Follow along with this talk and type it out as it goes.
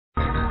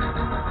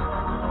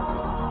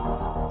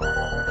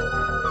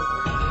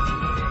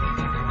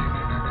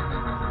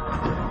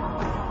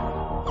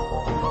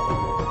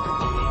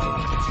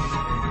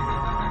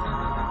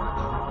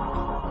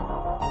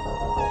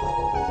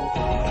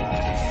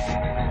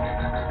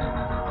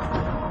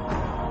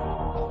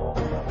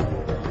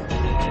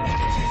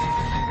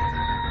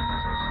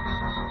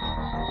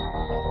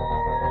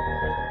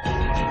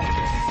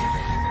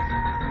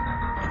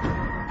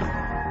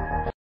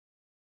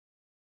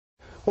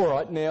All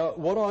right, now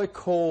what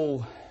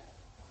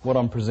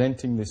I'm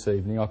presenting this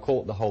evening, I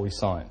call it the holy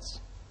science.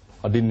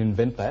 I didn't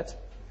invent that.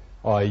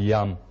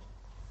 I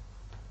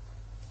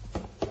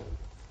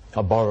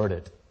borrowed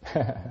it.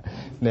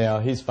 Now,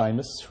 he's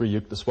famous, Sri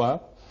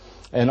Yukteswar,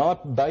 and I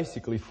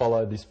basically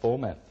follow this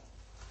format.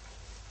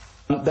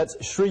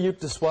 That's Sri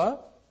Yukteswar.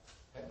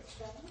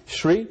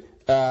 Sri,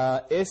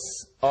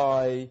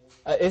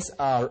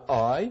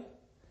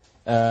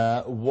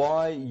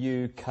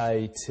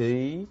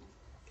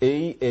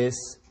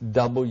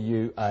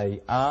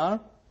 S-R-I-Y-U-K-T-E-S-W-A-R.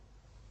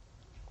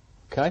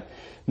 Okay.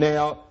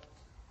 Now,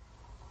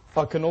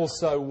 I can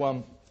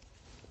also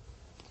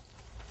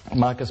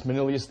Marcus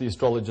Manilius, the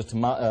astrologer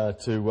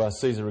to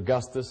Caesar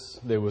Augustus.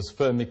 There was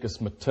Firmicus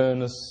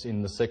Maternus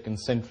in the 2nd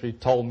century,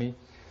 told me.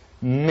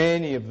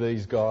 Many of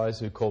these guys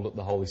who called it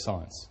the holy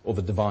science, or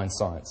the divine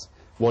science.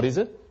 What is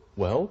it?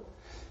 Well,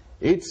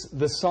 it's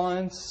the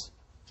science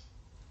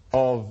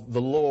of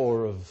the law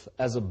of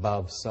as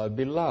above, so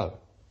below.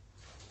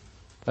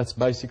 That's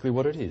basically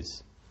what it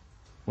is.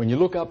 When you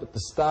look up at the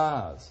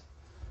stars,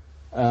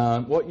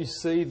 what you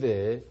see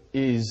there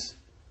is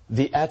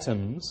the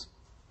atoms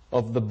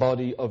of the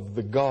body of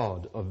the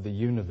God of the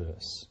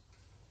universe.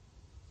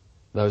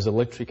 Those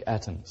electric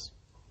atoms.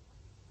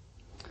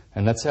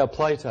 And that's how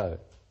Plato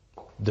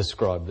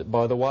described it.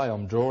 By the way,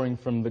 I'm drawing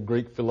from the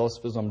Greek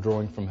philosophers, I'm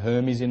drawing from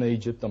Hermes in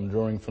Egypt, I'm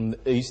drawing from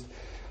the East,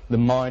 the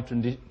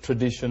Mayan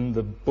tradition,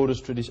 the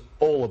Buddhist tradition,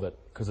 all of it,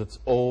 because it's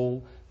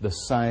all the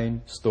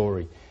same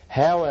story.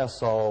 How our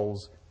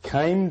souls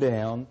came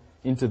down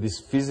into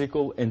this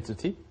physical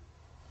entity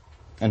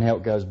and how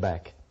it goes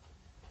back.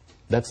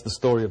 That's the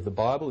story of the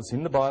Bible. It's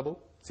in the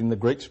Bible. It's in the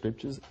Greek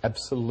scriptures,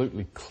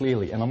 absolutely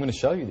clearly. And I'm going to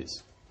show you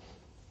this.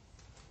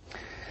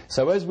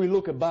 So as we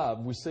look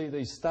above, we see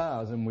these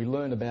stars and we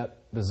learn about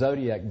the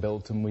zodiac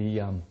belt, and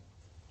we...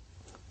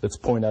 let's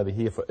point over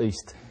here for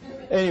east.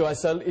 Anyway,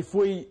 so if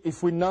we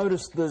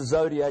notice the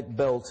zodiac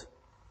belt,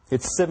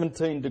 it's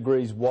 17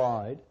 degrees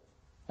wide,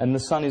 and the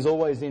sun is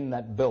always in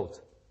that belt,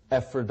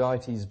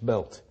 Aphrodite's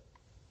belt,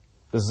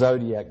 the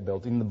zodiac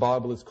belt. In the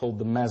Bible it's called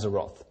the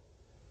Mazzaroth.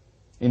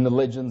 In the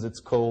legends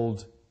it's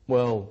called,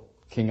 well,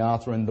 King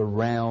Arthur and the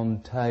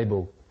Round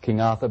Table,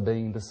 King Arthur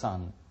being the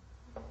sun.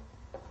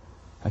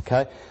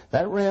 Okay?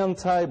 That round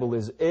table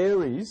is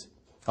Aries.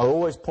 I'll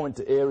always point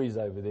to Aries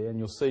over there, and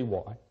you'll see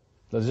why.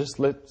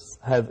 Let's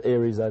have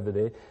Aries over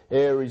there.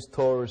 Aries,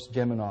 Taurus,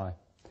 Gemini.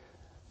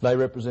 They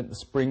represent the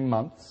spring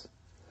months.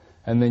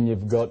 And then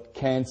you've got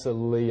Cancer,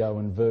 Leo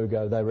and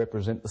Virgo. They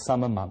represent the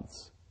summer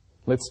months.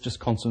 Let's just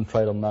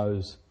concentrate on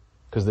those,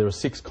 because there are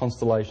 6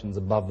 constellations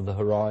above the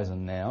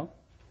horizon now.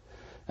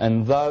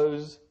 And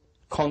those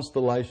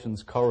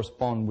constellations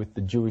correspond with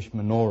the Jewish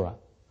menorah,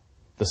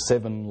 the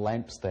 7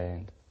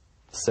 lampstand,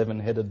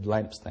 7-headed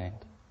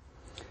lampstand.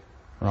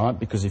 Right?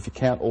 Because if you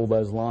count all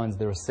those lines,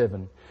 there are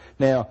 7.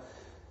 Now,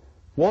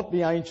 what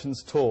the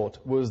ancients taught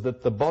was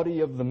that the body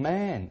of the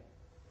man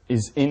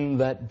is in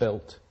that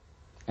belt,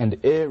 and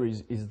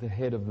Aries is the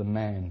head of the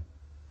man,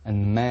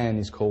 and the man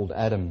is called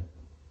Adam,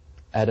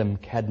 Adam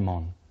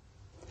Kadmon.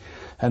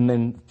 And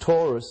then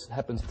Taurus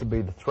happens to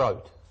be the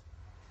throat.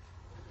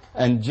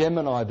 And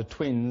Gemini, the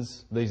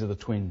twins, these are the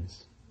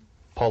twins,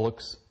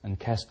 Pollux and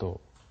Castor.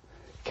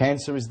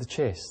 Cancer is the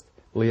chest.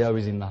 Leo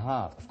is in the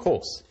heart, of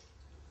course.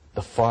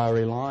 The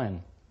fiery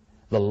lion,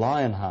 the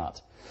lion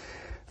heart.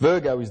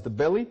 Virgo is the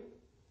belly.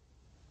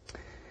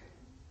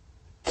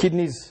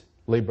 Kidneys,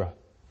 Libra,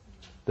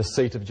 the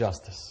seat of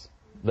justice.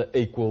 The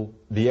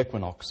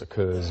equinox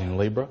occurs in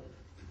Libra.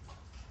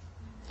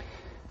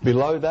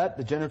 Below that,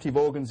 the generative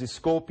organs is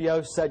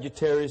Scorpio.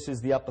 Sagittarius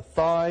is the upper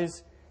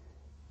thighs.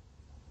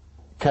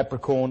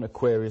 Capricorn,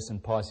 Aquarius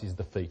and Pisces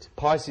the feet.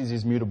 Pisces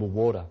is mutable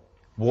water.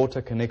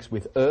 Water connects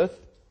with earth.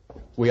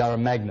 We are a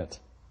magnet.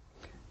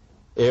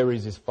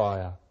 Aries is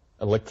fire.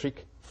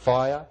 Electric.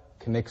 Fire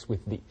connects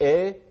with the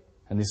air.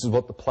 And this is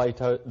what the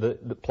Plato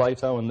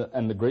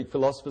and the Greek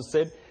philosophers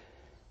said.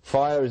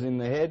 Fire is in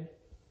the head.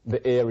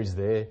 The air is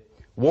there.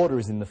 Water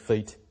is in the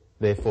feet.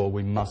 Therefore,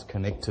 we must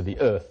connect to the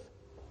earth.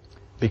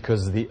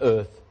 Because the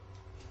earth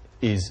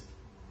is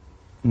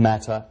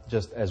matter,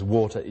 just as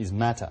water is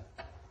matter.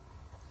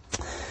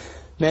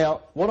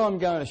 Now, what I'm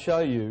going to show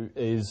you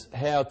is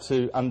how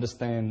to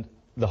understand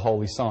the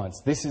holy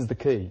science. This is the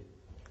key,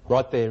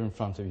 right there in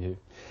front of you.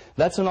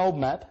 That's an old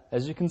map,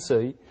 as you can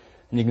see,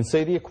 and you can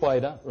see the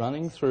equator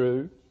running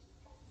through,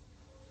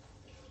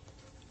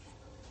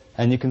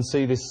 and you can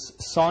see this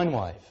sine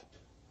wave.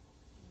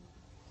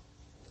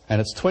 And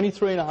it's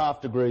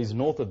 23.5 degrees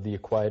north of the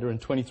equator and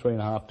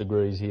 23.5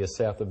 degrees here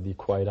south of the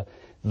equator.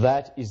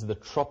 That is the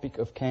Tropic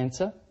of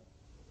Cancer.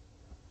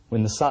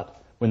 When the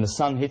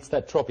sun hits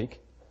that tropic,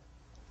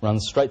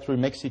 runs straight through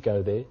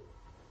Mexico there,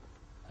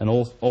 and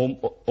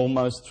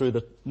almost through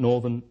the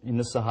northern, in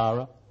the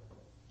Sahara,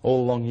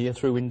 all along here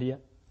through India.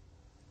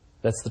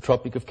 That's the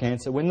Tropic of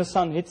Cancer. When the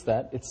sun hits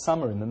that, it's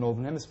summer in the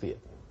northern hemisphere.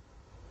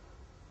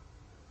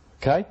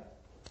 Okay?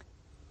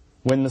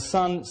 When the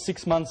sun,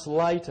 6 months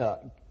later,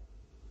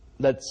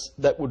 the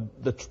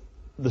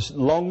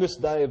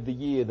longest day of the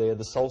year there,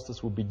 the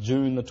solstice would be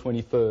June the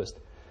 21st.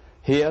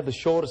 Here, the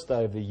shortest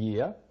day of the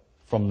year,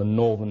 from the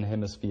Northern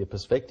Hemisphere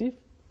perspective,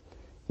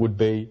 would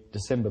be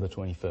December the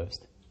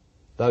 21st.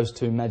 Those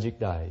two magic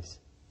days.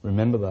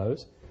 Remember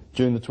those.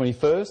 June the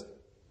 21st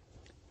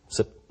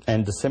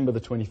and December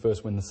the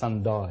 21st when the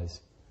sun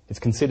dies. It's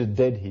considered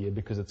dead here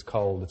because it's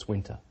cold, it's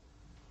winter.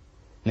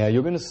 Now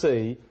you're going to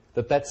see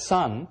that that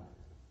sun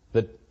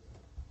that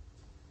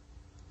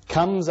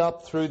comes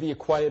up through the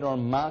equator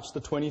on March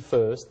the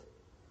 21st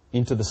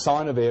into the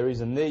sign of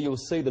Aries, and there you'll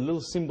see the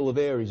little symbol of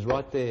Aries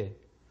right there.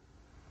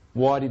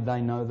 Why did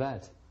they know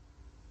that?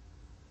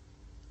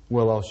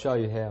 Well, I'll show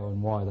you how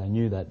and why they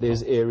knew that.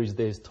 There's Aries,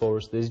 there's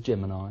Taurus, there's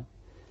Gemini,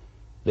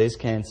 there's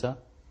Cancer,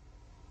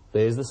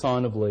 there's the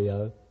sign of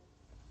Leo,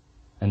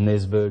 and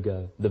there's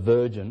Virgo, the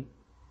Virgin.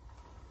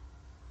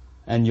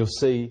 And you'll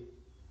see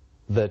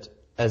that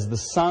as the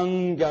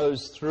sun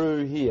goes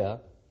through here,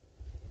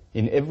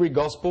 in every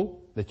gospel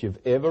that you've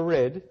ever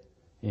read,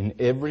 in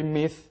every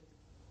myth,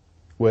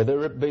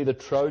 whether it be the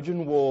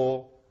Trojan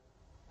War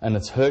and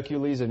it's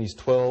Hercules and his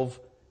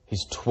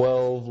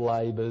 12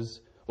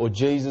 labours, or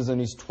Jesus and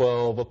his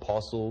 12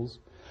 apostles,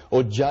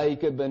 or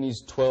Jacob and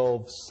his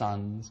 12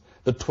 sons,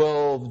 the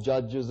 12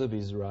 judges of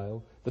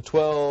Israel, the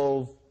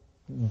 12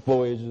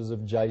 voyages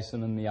of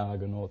Jason and the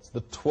Argonauts,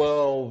 the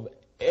 12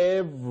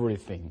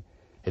 everything.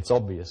 It's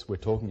obvious we're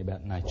talking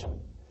about nature.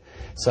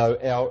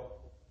 So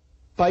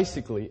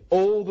basically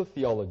all the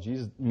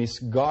theologies,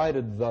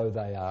 misguided though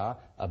they are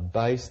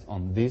based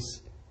on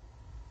this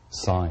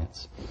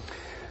science.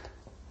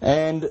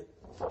 And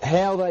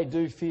how they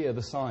do fear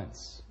the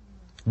science.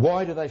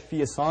 Why do they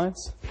fear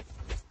science?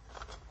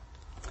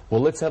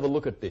 Well, let's have a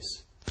look at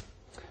this.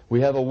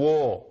 We have a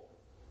war.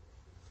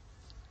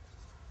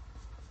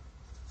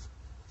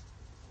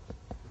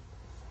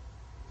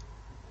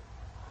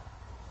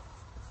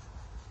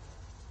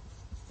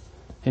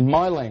 In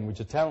my language,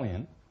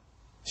 Italian,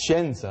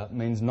 scienza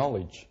means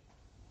knowledge.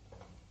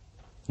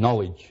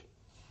 Knowledge.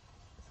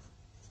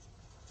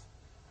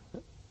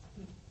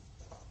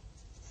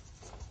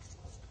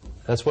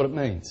 That's what it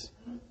means.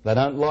 They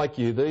don't like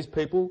you. These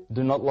people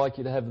do not like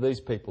you to have these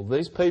people.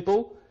 These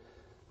people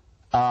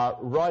are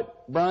right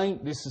brain.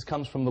 This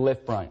comes from the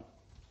left brain.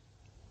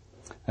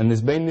 And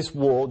there's been this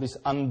war, this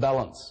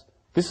unbalance.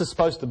 This is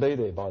supposed to be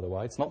there, by the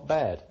way. It's not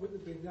bad.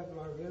 Wouldn't it be the other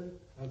way around?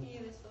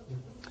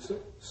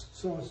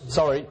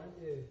 Sorry.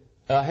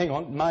 Hang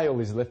on. Male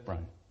is left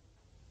brain.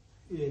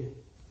 Yeah.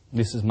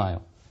 This is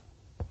male.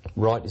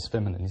 Right is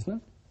feminine, isn't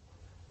it?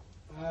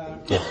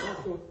 Yes. I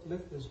thought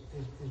left is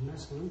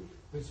masculine.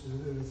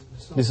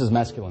 This is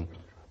masculine.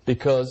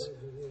 Because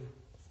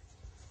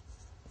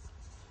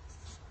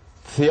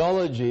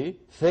theology,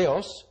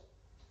 theos,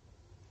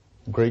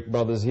 Greek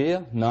brothers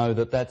here know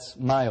that that's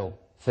male.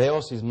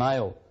 Theos is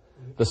male.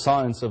 The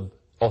science of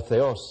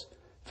theos.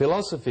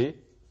 Philosophy,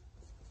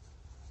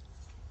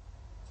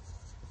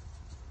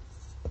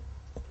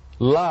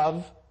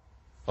 love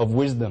of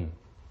wisdom.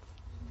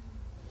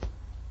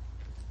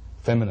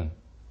 Feminine.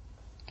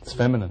 It's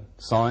feminine.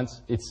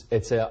 Science,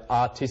 it's our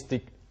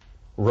artistic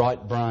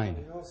right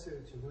brain.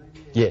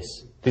 Yes,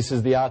 this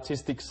is the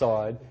artistic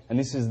side, and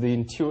this is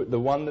the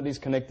one that is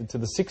connected to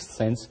the sixth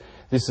sense.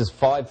 This is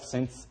five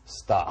sense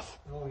stuff,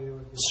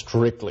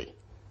 strictly.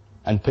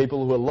 And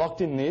people who are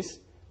locked in this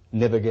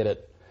never get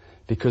it,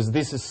 because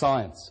this is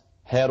science.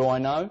 How do I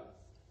know?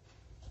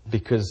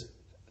 Because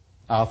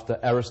after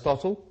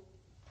Aristotle,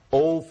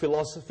 all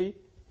philosophy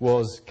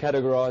was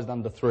categorized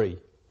under three: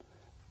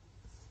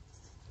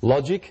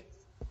 logic,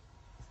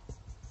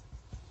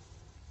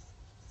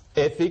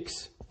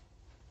 ethics,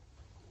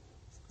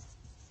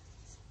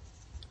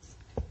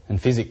 and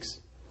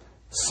physics.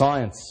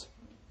 Science.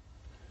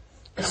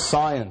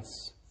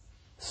 Science.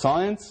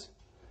 Science.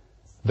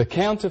 The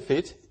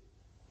counterfeit.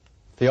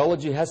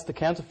 Theology has to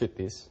counterfeit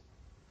this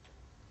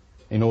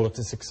in order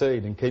to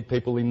succeed and keep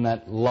people in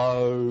that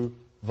low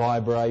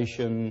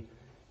vibration.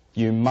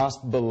 You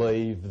must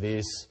believe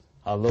this,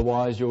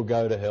 otherwise you'll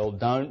go to hell.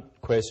 Don't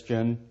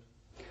question.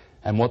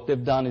 And what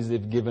they've done is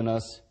they've given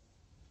us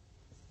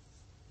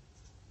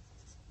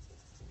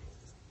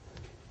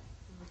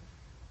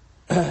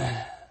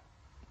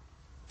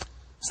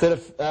instead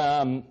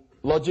of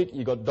logic,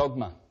 you've got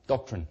dogma,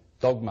 doctrine,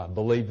 dogma,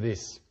 believe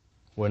this.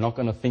 We're not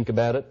going to think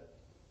about it.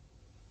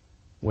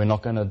 We're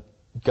not going to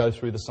go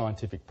through the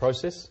scientific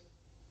process.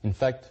 In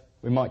fact,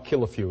 we might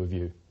kill a few of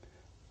you,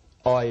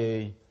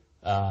 i.e.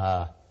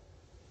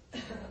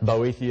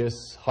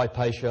 Boethius,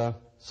 Hypatia,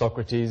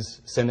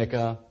 Socrates,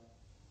 Seneca,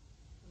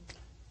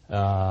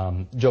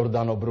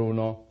 Giordano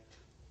Bruno,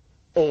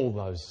 all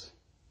those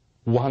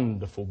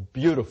wonderful,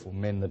 beautiful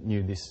men that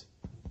knew this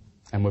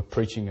and were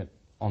preaching it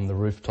on the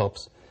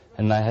rooftops,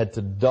 and they had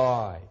to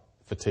die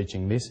for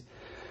teaching this.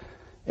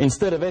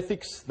 Instead of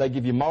ethics, they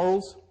give you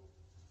morals.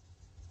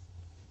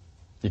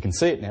 You can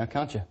see it now,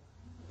 can't you?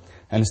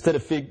 And instead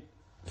of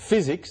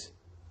physics,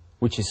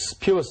 which is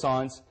pure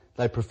science,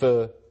 they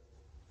prefer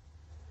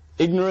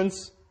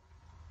ignorance,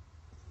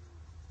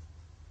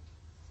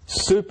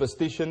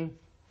 superstition,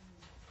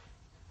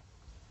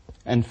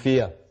 and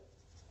fear.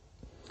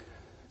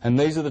 And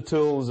these are the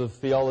tools of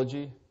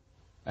theology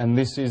and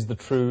this is the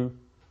true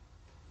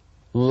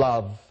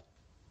love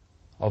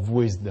of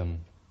wisdom.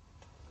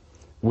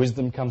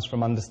 Wisdom comes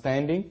from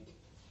understanding.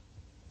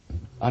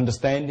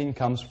 Understanding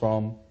comes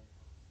from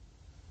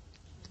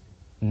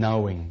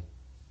knowing.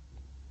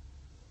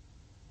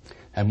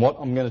 And what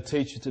I'm going to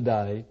teach you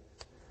today,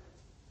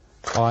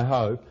 I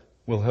hope,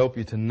 will help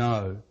you to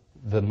know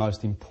the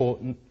most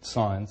important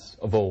science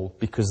of all,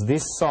 because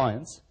this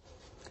science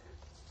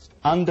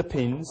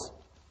underpins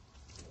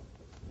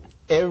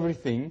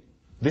everything.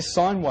 This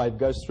sine wave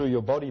goes through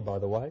your body, by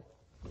the way,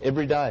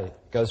 every day.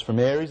 It goes from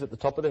Aries at the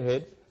top of the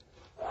head,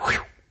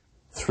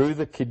 through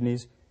the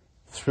kidneys,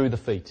 through the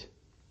feet.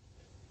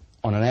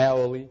 On an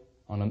hourly,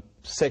 on a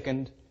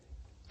second,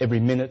 every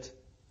minute,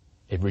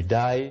 every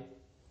day.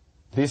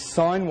 This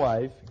sine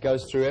wave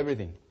goes through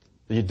everything.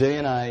 Your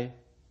DNA,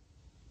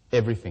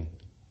 everything.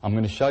 I'm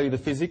going to show you the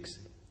physics.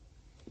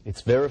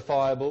 It's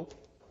verifiable.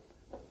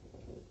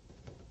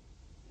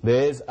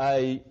 There's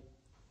a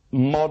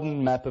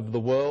modern map of the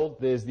world.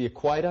 There's the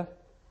equator.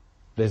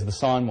 There's the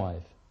sine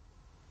wave.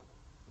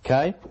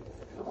 Okay?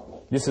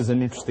 This is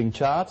an interesting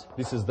chart.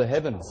 This is the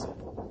heavens.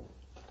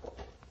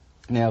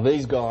 Now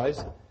these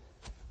guys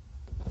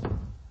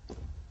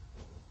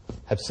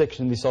have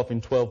sectioned this off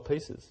in 12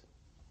 pieces.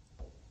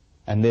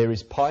 And there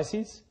is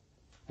Pisces,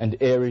 and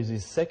Aries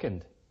is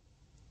second.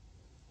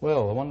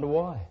 Well, I wonder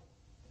why.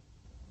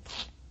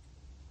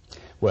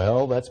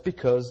 Well, that's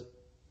because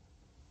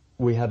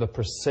we have a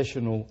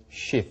precessional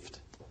shift.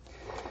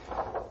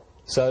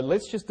 So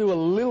let's just do a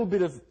little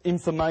bit of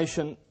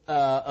information,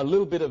 a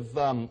little bit of...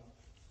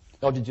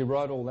 oh, did you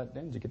write all that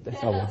down? Did you get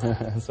that? Oh,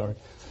 well, sorry.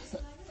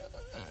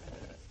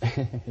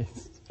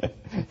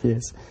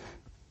 Yes.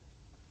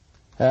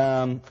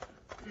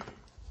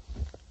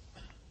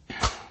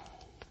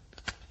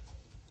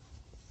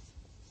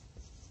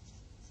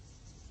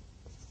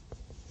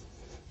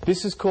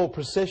 This is called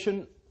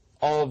precession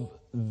of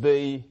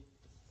the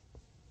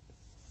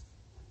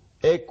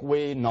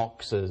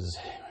equinoxes.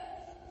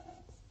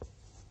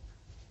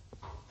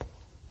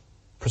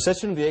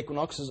 Precession of the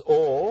equinoxes,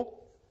 or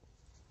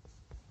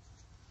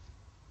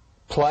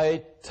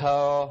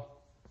Plato,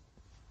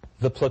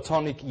 the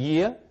Platonic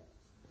year,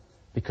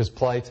 because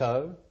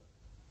Plato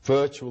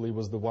virtually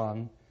was the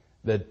one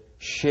that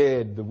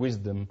shared the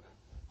wisdom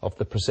of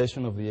the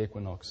precession of the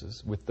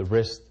equinoxes with the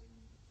rest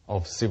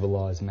of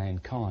civilized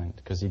mankind,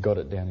 because he got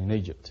it down in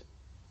Egypt.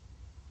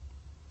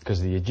 Because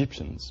the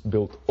Egyptians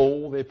built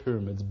all their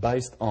pyramids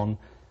based on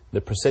the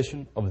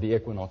precession of the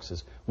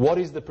equinoxes. What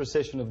is the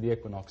precession of the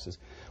equinoxes?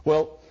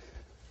 Well,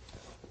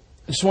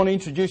 I just want to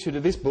introduce you to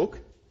this book.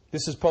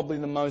 This is probably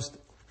the most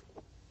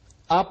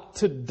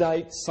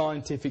up-to-date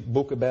scientific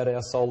book about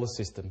our solar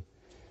system.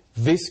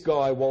 This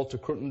guy, Walter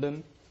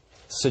Cruttenden,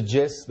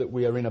 suggests that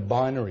we are in a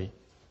binary.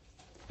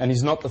 And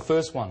he's not the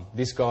first one.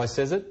 This guy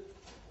says it.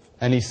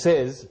 And he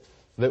says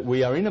that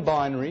we are in a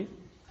binary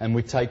and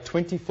we take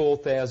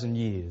 24,000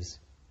 years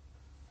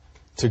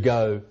to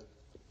go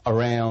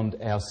around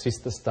our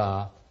sister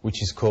star,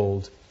 which is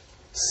called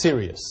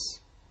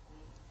Sirius.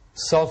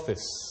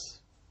 Sothis.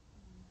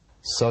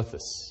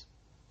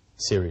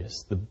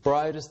 Sirius. The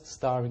brightest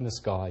star in the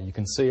sky. You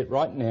can see it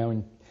right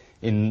now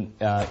in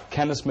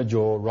Canis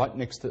Major, right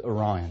next to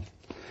Orion.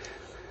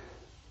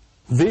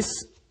 This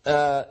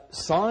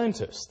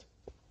scientist...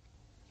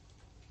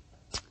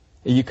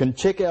 You can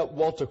check out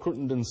Walter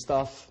Cruttenden's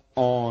stuff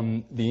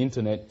on the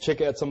internet.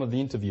 Check out some of the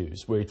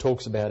interviews where he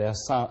talks about our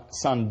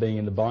sun being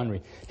in the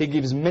binary. He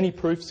gives many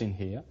proofs in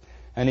here,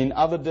 and in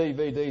other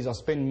DVDs I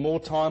spend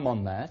more time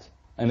on that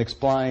and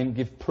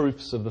give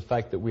proofs of the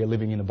fact that we are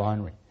living in a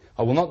binary.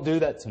 I will not do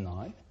that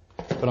tonight,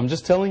 but I'm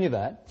just telling you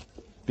that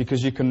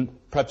because you can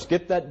perhaps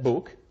get that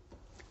book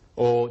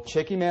or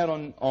check him out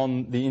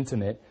on the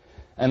internet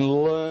and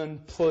learn,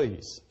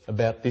 please,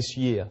 about this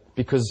year,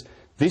 because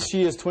this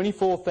year is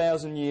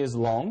 24,000 years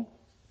long,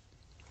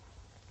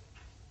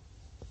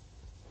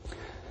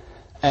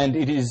 and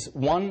it is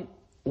one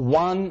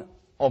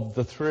of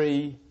the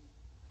three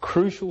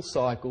crucial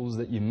cycles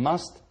that you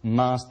must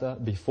master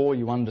before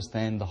you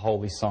understand the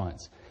holy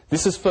science.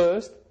 This is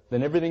first,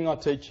 then everything I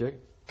teach you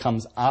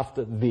comes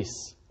after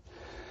this.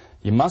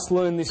 You must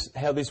learn this,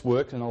 how this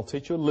works, and I'll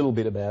teach you a little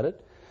bit about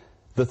it.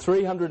 The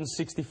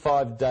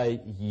 365-day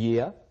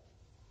year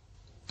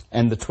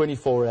and the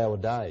 24-hour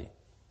day.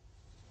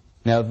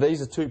 Now,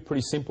 these are two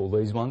pretty simple,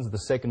 these ones, the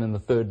second and the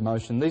third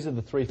motion. These are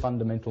the three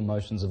fundamental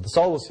motions of the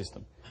solar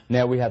system.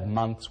 Now, we have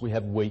months, we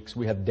have weeks,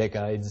 we have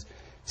decades,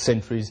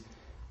 centuries.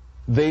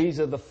 These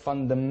are the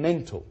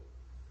fundamental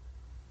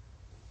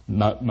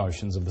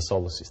motions of the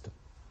solar system,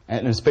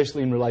 and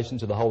especially in relation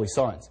to the holy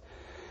science.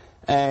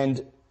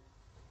 And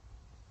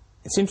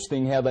it's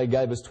interesting how they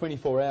gave us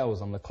 24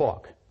 hours on the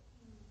clock,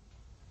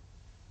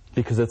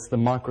 because it's the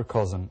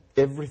microcosm.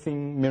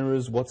 Everything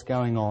mirrors what's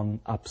going on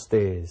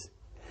upstairs.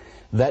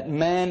 That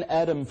man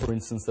Adam, for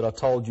instance, that I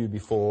told you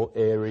before,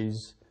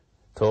 Aries,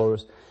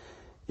 Taurus,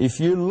 if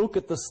you look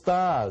at the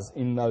stars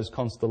in those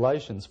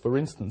constellations, for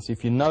instance,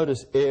 if you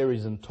notice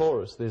Aries and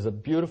Taurus, there's a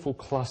beautiful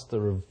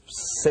cluster of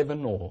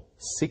 7 or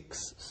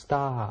 6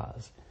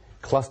 stars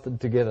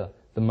clustered together.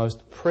 the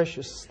most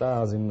precious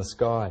stars in the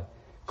sky,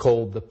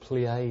 called the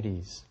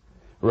Pleiades.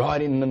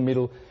 Right in the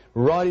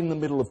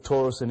middle of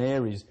Taurus and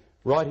Aries,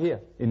 right here,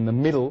 in the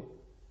middle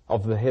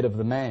of the head of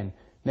the man.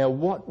 Now,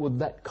 what would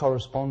that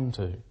correspond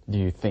to, do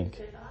you think?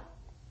 Third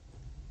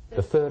eye?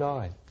 The third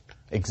eye.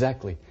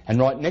 Exactly. And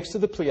right next to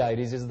the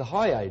Pleiades is the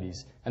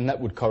Hyades, and that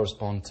would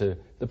correspond to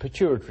the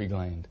pituitary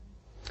gland.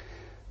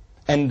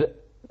 And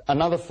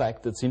another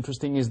fact that's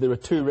interesting is there are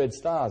 2 red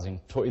stars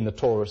in the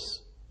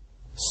Taurus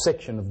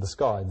section of the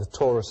sky, the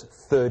Taurus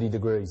 30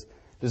 degrees.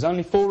 There's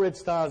only 4 red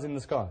stars in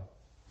the sky.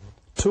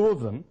 2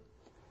 of them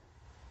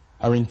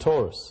are in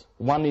Taurus.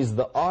 One is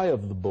the eye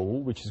of the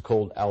bull, which is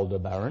called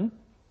Aldebaran,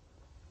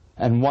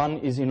 and one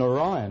is in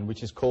Orion,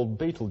 which is called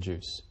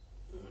Betelgeuse.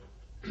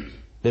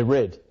 They're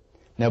red.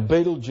 Now,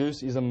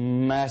 Betelgeuse is a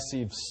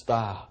massive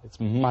star. It's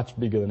much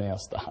bigger than our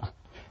star.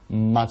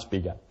 Much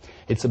bigger.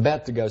 It's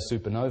about to go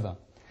supernova.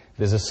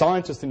 There's a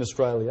scientist in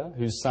Australia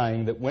who's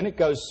saying that when it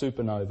goes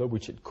supernova,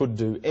 which it could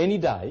do any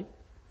day,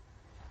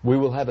 we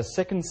will have a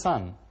second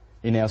sun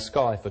in our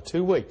sky for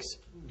 2 weeks.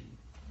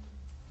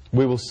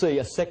 We will see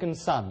a second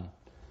sun,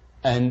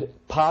 and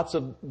parts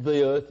of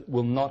the earth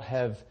will not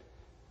have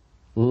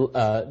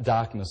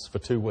darkness for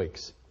 2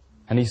 weeks.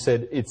 And he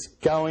said it's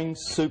going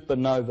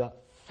supernova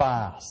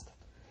fast.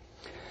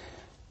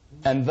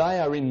 And they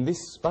are in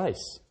this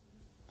space.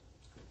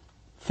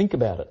 Think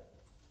about it.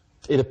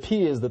 It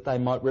appears that they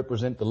might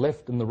represent the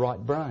left and the right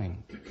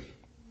brain.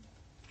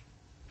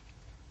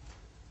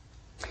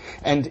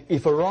 And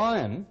if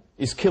Orion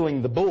is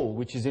killing the bull,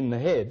 which is in the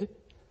head,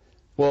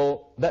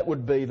 well, that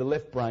would be the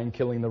left brain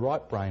killing the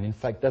right brain. In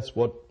fact, that's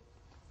what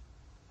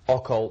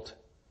occult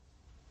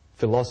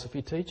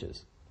philosophy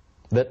teaches.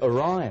 That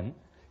Orion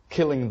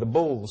killing the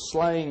bull,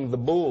 slaying the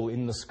bull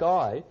in the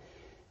sky,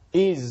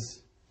 is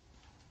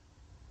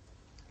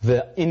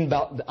the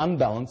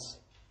unbalance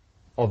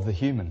of the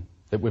human,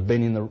 that we've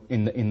been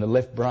in the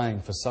left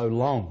brain for so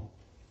long,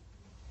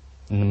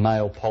 in the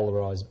male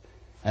polarised.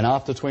 And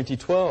after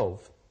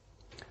 2012,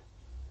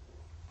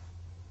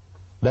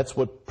 that's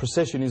what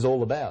precession is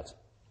all about.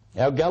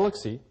 Our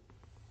galaxy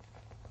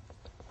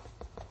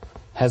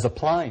has a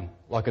plane,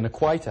 like an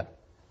equator,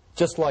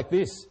 just like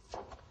this.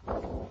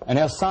 And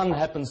our sun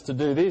happens to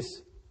do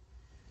this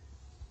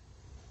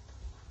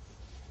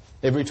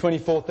every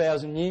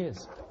 24,000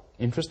 years.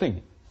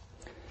 Interesting.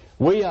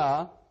 We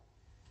are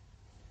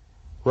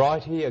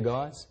right here,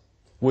 guys.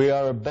 We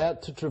are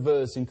about to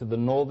traverse into the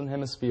northern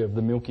hemisphere of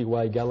the Milky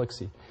Way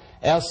galaxy.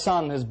 Our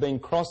sun has been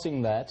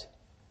crossing that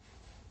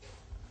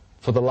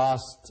for the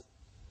last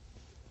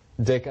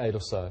decade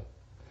or so.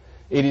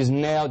 It is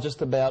now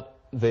just about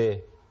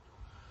there.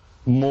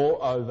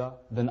 More over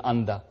than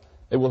under.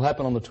 It will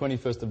happen on the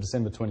 21st of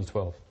December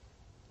 2012.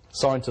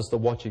 Scientists are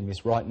watching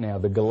this right now,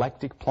 the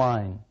galactic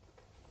plane.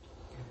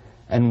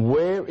 And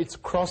where it's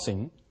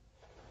crossing,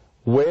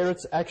 where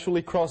it's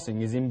actually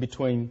crossing is in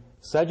between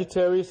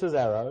Sagittarius's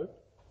arrow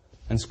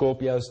and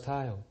Scorpio's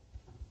tail.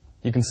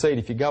 You can see it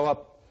if you go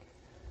up,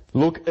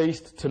 look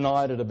east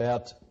tonight at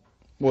about,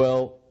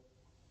 well,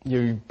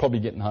 you're probably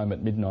getting home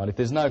at midnight. If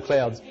there's no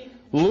clouds,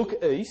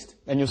 look east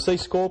and you'll see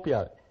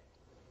Scorpio.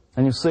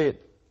 And you'll see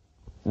it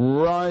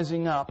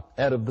rising up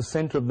out of the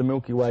centre of the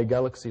Milky Way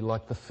galaxy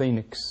like the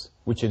phoenix,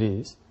 which it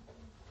is.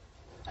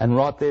 And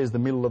right there's the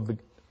middle of the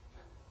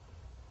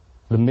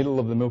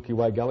Milky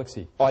Way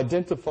galaxy.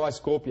 Identify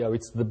Scorpio.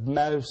 It's the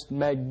most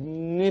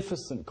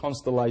magnificent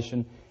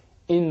constellation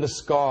in the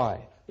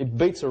sky. It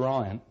beats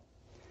Orion.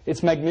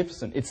 It's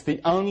magnificent. It's the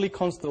only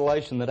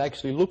constellation that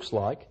actually looks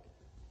like,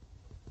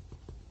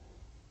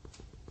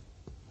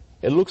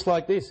 it looks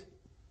like this.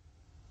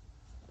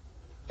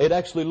 It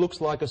actually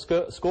looks like a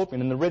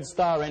scorpion, and the red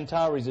star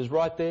Antares is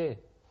right there.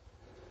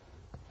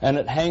 And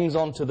it hangs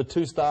on to the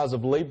 2 stars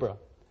of Libra.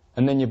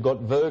 And then you've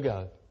got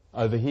Virgo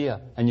over here,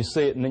 and you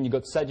see it, and then you've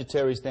got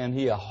Sagittarius down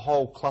here, a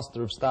whole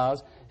cluster of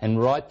stars,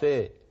 and right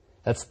there,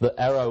 that's the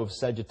arrow of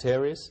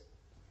Sagittarius.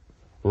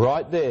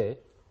 Right there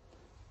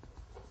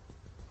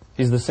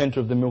is the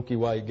centre of the Milky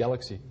Way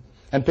galaxy.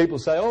 And people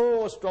say,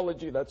 oh,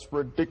 astrology, that's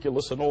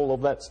ridiculous and all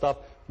of that stuff.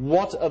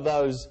 What are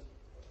those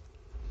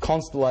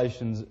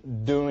constellations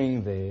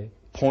doing there,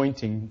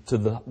 pointing to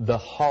the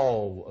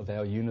whole of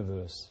our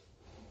universe?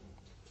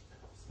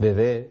 They're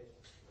there.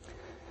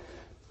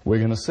 We're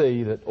going to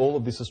see that all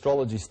of this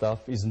astrology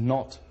stuff is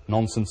not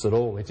nonsense at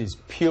all. It is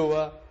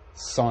pure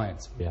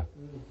science. Yeah.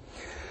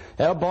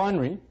 Our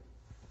binary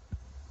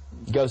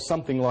goes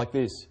something like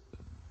this.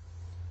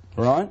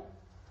 Right?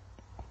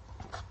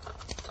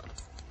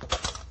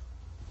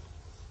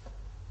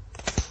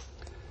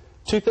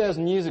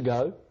 "2,000 years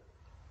ago,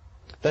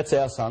 that's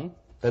our sun,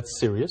 that's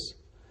Sirius.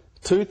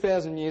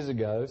 2,000 years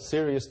ago,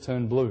 Sirius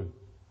turned blue.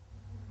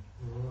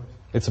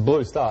 It's a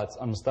blue star, it's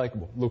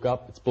unmistakable. Look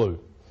up, it's blue.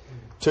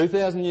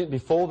 2,000 years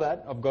before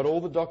that, I've got all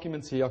the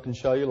documents here I can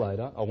show you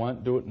later. I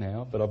won't do it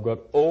now, but I've got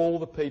all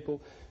the people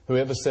who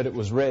ever said it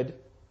was red.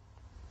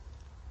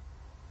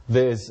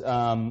 There's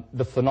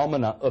the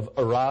phenomena of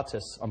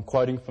Aratus. I'm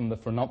quoting from the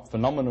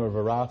phenomena of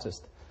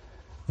Aratus.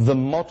 The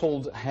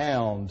mottled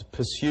hound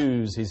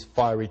pursues his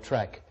fiery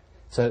track.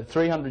 So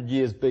 300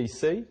 years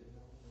BC,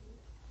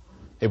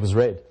 it was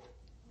red.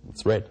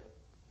 It's red.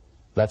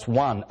 That's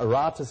one.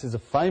 Aratus is a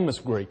famous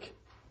Greek.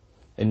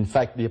 In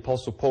fact, the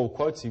Apostle Paul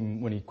quotes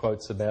him when he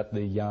quotes about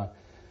the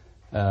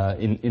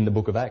in the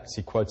book of Acts.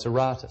 He quotes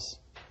Aratus.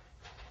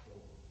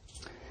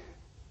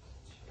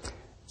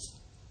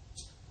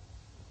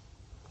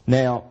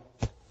 Now,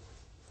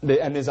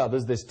 and there's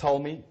others. There's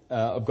Ptolemy.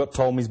 I've got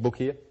Ptolemy's book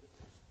here.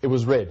 It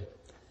was red.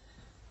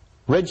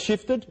 Red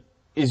shifted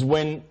is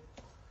when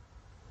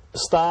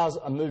stars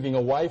are moving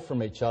away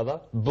from each other.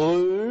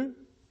 Blue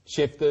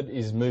shifted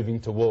is moving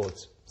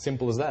towards.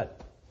 Simple as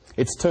that.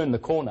 It's turned the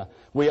corner.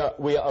 We are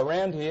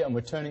around here and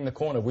we're turning the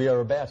corner. We are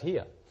about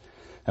here.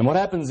 And what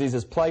happens is,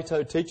 as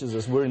Plato teaches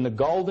us, we're in the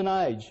golden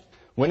age.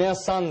 When our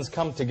suns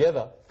come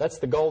together, that's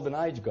the golden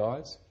age,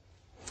 guys.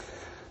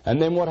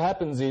 And then what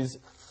happens is,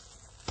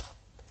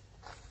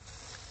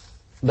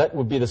 that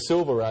would be the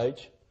Silver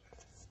Age,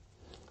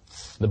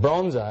 the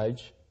Bronze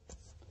Age,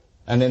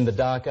 and then the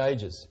Dark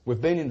Ages.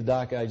 We've been in the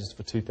Dark Ages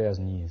for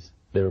 2,000 years,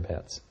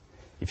 thereabouts.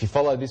 If you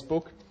follow this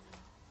book,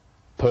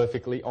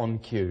 perfectly on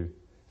cue.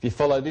 If you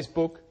follow this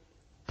book,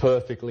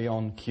 perfectly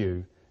on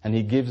cue. And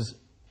he gives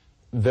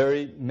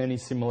very many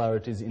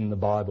similarities in the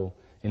Bible.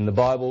 In the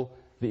Bible,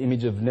 the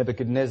image of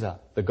Nebuchadnezzar,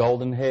 the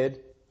golden head,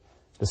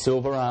 the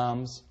silver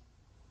arms,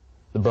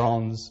 the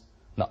bronze,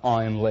 the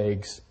iron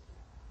legs.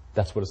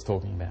 That's what it's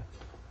talking about.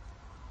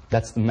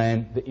 That's the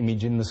man, the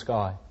image in the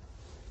sky.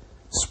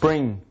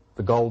 Spring,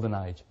 the golden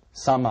age.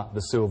 Summer,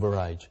 the silver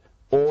age.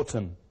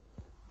 Autumn,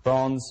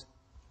 bronze.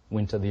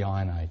 Winter, the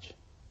iron age.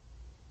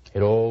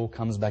 It all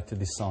comes back to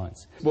this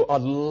science. Well,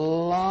 I'd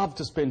love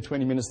to spend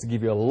 20 minutes to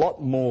give you a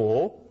lot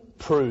more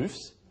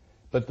proofs,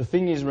 but the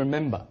thing is,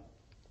 remember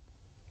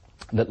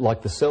that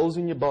like the cells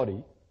in your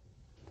body,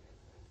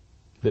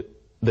 that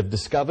they've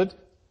discovered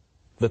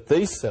that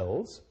these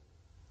cells,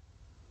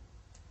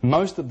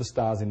 most of the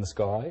stars in the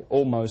sky,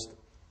 almost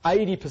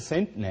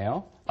 80%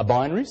 now, are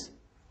binaries,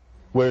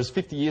 whereas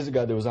 50 years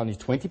ago there was only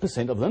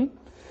 20% of them,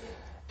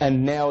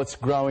 and now it's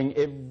growing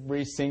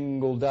every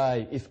single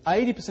day. If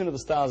 80% of the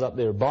stars up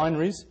there are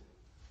binaries,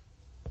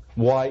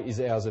 why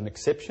is ours an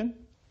exception?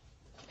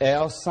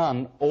 Our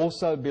sun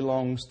also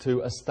belongs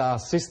to a star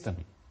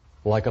system,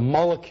 like a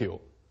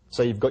molecule.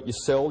 So you've got your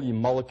cell, your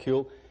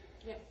molecule,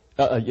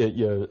 well,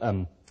 you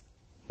know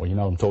what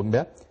I'm talking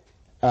about.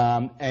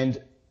 And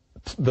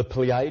the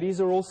Pleiades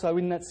are also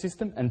in that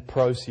system, and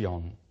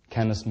Procyon,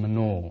 Canis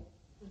Minor.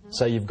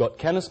 So you've got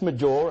Canis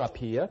Major up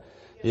here,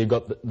 you've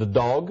got the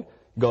dog,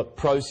 got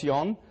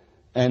Procyon,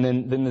 and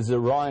then there's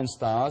Orion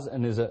stars,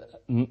 and there's a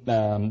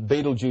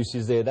Betelgeuse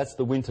is there. That's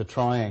the winter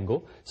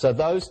triangle. So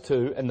those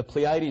two, and the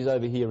Pleiades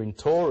over here in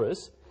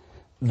Taurus,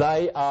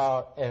 they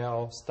are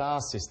our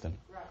star system.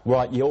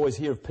 Right? You always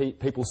hear of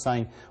people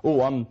saying,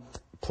 "Oh, I'm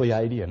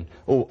Pleiadian.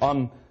 Oh,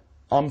 I'm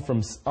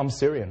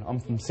Syrian. I'm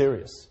from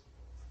Sirius."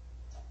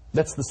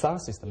 That's the star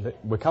system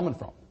that we're coming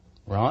from.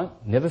 Right?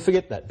 Never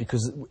forget that,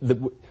 because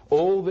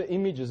all the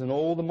images and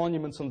all the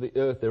monuments on the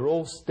earth, they're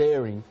all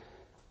staring,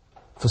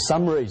 for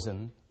some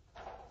reason,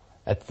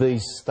 at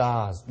these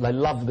stars. They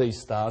love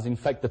these stars. In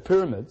fact, the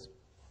pyramids,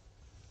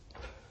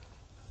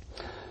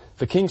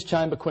 the King's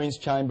Chamber, Queen's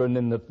Chamber, and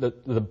then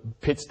the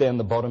pits down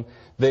the bottom,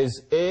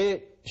 there's air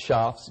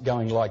shafts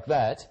going like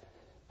that,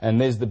 and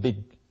there's the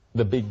big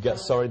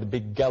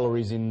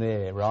galleries in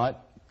there, right?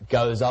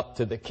 Goes up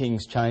to the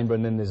King's Chamber,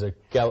 and then there's a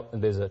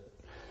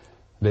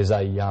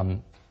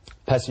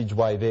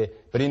passageway there.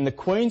 But in the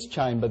Queen's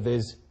Chamber,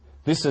 this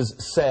is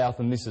south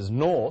and this is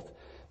north.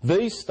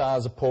 These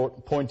stars are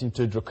pointing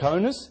to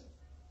Draconis,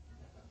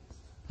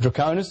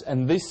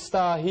 and this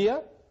star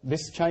here,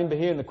 this chamber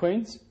here in the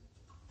Queen's,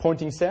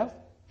 pointing south.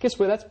 Guess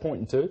where that's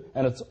pointing to?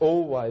 And it's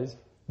always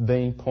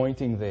been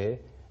pointing there.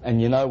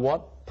 And you know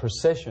what?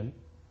 Precession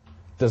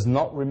does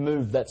not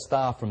remove that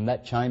star from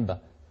that chamber.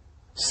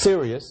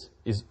 Sirius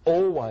is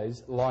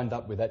always lined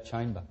up with that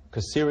chamber,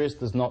 because Sirius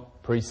does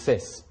not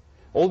precess.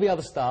 All the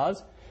other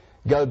stars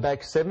go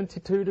back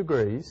 72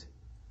 degrees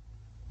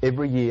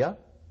every year.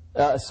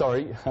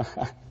 Every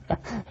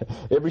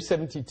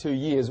 72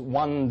 years,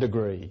 1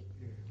 degree.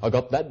 I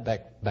got that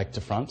back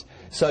to front.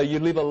 So you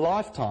live a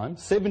lifetime,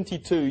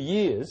 72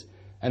 years,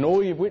 and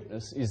all you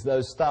witness is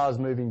those stars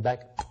moving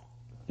back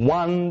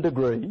 1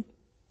 degree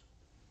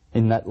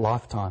in that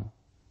lifetime.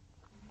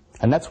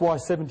 And that's why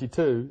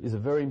 72 is a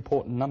very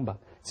important number.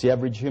 It's the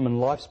average human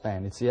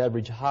lifespan. It's the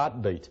average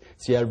heartbeat.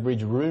 It's the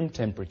average room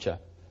temperature.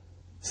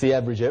 It's the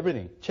average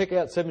everything. Check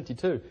out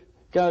 72.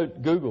 Go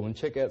Google and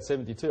check out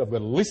 72. I've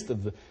got a list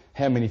of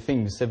how many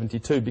things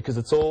 72, because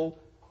it's all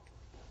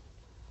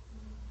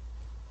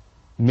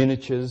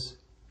miniatures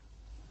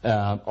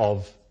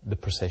of the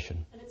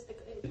precession.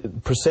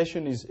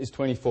 Precession is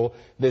 24.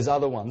 There's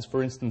other ones.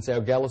 For instance, our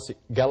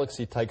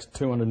galaxy takes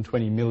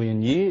 220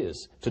 million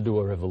years to do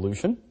a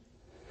revolution.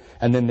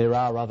 And then there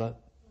are other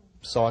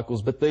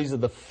cycles, but these are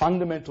the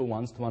fundamental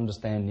ones to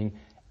understanding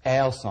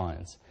our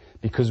science.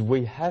 Because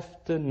we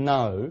have to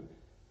know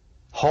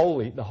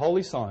the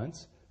holy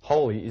science.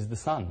 Holy is the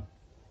sun.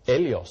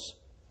 Helios.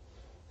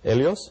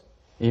 Helios?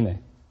 Ine.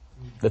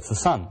 That's the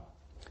sun.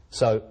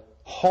 So,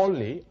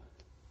 holy,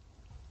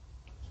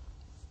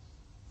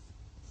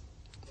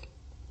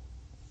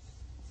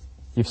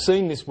 you've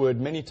seen this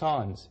word many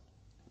times.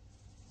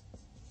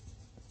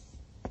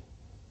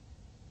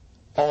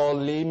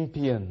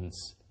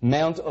 Olympians.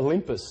 Mount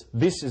Olympus.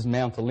 This is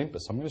Mount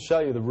Olympus. I'm going to show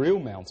you the real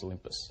Mount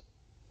Olympus.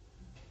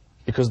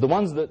 Because the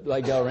ones that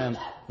they go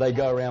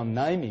around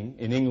naming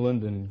in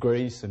England and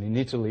Greece and in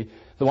Italy,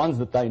 the ones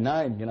that they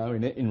name, you know,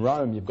 in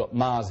Rome you've got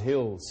Mars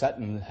Hill,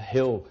 Saturn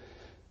Hill.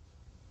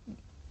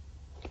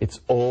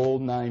 It's all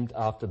named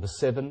after the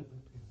seven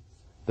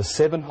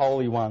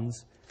holy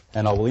ones,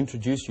 and I will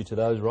introduce you to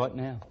those right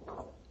now.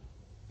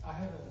 I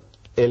have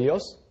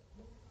Helios?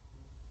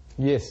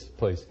 Yes,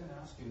 please. I was going to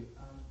ask you,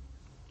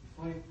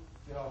 before you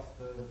get off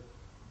the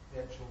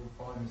actual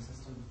binary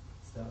system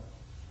stuff,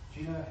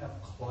 do you know how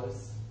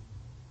close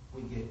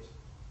we get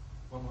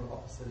when we're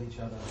opposite each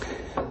other?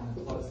 And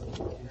the closer,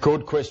 do you know?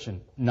 Good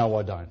question. No,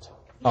 I don't.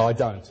 I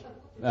don't.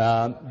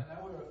 I know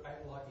we're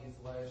 8 light years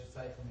away, I should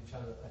say, from each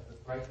other at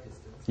a great distance.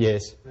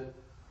 Yes. But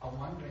I'm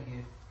wondering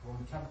if when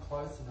we come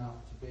close enough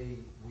to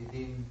be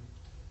within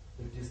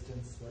the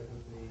distance that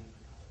would be,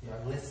 you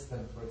know, less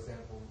than, for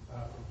example,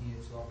 from here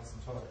to Opus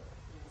Centauri,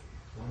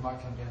 we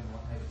might come down to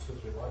like maybe 2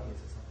 or 3 light years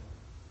or something.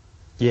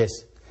 Yes.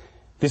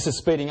 This is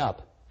speeding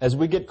up. As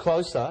we get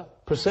closer,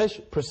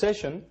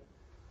 precession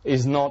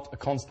is not a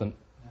constant.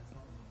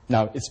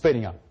 No, it's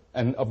speeding up.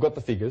 And I've got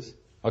the figures.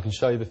 I can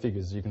show you the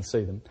figures. You can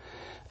see them.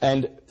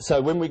 And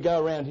so when we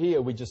go around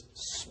here, we just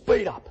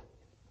speed up.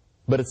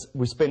 But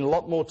we spend a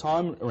lot more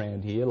time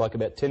around here, like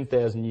about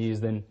 10,000 years,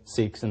 then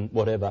 6 and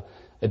whatever.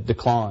 It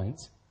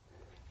declines.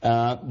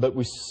 But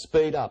we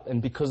speed up.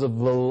 And because of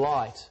the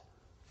light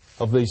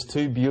of these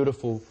two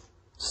beautiful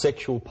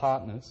sexual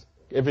partners,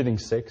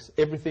 everything's sex.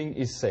 Everything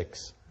is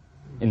sex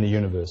in the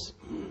universe.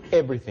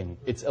 Everything.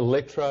 It's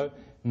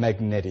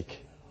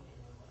electromagnetic.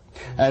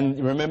 And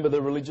you remember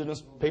the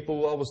religionist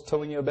people I was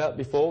telling you about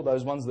before?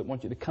 Those ones that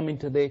want you to come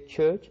into their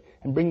church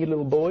and bring your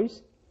little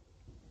boys?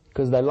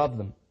 Because they love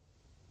them.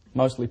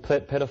 Mostly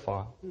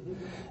pedophile.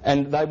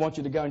 And they want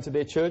you to go into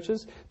their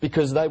churches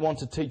because they want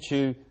to teach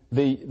you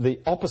the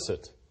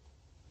opposite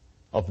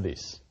of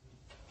this.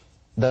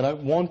 They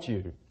don't want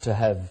you to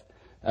have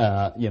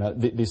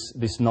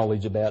this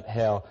knowledge about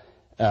how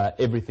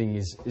everything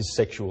is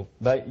sexual.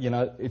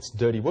 It's a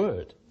dirty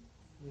word.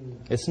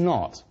 It's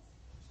not.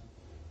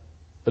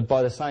 But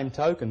by the same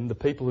token, the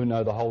people who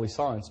know the holy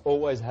science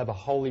always have a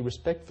holy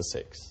respect for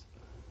sex.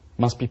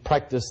 Must be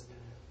practiced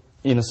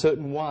in a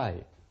certain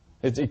way.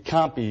 It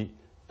can't be,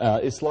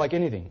 it's like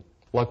anything,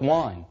 like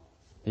wine.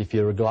 If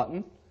you're a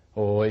glutton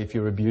or if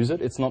you abuse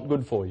it, it's not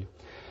good for you.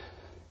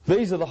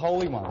 These are the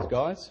holy ones,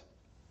 guys.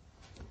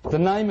 The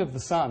name of the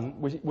sun,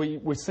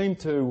 we seem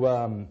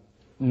to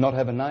not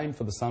have a name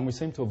for the sun. We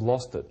seem to have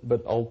lost it,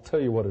 but I'll tell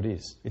you what it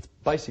is. It's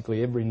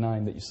basically every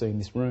name that you see in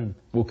this room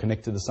will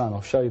connect to the sun.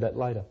 I'll show you that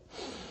later.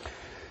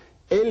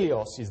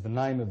 Helios is the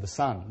name of the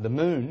sun. The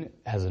moon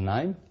has a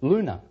name,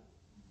 Luna.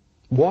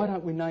 Why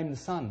don't we name the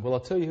sun? Well, I'll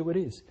tell you who it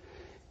is.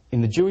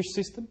 In the Jewish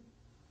system,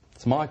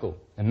 it's Michael,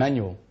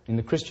 Emmanuel. In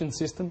the Christian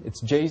system, it's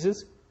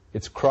Jesus,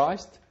 it's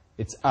Christ,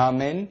 it's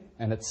Amen,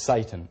 and it's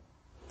Satan.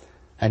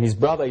 And his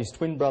brother, his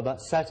twin brother,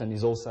 Saturn,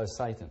 is also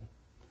Satan.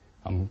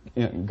 I'm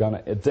going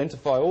to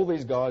identify all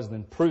these guys and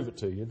then prove it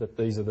to you that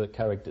these are the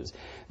characters.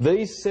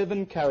 These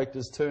 7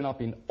 characters turn up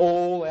in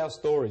all our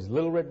stories.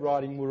 Little Red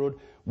Riding Hood,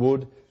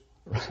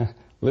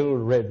 Little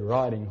Red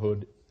Riding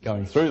Hood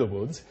going through the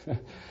woods,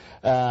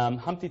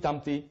 Humpty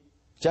Dumpty,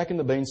 Jack and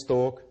the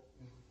Beanstalk,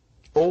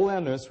 all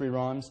our nursery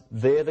rhymes,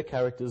 they're the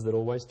characters that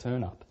always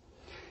turn up.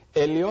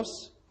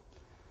 Helios,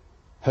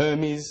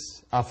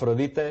 Hermes,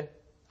 Aphrodite,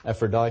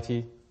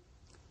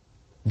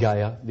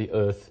 Gaia, the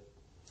earth,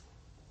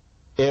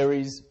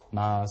 Aries,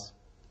 Mars,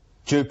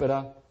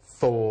 Jupiter,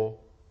 Thor,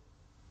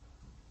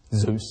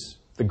 Zeus,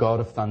 the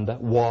god of thunder.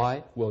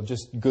 Why? Well,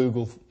 just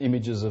Google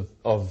images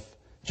of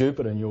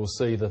Jupiter and you'll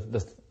see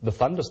the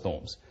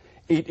thunderstorms.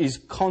 It is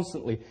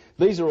constantly...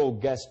 These are all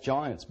gas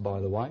giants, by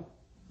the way.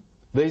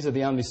 These are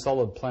the only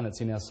solid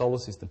planets in our solar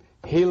system.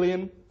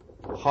 Helium,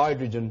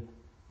 hydrogen,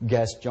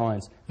 gas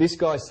giants. This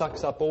guy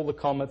sucks up all the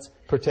comets,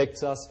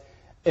 protects us,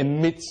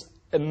 emits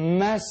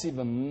massive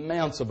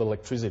amounts of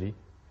electricity.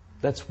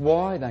 That's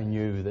why they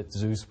knew that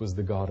Zeus was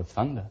the god of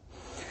thunder.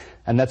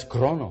 And that's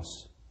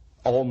Kronos,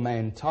 old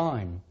man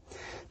time.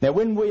 Now,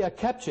 when we are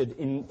captured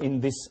in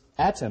this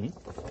atom,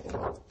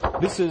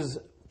 this is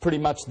pretty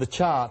much the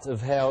chart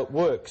of how it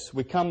works.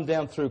 We come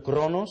down through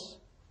Kronos,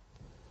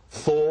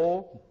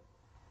 Thor,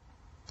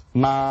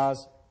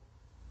 Mars,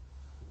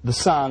 the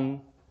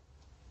sun,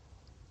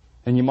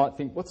 and you might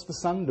think, what's the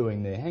sun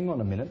doing there? Hang on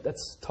a minute,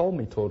 that's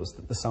taught us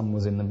that the sun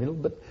was in the middle,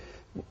 but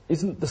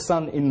isn't the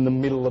sun in the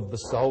middle of the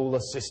solar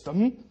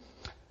system?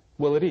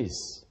 Well, it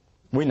is.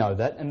 We know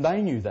that, and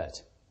they knew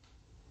that.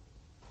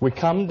 We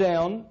come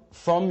down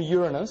from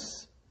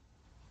Uranus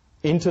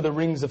into the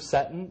rings of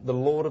Saturn, the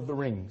Lord of the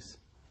Rings.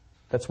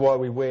 That's why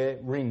we wear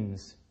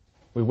rings.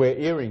 We wear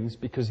earrings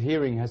because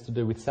hearing has to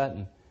do with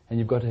Saturn. And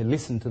you've got to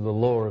listen to the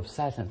law of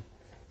Saturn.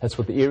 That's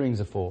what the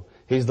earrings are for.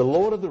 He's the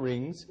Lord of the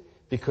rings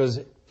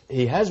because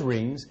he has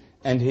rings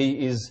and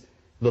he is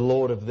the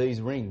Lord of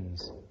these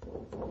rings.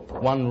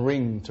 One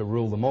ring to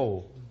rule them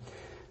all.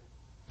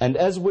 And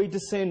as we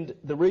descend,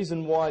 the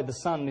reason why the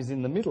sun is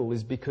in the middle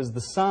is because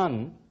the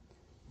sun,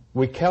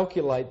 we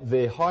calculate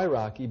their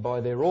hierarchy by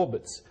their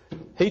orbits.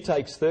 He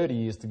takes 30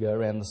 years to go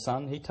around the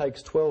sun. He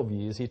takes 12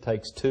 years. He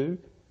takes 2,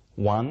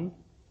 1,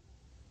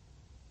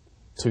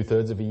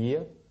 2/3 of a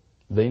year.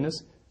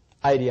 Venus,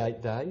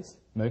 88 days.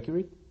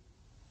 Mercury,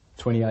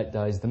 28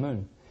 days the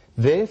moon.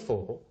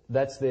 Therefore,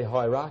 that's their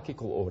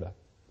hierarchical order.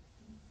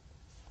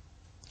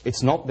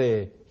 It's not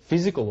their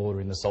physical order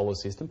in the solar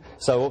system.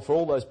 So for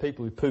all those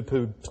people who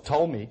poo-pooed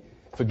Ptolemy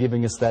for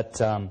giving us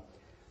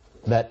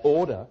that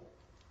order,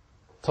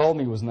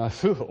 Ptolemy was no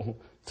fool.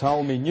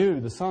 Ptolemy knew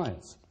the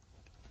science.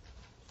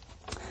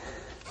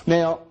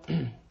 Now,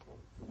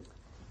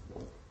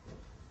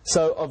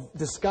 so I've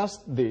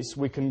discussed this.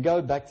 We can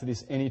go back to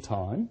this any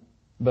time,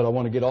 but I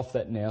want to get off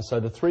that now. So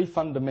the 3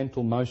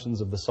 fundamental motions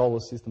of the solar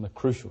system are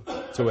crucial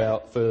to our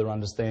further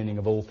understanding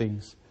of all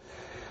things.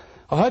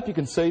 I hope you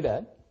can see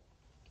that.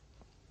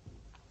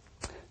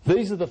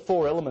 These are the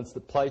 4 elements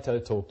that Plato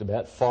talked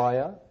about: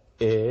 fire,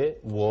 air,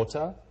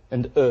 water,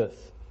 and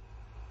earth.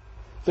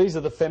 These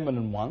are the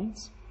feminine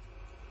ones,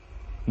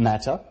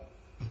 matter,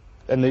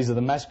 and these are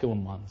the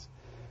masculine ones,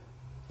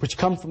 which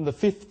come from the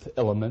 5th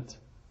element,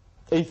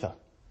 ether.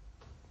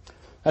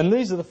 And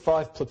these are the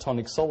 5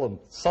 Platonic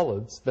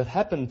solids that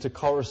happen to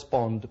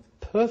correspond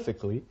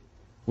perfectly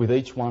with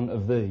each one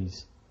of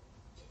these.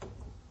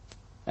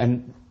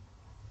 And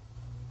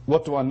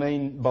what do I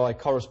mean by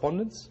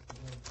correspondence?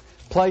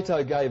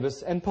 Plato gave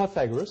us, and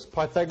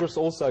Pythagoras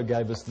also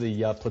gave us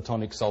the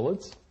Platonic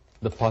solids,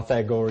 the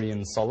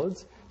Pythagorean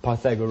solids.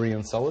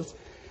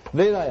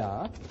 There they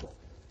are.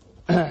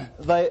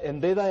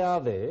 There they are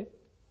there.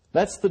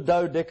 That's the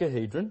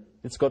dodecahedron.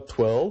 It's got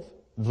 12.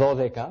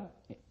 Dodeka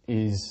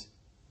is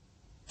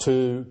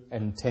 2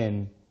 and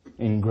 10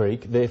 in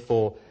Greek.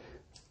 Therefore,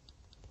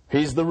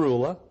 he's the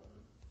ruler.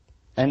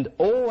 And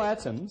all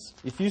atoms,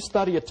 if you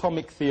study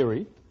atomic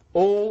theory,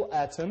 all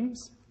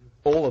atoms,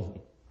 all of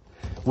them,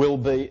 will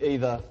be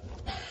either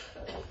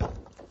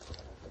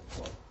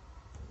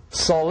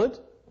solid,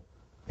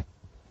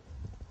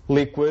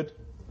 liquid,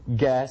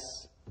 gas,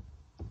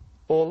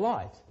 or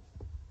light.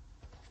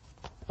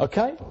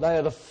 Okay? They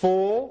are the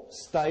 4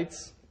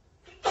 states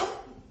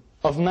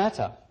of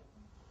matter.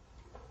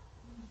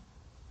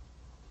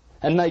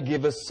 And they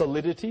give us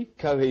solidity,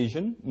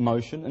 cohesion,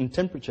 motion, and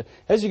temperature.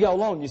 As you go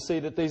along, you see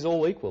that these are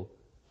all equal.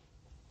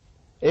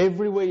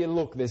 Everywhere you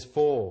look, there's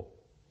 4.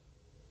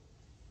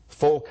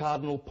 4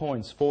 cardinal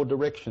points, 4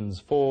 directions,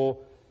 4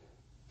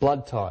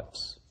 blood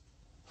types,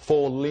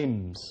 4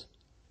 limbs.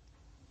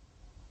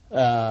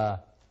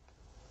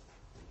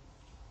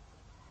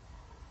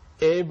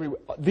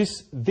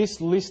 This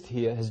list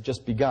here has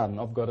just begun.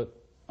 I've got it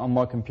on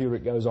my computer.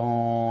 It goes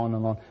on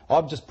and on.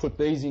 I've just put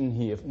these in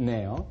here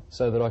now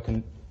so that I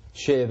can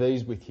share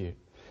these with you,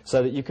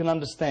 so that you can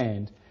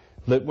understand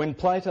that when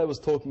Plato was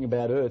talking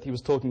about Earth, he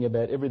was talking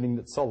about everything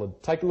that's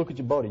solid. Take a look at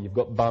your body. You've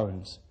got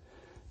bones.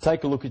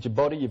 Take a look at your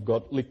body. You've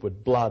got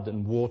liquid, blood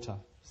and water.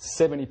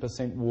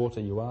 70% water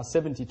you are.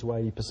 70 to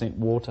 80%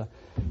 water.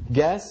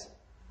 Gas?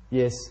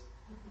 Yes.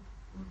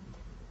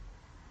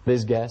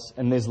 There's gas.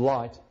 And there's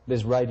light.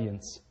 There's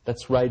radiance.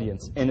 That's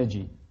radiance,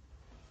 energy.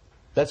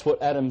 That's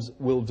what atoms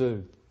will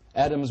do.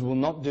 Atoms will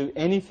not do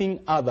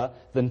anything other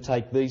than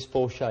take these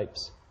 4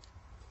 shapes.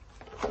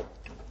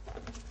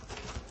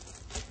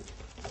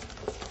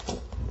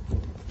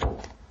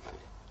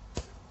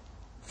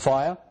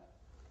 Fire.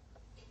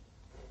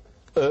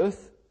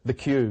 Earth, the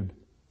cube.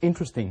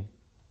 Interesting.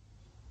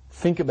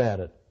 Think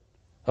about it.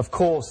 Of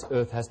course,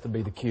 Earth has to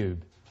be the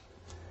cube.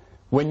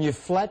 When you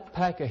flat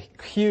pack a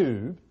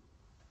cube,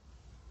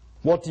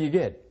 what do you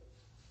get?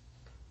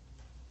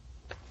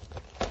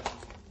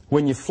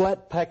 When you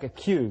flat pack a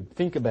cube,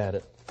 think about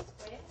it.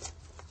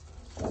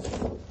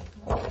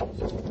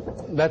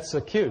 That's a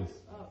cube.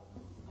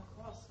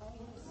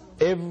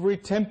 Every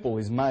temple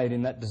is made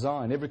in that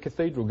design. Every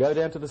cathedral. Go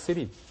down to the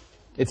city.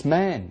 It's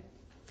man.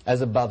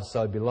 As above,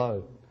 so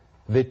below.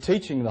 They're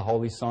teaching the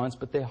holy science,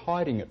 but they're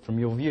hiding it from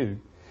your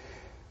view.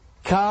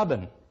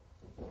 Carbon.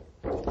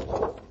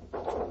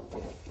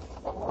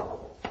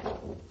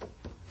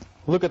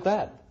 Look at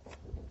that.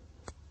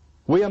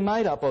 We are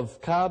made up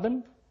of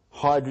carbon,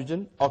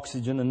 hydrogen,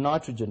 oxygen and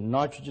nitrogen.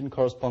 Nitrogen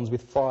corresponds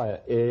with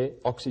fire, air,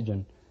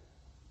 oxygen,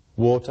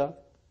 water,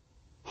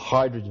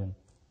 hydrogen,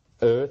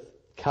 earth,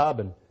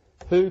 carbon.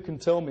 Who can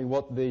tell me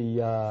what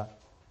the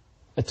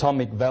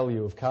atomic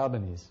value of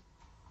carbon is?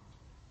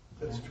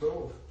 That's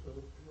 12.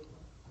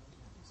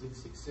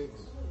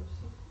 666.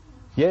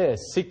 Yeah,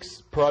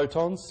 6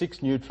 protons,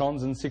 6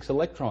 neutrons and 6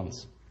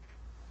 electrons.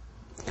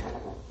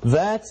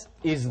 That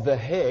is the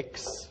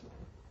hex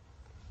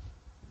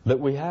that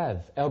we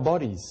have, our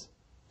bodies.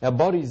 Our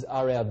bodies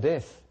are our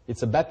death.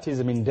 It's a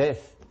baptism in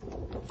death.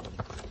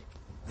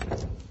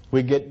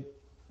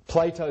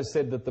 Plato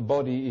said that the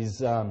body is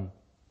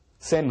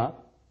soma,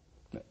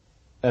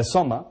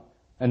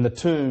 and the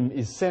tomb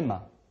is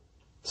sema.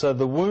 So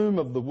the womb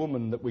of the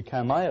woman that we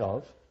came out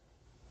of,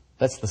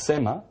 that's the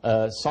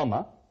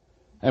soma,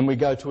 and we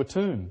go to a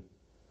tomb.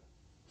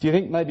 Do you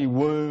think maybe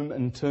womb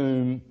and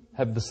tomb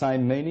have the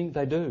same meaning?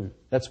 They do.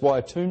 That's why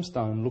a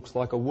tombstone looks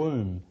like a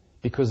womb,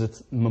 because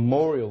it's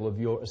memorial of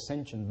your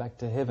ascension back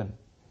to heaven,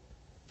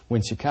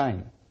 whence you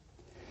came.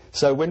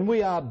 So when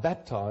we are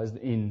baptised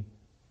in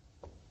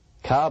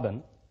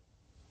carbon,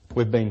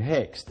 we've been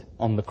hexed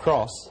on the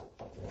cross.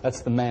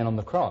 That's the man on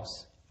the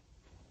cross.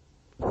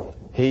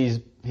 He's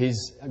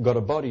got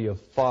a body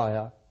of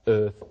fire,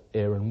 earth,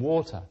 air and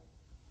water,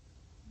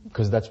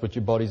 because that's what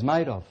your body's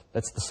made of.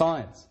 That's the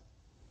science.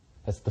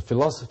 That's the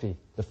philosophy,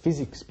 the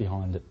physics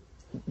behind it.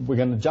 We're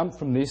going to jump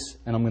from this,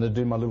 and I'm going to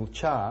do my little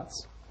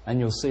charts, and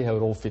you'll see how it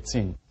all fits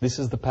in. This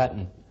is the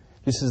pattern.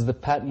 This is the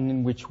pattern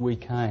in which we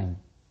came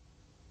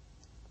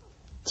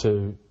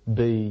to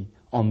be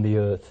on the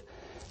earth.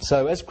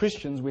 So as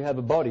Christians, we have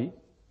a body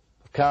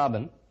of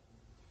carbon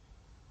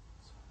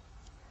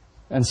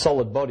and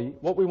solid body.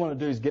 What we want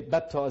to do is get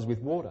baptised with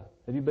water.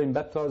 Have you been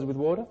baptised with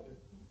water?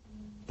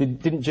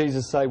 Didn't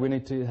Jesus say we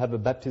need to have a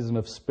baptism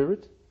of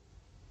spirit?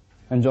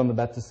 And John the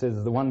Baptist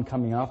says, the one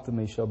coming after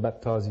me shall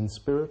baptise in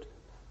spirit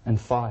and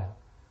fire.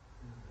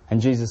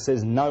 And Jesus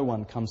says, no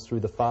one comes through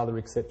the Father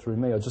except through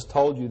me. I just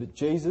told you that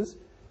Jesus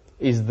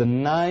is the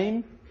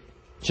name,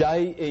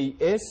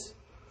 J-E-S,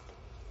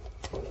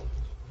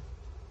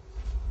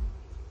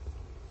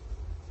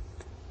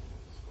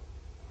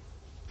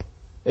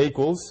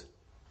 equals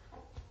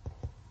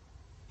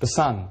the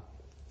Son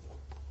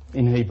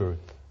in Hebrew.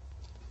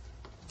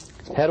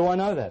 How do I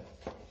know that?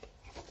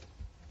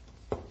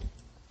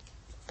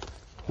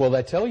 Well,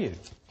 they tell you.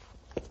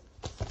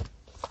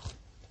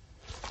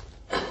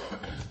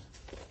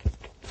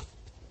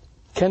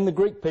 Can the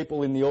Greek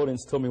people in the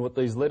audience tell me what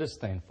these letters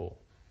stand for?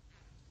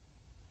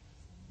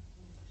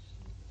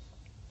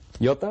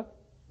 Iota?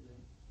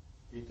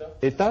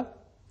 Eta?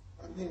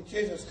 I mean,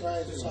 Jesus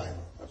Christ is Simon.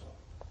 That's all.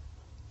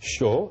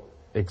 Sure,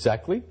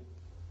 exactly.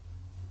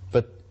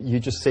 But you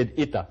just said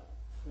Ita.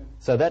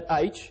 So that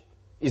H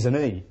is an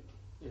E.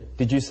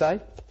 Did you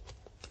say?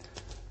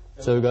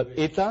 So we've got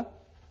Ita.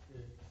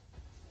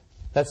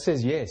 That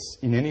says yes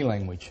in any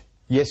language.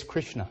 Yes,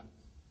 Krishna.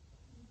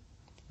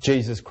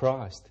 Jesus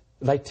Christ.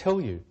 They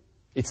tell you.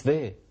 It's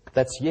there.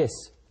 That's yes.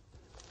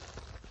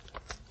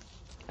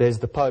 There's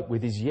the Pope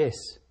with his yes.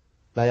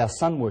 They are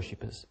sun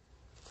worshippers.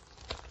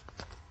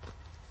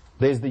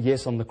 There's the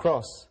yes on the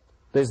cross.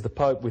 There's the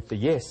Pope with the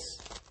yes.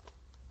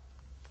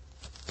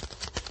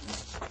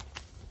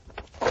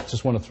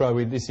 Just want to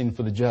throw this in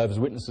for the Jehovah's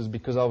Witnesses,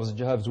 because I was a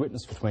Jehovah's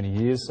Witness for 20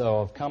 years,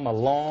 so I've come a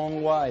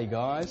long way,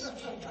 guys.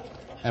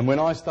 And when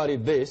I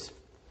studied this,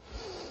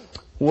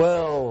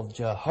 well,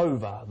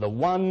 Jehovah, the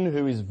one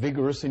who is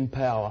vigorous in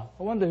power.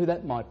 I wonder who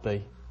that might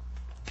be.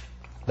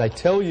 They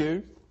tell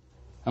you,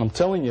 and I'm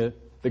telling you,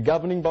 the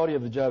governing body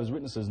of the Jehovah's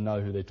Witnesses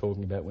know who they're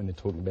talking about when they're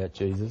talking about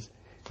Jesus.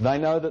 They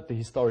know that the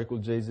historical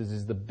Jesus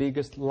is the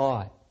biggest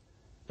lie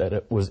that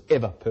it was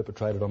ever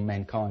perpetrated on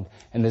mankind.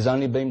 And there's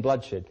only been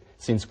bloodshed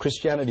since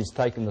Christianity's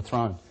taken the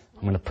throne.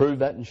 I'm going to prove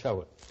that and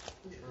show it.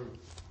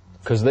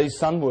 Because these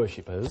sun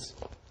worshippers,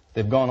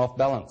 they've gone off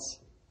balance.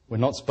 We're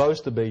not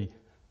supposed to be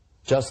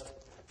just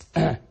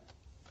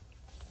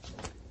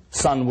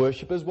sun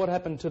worshippers. What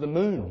happened to the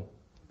moon?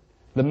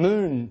 The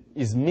moon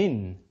is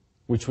Min,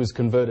 which was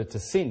converted to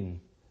sin.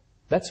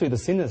 That's who the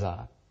sinners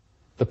are.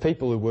 The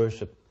people who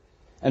worship.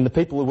 And the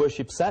people who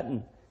worship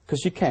Saturn.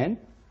 Because you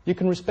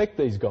can respect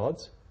these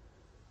gods.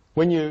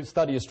 When you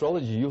study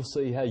astrology, you'll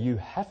see how you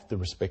have to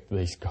respect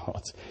these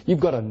gods. You've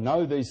got to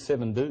know these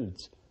 7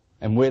 dudes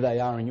and where they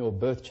are in your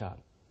birth chart.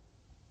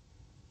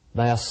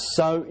 They are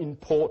so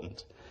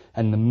important.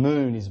 And the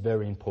moon is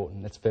very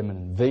important. That's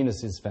feminine.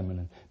 Venus is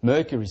feminine.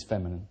 Mercury is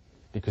feminine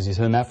because he's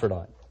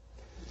hermaphrodite.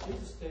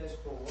 Jesus stands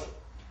for what?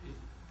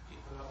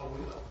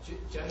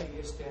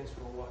 JES stands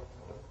for what?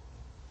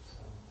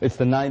 It's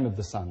the name of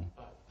the sun.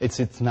 It's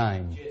its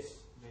name. JES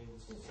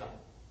means sun.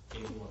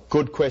 In what?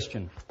 Good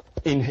question.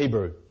 In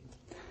Hebrew.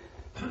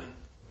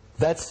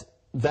 That's.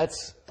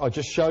 I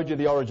just showed you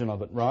the origin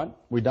of it, right?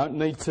 We don't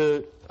need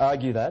to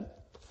argue that.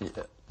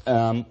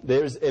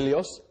 There's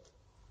Elios,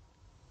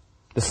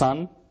 the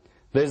sun.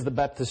 There's the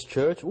Baptist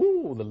Church.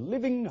 Ooh, the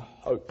living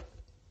hope.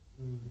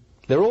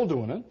 They're all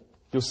doing it.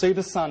 You'll see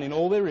the sun in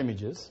all their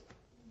images,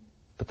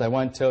 but they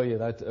won't tell you.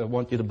 They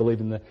want you to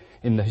believe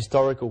in the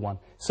historical one.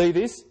 See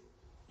this?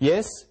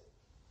 Yes.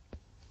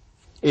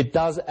 It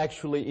does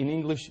actually, in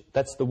English,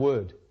 that's the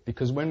word.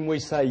 Because when we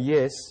say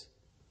yes,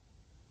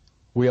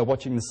 we are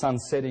watching the sun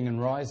setting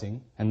and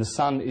rising, and the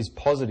sun is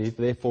positive,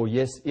 therefore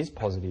yes is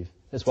positive.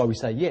 That's why we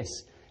say yes.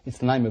 It's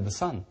the name of the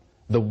sun.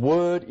 The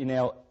word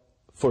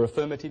for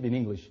affirmative in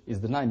English is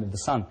the name of the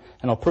sun.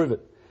 And I'll prove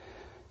it.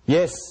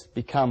 Yes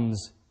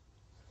becomes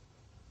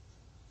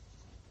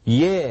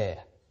yeah.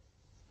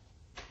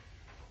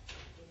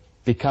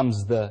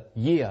 Becomes the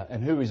year.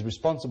 And who is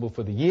responsible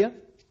for the year?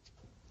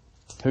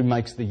 Who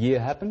makes the year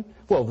happen?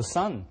 Well, the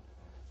sun.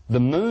 The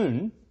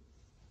moon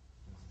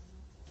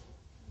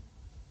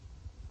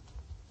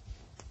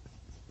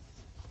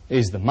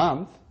is the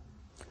month.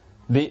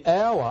 The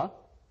hour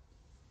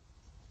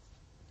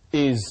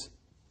is,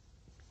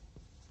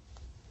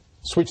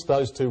 switch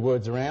those two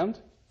words around,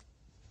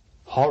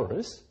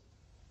 Horus,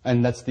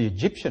 and that's the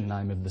Egyptian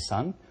name of the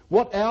sun.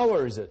 What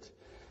hour is it?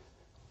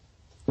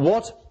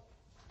 What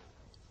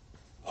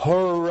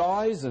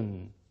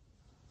horizon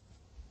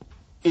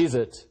is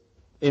it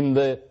in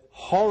the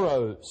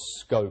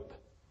horoscope?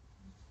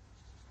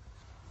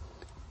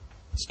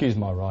 Excuse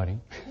my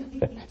writing.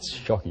 It's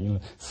shocking.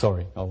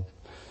 Sorry,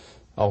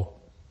 I'll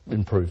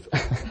improve.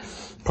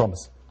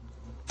 Promise.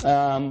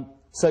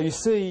 So you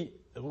see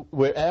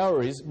where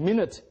hour is,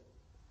 minute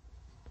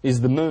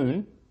is the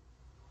moon.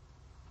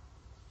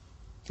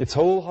 It's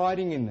all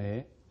hiding in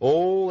there.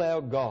 All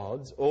our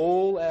gods,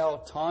 all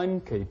our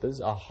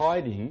timekeepers are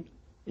hiding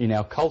in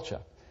our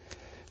culture.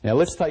 Now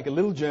let's take a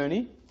little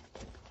journey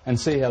and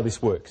see how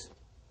this works.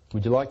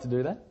 Would you like to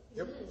do that?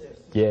 Yep.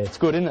 Yeah, it's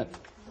good, isn't it?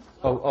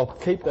 I'll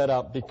keep that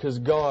up because,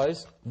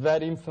 guys,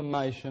 that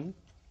information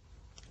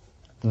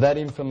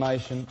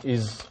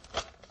is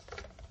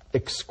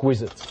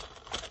exquisite.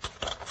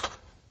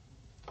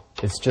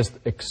 It's just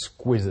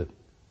exquisite,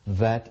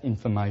 that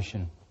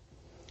information.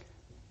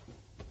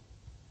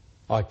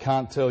 I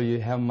can't tell you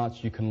how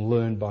much you can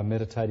learn by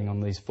meditating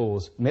on these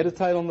fours.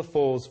 Meditate on the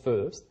fours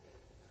first,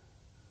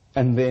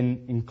 and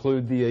then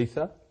include the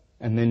ether,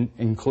 and then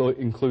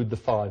include the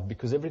five,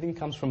 because everything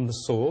comes from the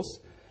source,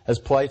 as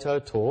Plato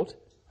taught,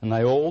 and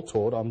they all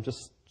taught. I'm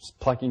just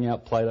plucking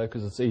out Plato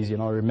because it's easy,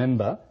 and I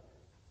remember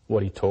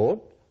what he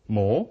taught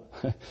more.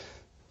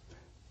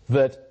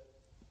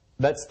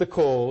 That's the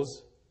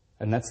cause,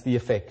 and that's the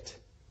effect.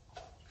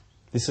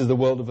 This is the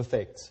world of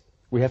effects.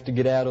 We have to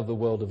get out of the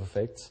world of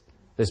effects.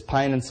 There's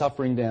pain and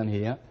suffering down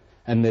here,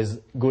 and there's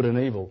good and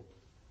evil,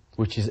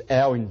 which is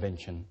our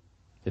invention.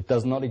 It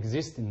does not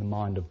exist in the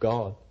mind of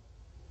God,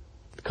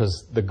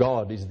 because the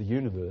God is the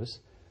universe,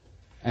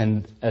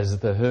 and as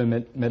the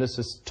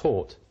Hermeticists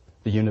taught,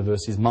 the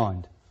universe is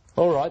mind.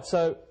 All right,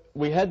 so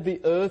we had the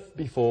Earth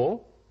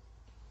before,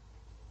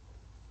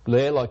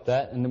 there like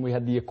that, and then we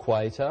had the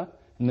equator,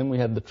 and then we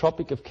had the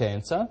Tropic of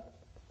Cancer,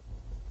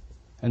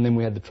 and then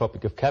we had the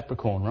Tropic of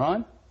Capricorn,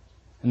 right?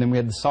 And then we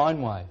had the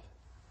sine wave.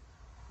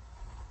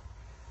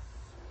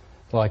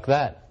 Like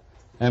that.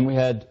 And we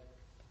had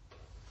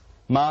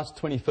March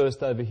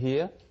 21st over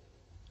here,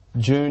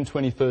 June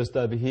 21st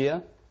over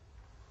here,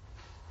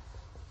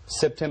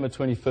 September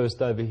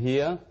 21st over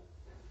here,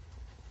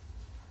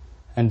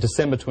 and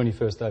December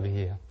 21st over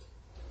here.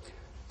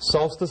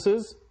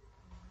 Solstices.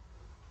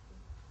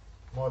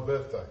 My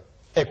birthday.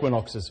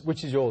 Equinoxes.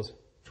 Which is yours?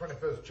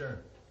 21st June.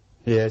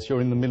 Yes,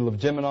 you're in the middle of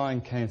Gemini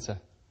and Cancer.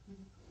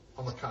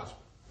 On the cusp.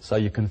 So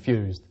you're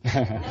confused.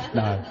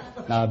 No,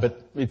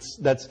 but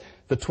that's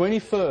the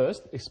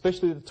 21st,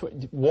 especially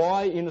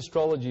why in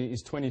astrology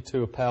is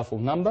 22 a powerful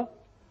number?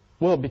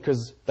 Well,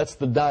 because that's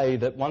the day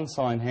that one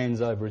sign hands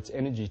over its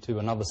energy to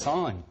another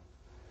sign.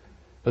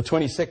 The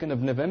 22nd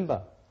of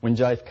November, when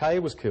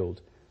JFK was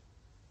killed.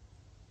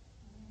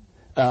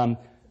 Master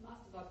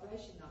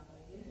vibration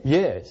number,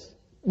 Yes.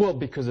 Well,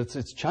 because it's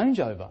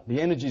changeover. The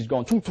energy's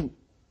gone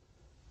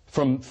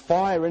from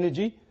fire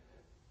energy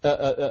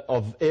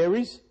of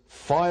Aries,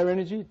 fire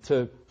energy,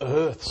 to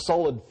earth,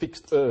 solid,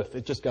 fixed earth.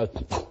 It just goes,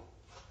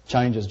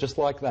 changes just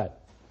like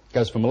that.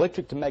 Goes from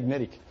electric to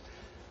magnetic.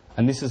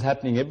 And this is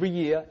happening every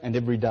year and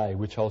every day,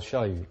 which I'll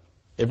show you.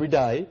 Every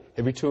day,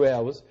 every 2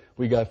 hours,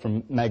 we go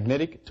from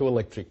magnetic to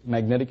electric,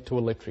 magnetic to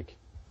electric.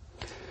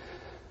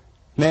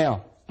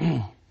 Now,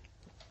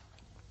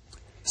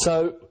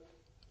 so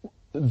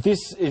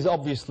this is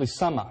obviously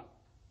summer.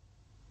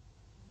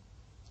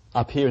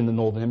 Up here in the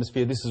Northern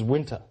Hemisphere, this is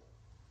winter.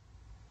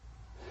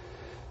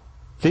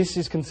 This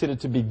is considered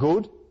to be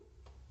good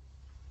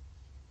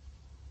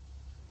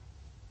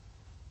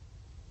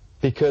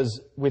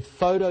because with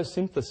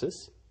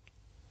photosynthesis,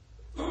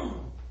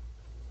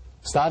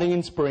 starting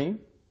in spring,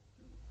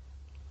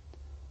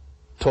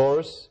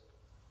 Taurus,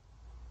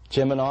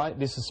 Gemini,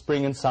 this is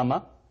spring and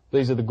summer.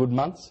 These are the good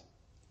months.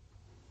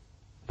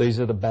 These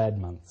are the bad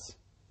months.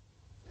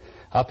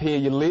 Up here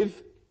you live.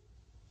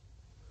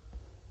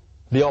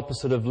 The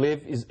opposite of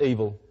live is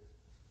evil.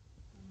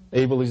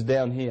 Evil is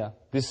down here.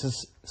 This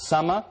is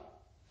summer.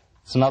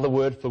 It's another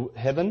word for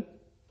heaven.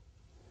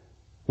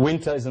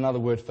 Winter is another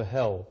word for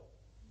hell.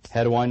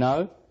 How do I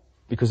know?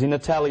 Because in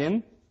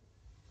Italian,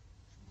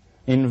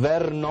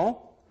 inverno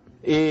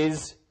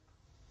is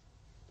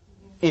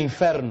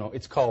inferno.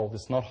 It's cold.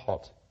 It's not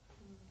hot.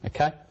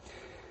 Okay?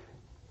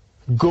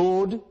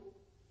 Good,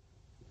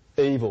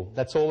 evil.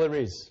 That's all there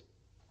is.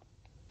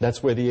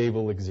 That's where the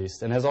evil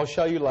exists. And as I'll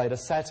show you later,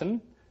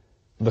 Saturn,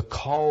 the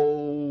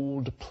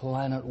cold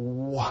planet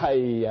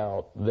way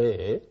out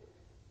there,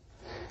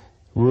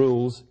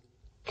 rules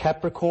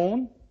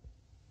Capricorn.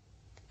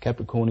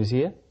 Capricorn is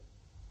here.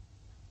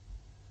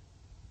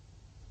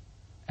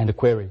 And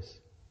Aquarius.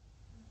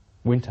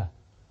 Winter.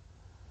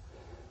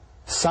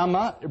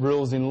 Summer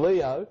rules in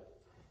Leo.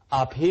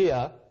 Up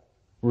here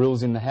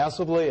rules in the house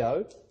of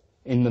Leo,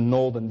 in the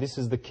northern. This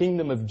is the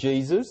kingdom of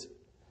Jesus,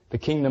 the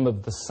kingdom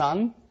of the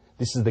sun.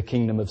 This is the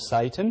kingdom of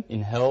Satan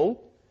in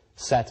hell.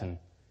 Saturn.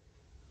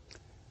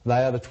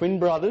 They are the twin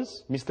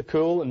brothers, Mr.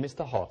 Cool and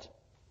Mr. Hot.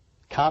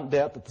 Can't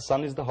doubt that the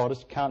Sun is the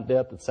hottest, can't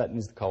doubt that Saturn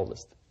is the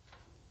coldest.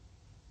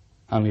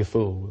 Only a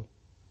fool will.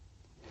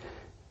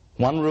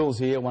 One rules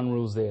here, one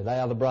rules there. They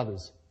are the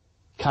brothers.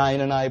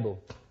 Cain and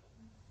Abel.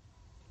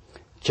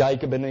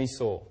 Jacob and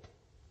Esau.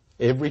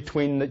 Every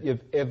twin that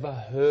you've ever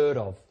heard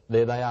of,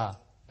 there they are.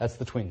 That's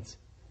the twins.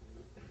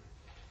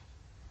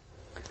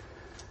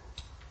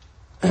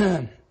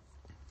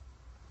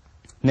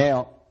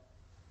 Now,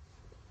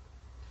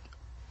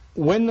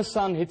 when the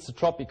sun hits the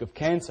Tropic of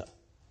Cancer,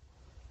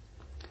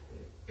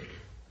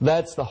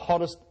 that's the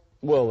hottest,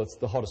 well, it's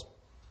the hottest,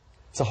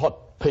 it's a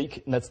hot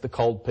peak, and that's the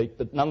cold peak,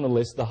 but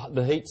nonetheless,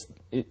 the heat's,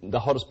 the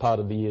hottest part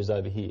of the year is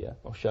over here.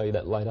 I'll show you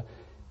that later.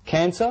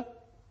 Cancer,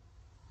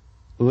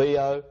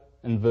 Leo,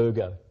 and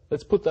Virgo.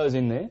 Let's put those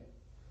in there.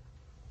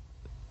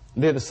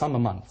 They're the summer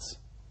months.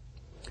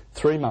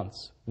 3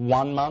 months.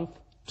 1 month,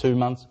 2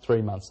 months,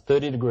 3 months.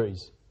 30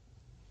 degrees.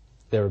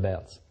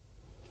 Thereabouts.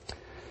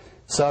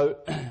 So,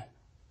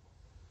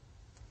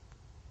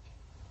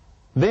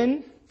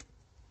 then,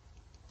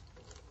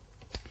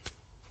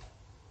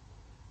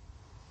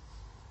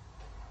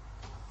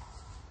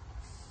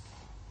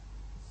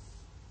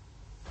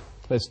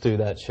 let's do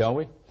that, shall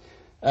we?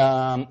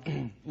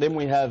 Then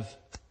we have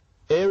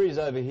Aries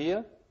over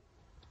here,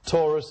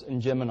 Taurus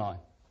and Gemini.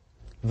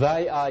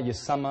 They are your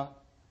summer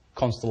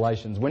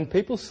constellations. When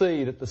people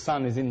see that the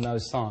sun is in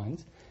those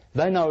signs,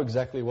 they know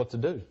exactly what to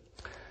do.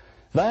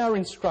 They are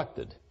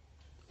instructed.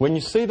 When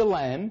you see the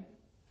lamb,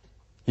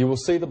 you will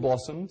see the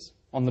blossoms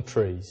on the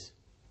trees.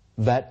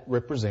 That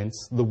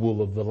represents the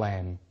wool of the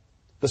lamb,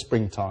 the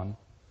springtime.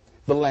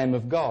 The Lamb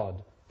of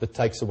God that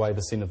takes away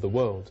the sin of the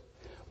world.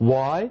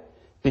 Why?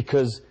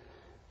 Because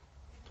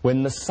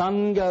when the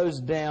sun goes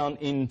down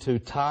into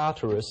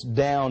Tartarus,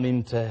 down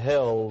into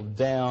hell,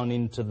 down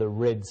into the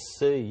Red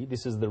Sea,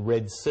 this is the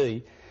Red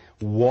Sea.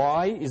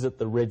 Why is it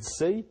the Red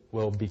Sea?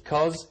 Well,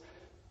 because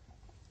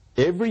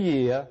every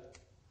year,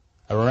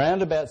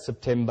 around about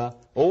September,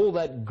 all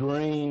that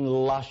green,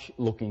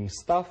 lush-looking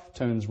stuff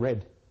turns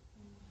red.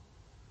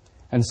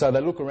 And so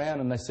they look around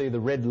and they see the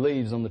red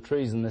leaves on the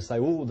trees and they say,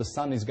 oh, the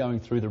sun is going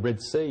through the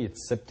Red Sea.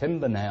 It's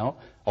September now,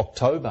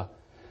 October.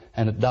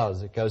 And it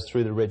does. It goes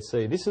through the Red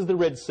Sea. This is the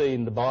Red Sea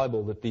in the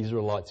Bible that the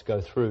Israelites go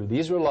through. The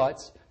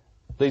Israelites,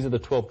 these are the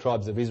 12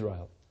 tribes of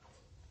Israel.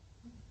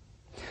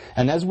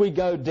 And as we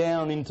go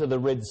down into the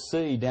Red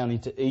Sea, down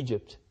into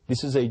Egypt,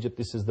 this is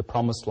the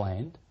Promised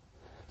Land,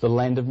 the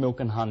land of milk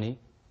and honey,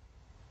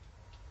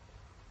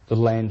 the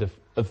land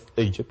of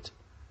Egypt,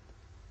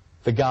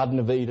 the Garden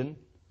of Eden,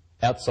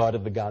 outside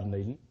of the Garden of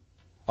Eden.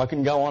 I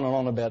can go on and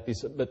on about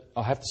this, but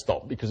I have to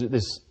stop because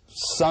there's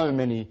so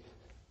many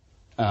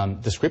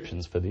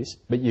descriptions for this,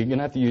 but you're going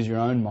to have to use your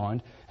own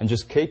mind and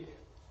just keep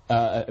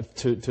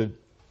to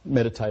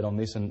meditate on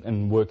this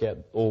and work out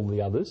all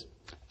the others.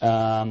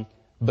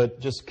 But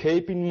just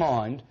keep in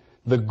mind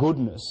the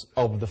goodness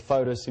of the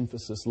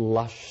photosynthesis,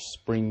 lush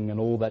spring and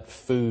all that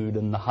food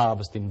and the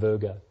harvest in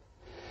Virgo.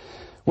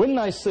 When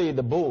they see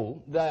the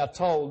bull, they are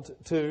told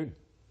to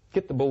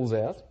get the bulls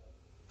out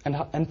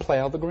and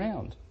plough the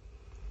ground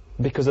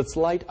because it's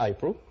late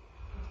April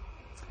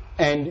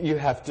and you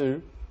have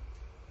to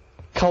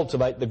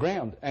cultivate the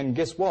ground. And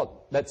guess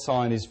what? That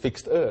sign is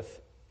fixed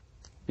earth.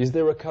 Is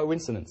there a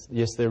coincidence?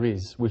 Yes, there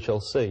is. We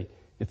shall see.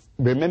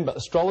 Remember,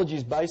 astrology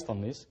is based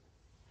on this.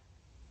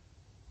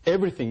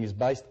 Everything is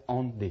based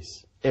on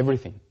this.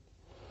 Everything.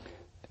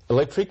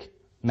 Electric,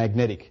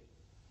 magnetic.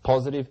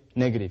 Positive,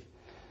 negative.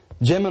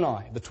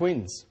 Gemini, the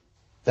twins.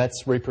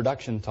 That's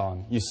reproduction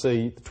time. You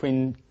see the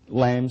twin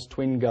lambs,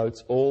 twin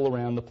goats all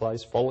around the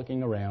place,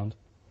 frolicking around.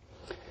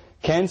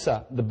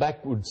 Cancer, the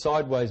backward,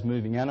 sideways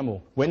moving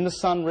animal. When the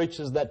sun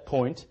reaches that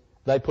point,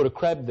 they put a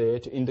crab there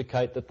to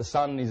indicate that the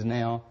sun is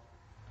now,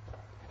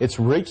 it's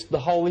reached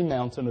the holy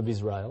mountain of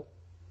Israel.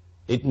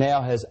 It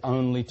now has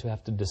only to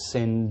have to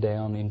descend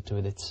down into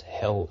its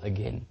hell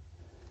again.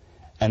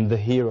 And the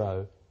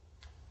hero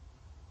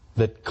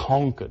that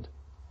conquered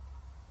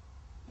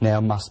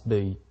now must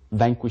be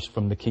vanquished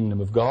from the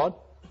kingdom of God,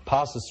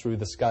 passes through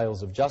the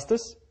scales of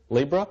justice,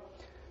 Libra,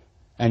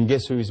 and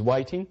guess who is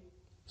waiting?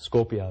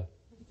 Scorpio.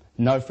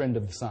 No friend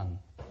of the sun.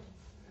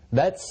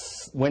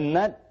 That's when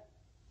that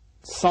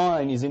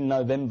sign is in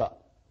November,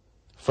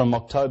 from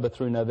October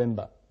through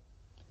November.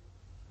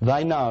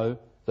 They know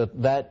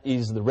that that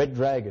is the red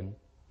dragon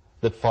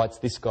that fights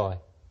this guy,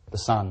 the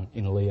sun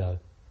in Leo,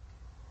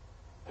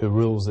 who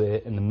rules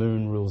there, and the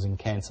moon rules in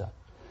Cancer.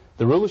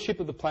 The rulership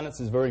of the planets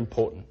is very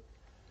important.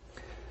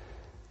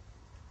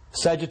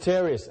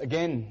 Sagittarius,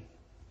 again,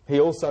 he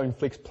also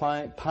inflicts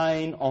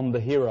pain on the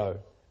hero.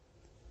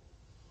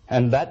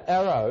 And that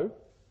arrow,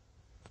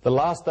 the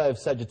last day of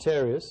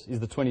Sagittarius is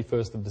the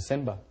 21st of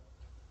December.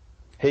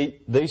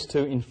 These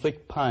two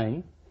inflict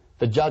pain,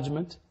 the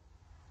judgment,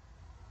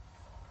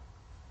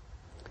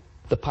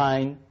 the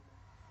pain,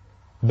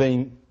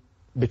 being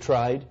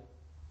betrayed.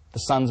 The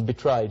sun's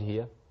betrayed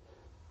here,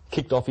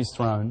 kicked off his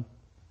throne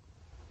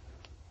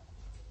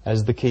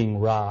as the king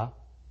Ra.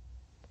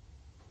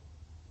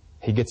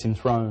 he gets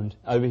enthroned.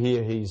 Over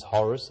here he's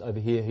Horus, over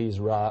here he's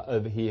Ra,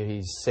 over here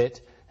he's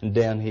Set, and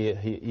down here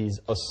he is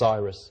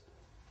Osiris.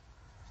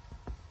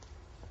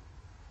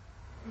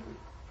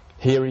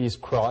 Here he is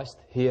Christ,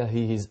 here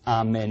he is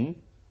Amen,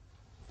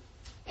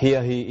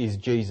 here he is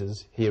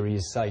Jesus, here he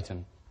is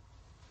Satan.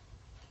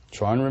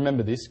 Try and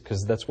remember this,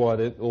 because that's why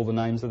all the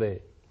names are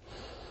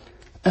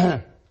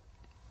there.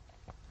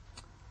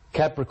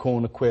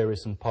 Capricorn,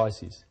 Aquarius and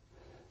Pisces.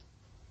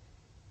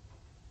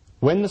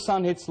 When the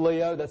sun hits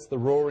Leo, that's the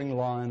roaring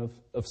lion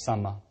of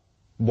summer.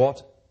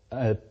 What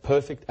a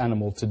perfect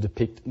animal to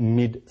depict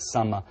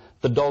midsummer.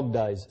 The dog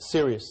days,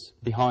 Sirius,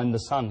 behind the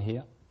sun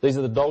here. These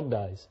are the dog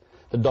days.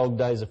 The dog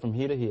days are from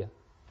here to here.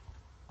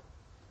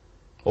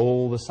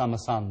 All the summer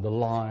sun, the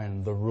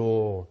lion, the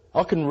roar.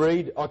 I can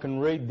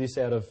read this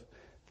out of,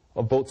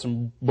 I've brought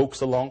some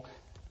books along.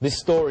 This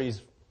story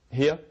is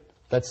here.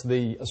 That's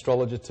the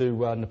astrologer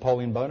to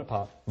Napoleon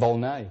Bonaparte,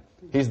 Volney.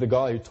 He's the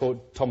guy who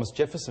taught Thomas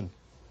Jefferson.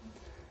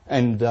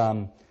 And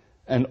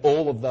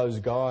all of those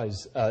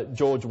guys,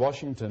 George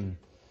Washington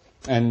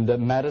and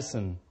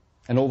Madison,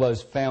 and all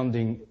those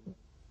founding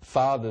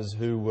fathers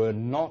who were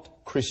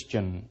not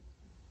Christian.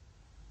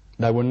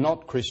 They were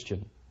not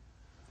Christian.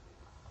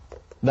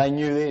 They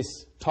knew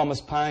this.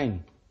 Thomas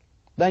Paine.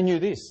 They knew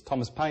this.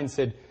 Thomas Paine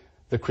said,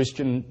 the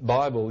Christian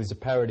Bible is a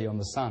parody on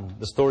the sun.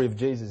 The story of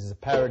Jesus is a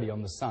parody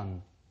on the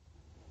sun.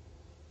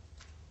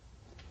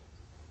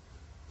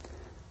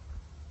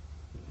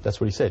 That's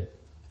what he said.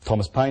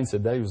 Thomas Paine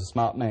said that. He was a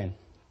smart man.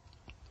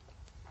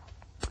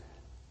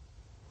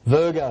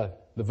 Virgo,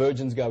 the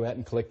virgins go out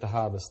and collect the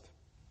harvest.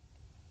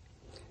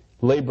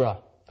 Libra,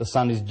 the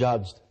sun is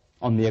judged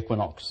on the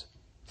equinox.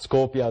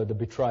 Scorpio, the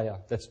betrayer.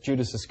 That's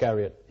Judas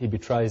Iscariot. He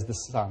betrays the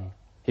Son.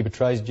 He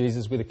betrays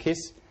Jesus with a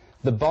kiss.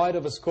 The bite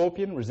of a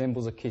scorpion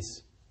resembles a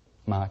kiss.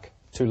 Mark,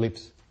 2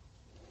 lips.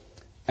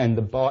 And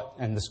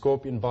the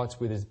scorpion bites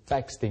with his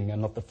back sting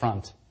and not the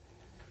front.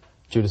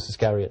 Judas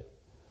Iscariot.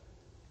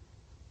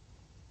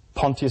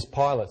 Pontius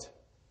Pilate.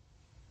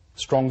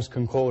 Strong's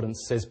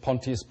Concordance says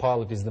Pontius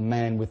Pilate is the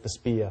man with the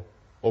spear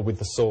or with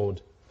the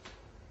sword.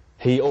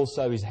 He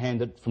also is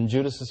handed from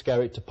Judas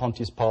Iscariot to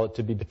Pontius Pilate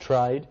to be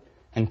betrayed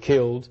and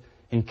killed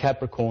in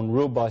Capricorn,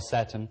 ruled by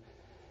Saturn.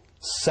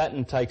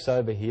 Saturn takes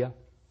over here.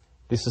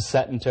 This is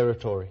Saturn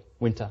territory,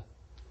 winter.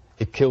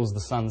 It kills the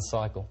sun's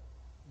cycle.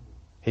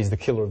 He's the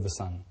killer of the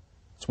sun.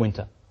 It's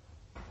winter.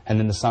 And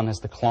then the sun has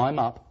to climb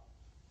up.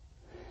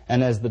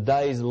 And as the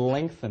days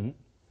lengthen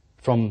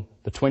from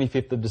the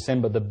 25th of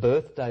December, the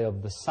birthday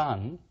of the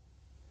sun,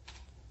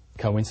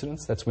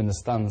 coincidence, that's when the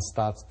sun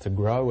starts to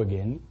grow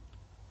again.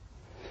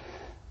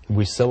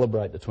 We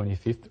celebrate the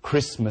 25th,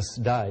 Christmas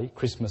Day,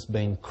 Christmas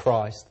being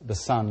Christ, the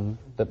sun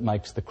that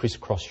makes the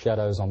crisscross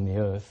shadows on the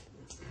earth.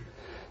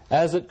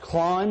 As it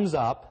climbs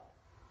up,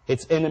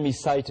 its enemy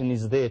Satan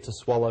is there to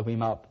swallow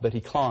him up, but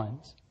he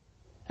climbs.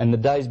 And the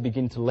days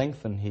begin to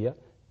lengthen here,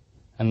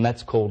 and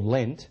that's called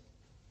Lent.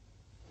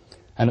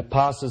 And it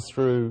passes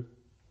through,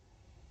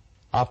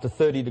 after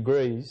 30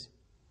 degrees,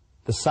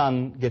 the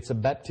sun gets a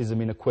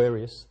baptism in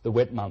Aquarius, the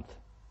wet month.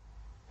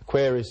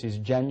 Aquarius is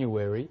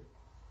January,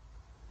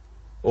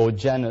 or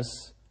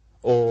Janus,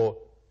 or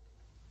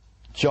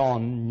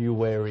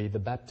January the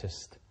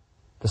Baptist.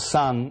 The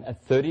sun,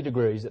 at 30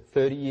 degrees, at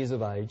 30 years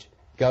of age,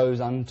 goes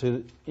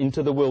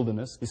into the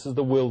wilderness. This is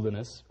the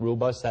wilderness, ruled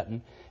by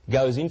Saturn.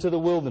 Goes into the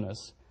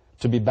wilderness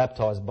to be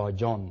baptized by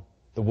John,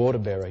 the water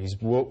bearer. He's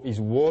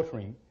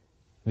watering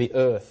the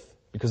earth,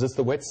 because it's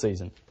the wet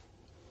season.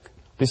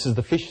 This is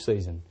the fish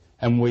season.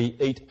 And we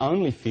eat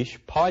only fish,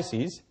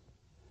 Pisces,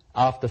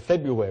 after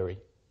February.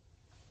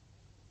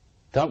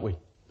 Don't we?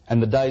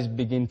 And the days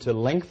begin to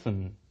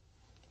lengthen.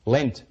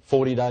 Lent,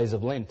 40 days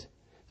of Lent.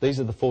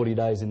 These are the 40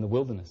 days in the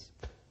wilderness.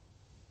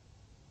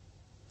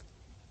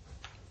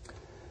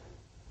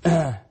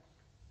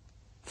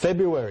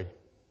 February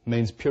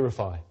means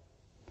purify.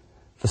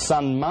 The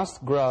sun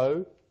must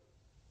grow,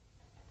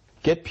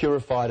 get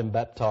purified and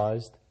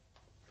baptized,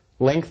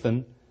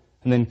 lengthen,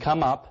 and then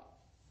come up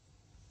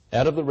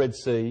out of the Red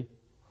Sea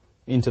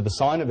into the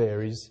sign of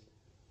Aries,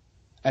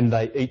 and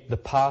they eat the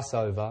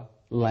Passover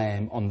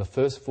lamb on the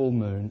first full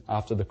moon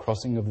after the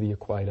crossing of the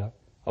equator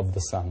of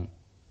the sun.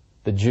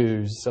 The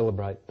Jews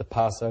celebrate the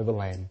Passover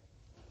lamb.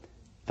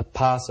 The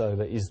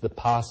Passover is the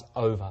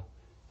Passover.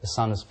 The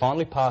sun has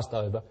finally passed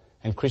over,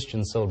 and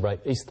Christians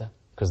celebrate Easter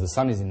because the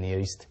sun is in the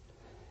east,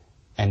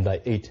 and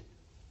they eat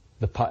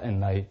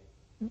and they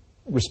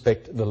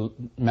respect the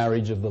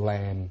marriage of the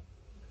lamb.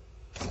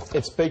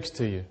 It speaks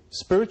to you.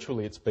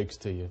 Spiritually it speaks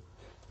to you.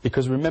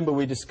 Because remember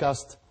we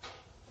discussed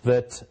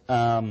that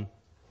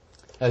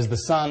as the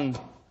sun...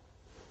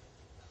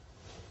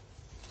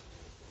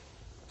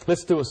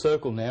 Let's do a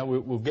circle now.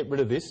 We'll get rid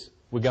of this.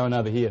 We're going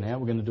over here now.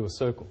 We're going to do a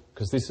circle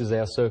because this is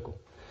our circle.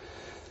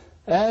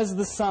 As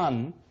the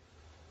sun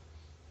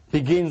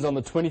begins on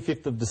the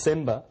 25th of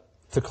December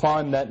to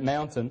climb that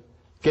mountain,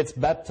 gets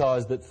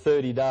baptized at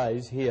 30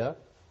 days here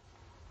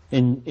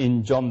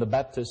in John the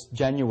Baptist,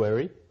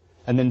 January,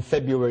 and then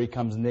February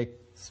comes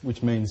next,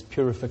 which means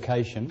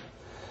purification.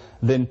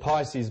 Then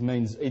Pisces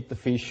means eat the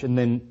fish, and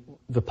then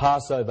the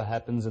Passover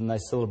happens and they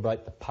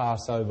celebrate the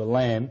Passover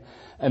lamb.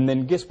 And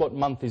then guess what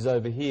month is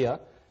over here?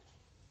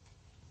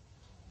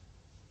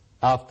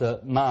 After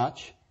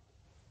March.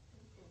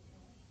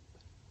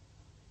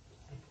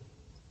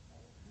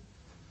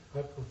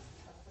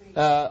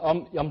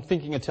 I'm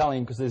thinking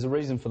Italian because there's a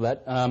reason for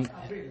that.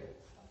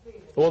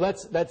 Well,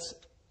 that's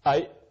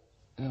a.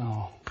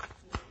 Oh,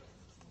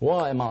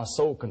 why am I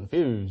so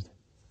confused?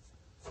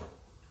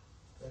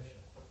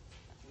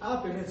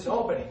 It's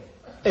opening.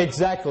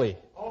 Exactly.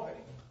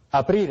 Opening.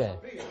 Aprire.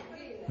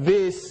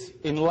 This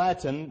in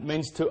Latin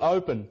means to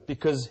open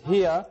because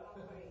here,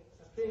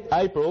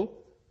 April.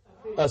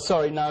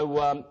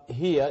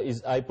 Here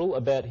is April.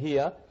 About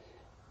here,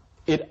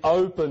 it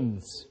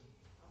opens.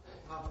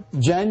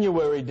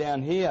 January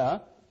down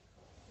here.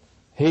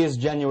 Here's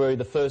January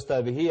the 1st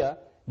over here.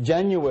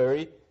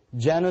 January,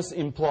 Janus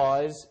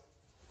implies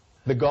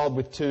the god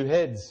with two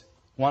heads.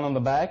 One on the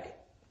back,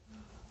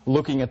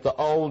 looking at the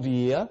old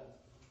year,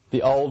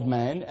 the old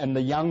man, and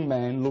the young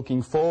man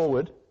looking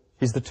forward.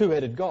 He's the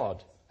two-headed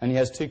god, and he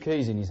has two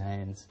keys in his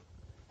hands.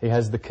 He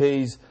has the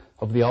keys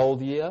of the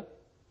old year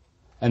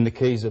and the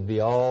keys of the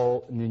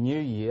new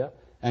year.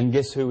 And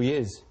guess who he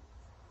is?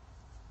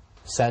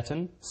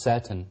 Saturn,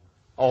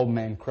 old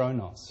man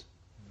Kronos.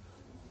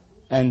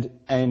 And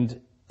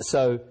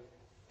so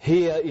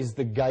here is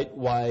the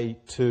gateway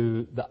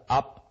to the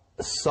up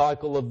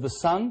cycle of the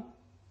sun,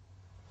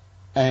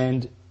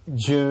 and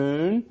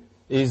June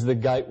is the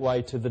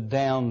gateway to the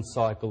down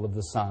cycle of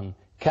the sun.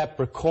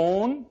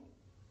 Capricorn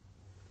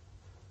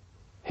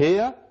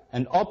here,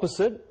 and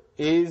opposite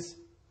is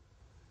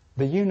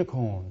the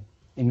unicorn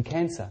in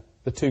Cancer,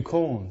 the two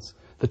corns,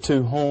 the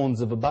two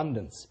horns of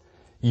abundance.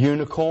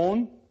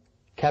 Unicorn,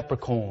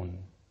 Capricorn.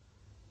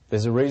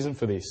 There's a reason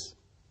for this.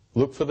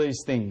 Look for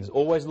these things.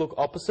 Always look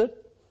opposite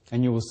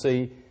and you will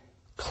see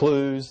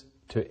clues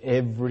to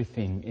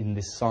everything in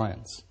this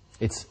science.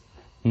 It's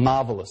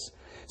marvellous.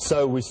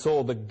 So we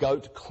saw the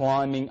goat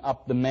climbing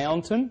up the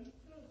mountain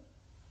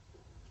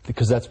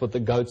because that's what the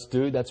goats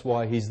do. That's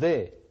why he's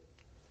there.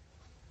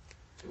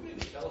 Do we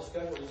need a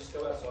telescope or just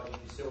go outside and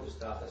you see all the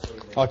stuff? That's what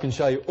you mean. I can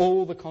show you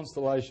all the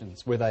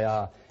constellations where they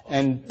are.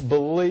 And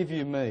believe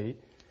you me,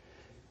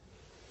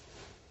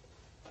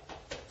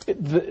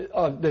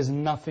 there's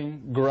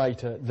nothing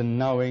greater than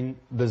knowing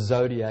the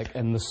zodiac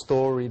and the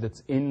story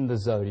that's in the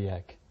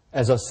zodiac.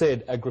 As I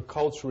said,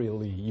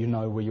 agriculturally you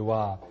know where you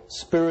are.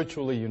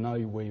 Spiritually you know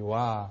where you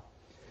are.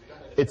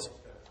 It's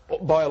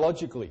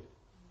biologically.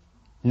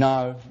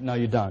 No,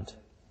 you don't.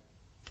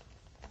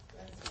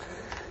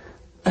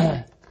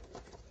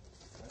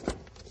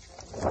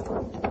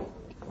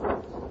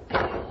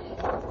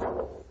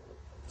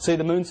 See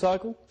the moon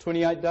cycle?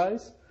 28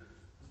 days?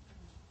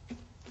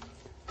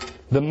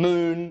 The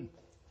moon,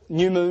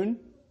 new moon,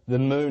 the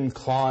moon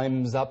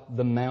climbs up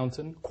the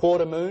mountain.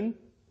 Quarter moon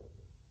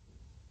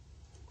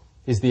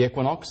is the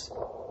equinox.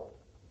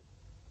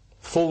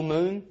 Full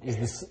moon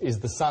is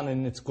the sun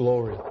in its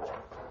glory.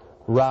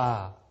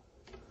 Ra,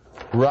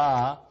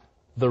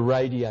 the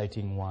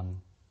radiating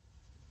one.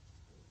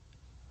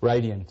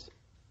 Radiant.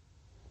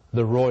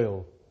 The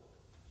royal.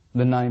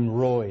 The name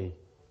Roy.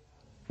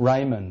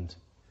 Raymond.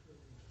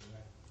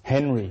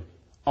 Henry.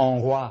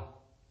 En roi.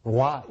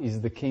 Roi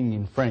is the king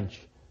in French.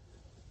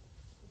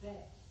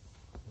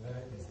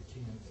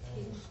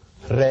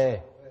 Re.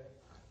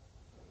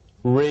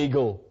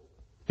 Regal.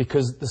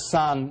 Because the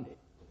sun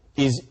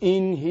is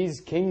in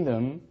his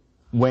kingdom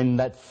when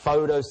that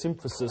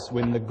photosynthesis,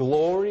 when the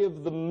glory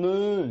of the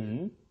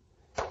moon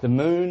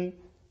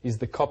is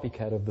the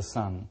copycat of the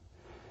sun.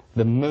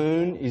 The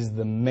moon is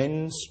the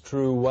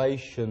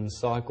menstruation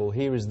cycle.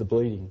 Here is the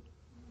bleeding.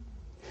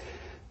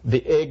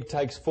 The egg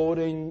takes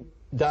 14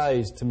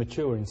 days to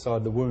mature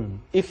inside the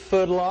womb. If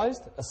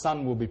fertilized, a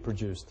son will be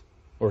produced,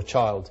 or a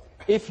child.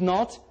 If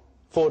not,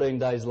 14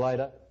 days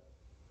later,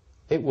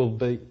 it would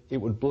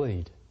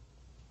bleed.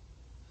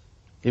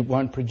 It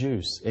won't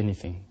produce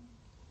anything.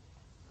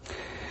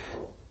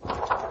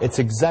 It's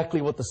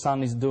exactly what the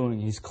sun is doing.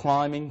 He's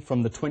climbing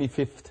from the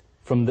 25th,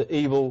 from the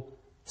evil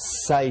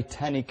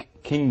satanic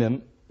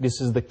kingdom. This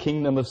is the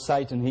kingdom of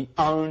Satan. He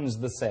owns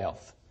the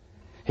south.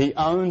 He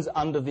owns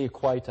under the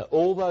equator.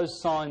 All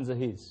those signs are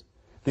his.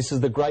 This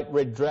is the great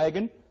red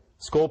dragon,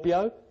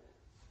 Scorpio,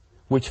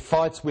 which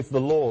fights with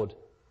the Lord,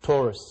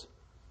 Taurus.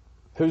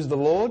 Who's the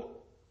Lord?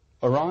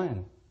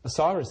 Orion.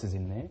 Osiris is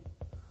in there.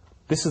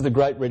 This is the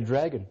great red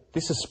dragon.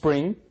 This is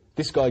spring.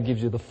 This guy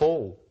gives you the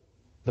fall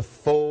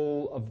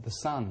of the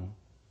sun.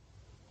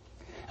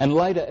 And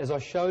later, as I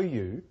show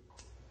you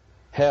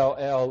how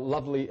our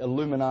lovely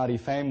Illuminati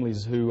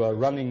families who are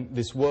running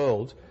this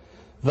world,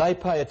 they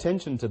pay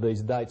attention to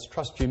these dates,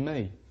 trust you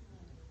me.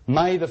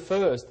 May the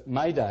 1st,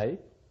 May Day,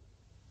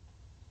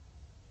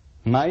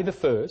 May the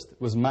 1st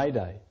was May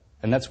Day.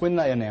 And that's when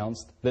they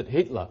announced that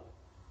Hitler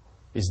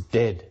is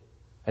dead.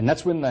 And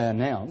that's when they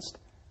announced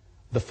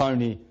the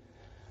phony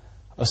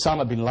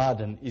Osama bin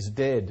Laden is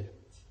dead.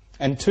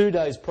 And 2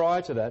 days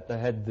prior to that, they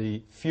had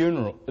the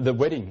funeral, the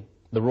wedding,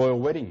 the royal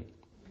wedding.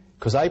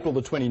 Because April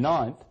the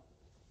 29th,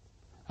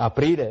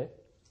 Aprire,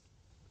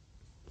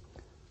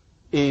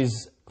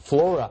 is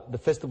Flora, the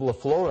festival of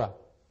Flora.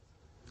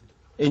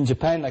 In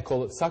Japan they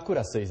call it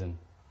Sakura season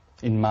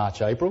in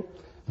March, April.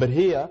 But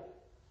here,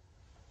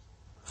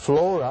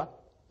 Flora,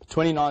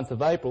 29th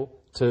of April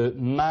to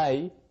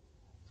May,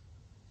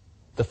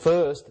 the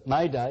 1st,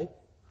 May Day.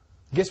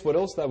 Guess what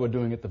else they were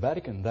doing at the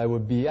Vatican? They were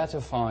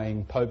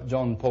beatifying Pope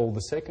John Paul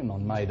II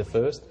on May the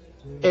 1st.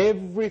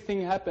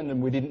 Everything happened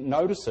and we didn't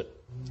notice it,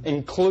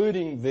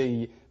 including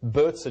the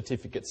birth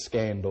certificate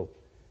scandal.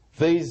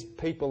 These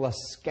people are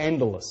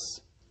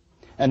scandalous.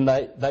 And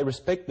they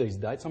respect these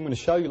dates. I'm going to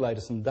show you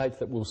later some dates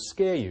that will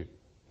scare you.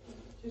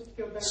 Just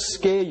to go back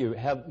Scare you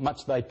how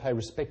much they pay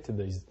respect to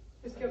these.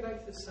 Let's go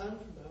back to the sun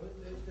for a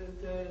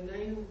moment. The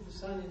name of the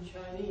sun in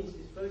Chinese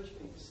is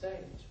virtually the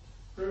same. It's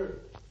Ru.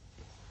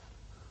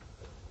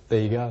 There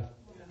you go.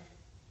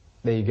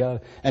 There you go.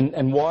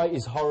 And why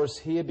is Horus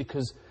here?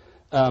 Because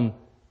the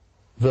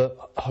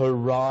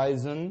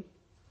horizon,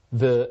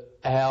 the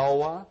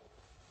hour,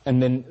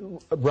 and then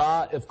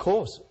Ra, of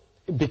course,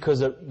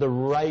 because of the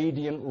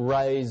radiant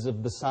rays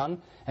of the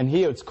sun. And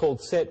here it's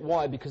called Set.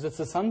 Why? Because it's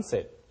the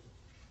sunset.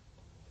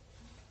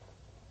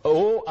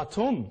 Or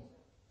Atum.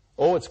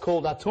 Or it's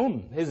called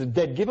Atum. Here's a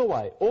dead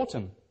giveaway.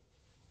 Autumn.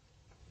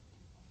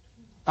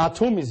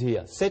 Atum is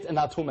here. Set and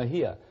Atum are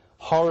here.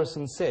 Horus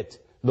and Set.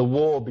 The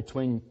war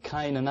between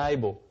Cain and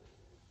Abel.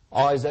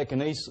 Isaac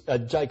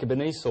and Jacob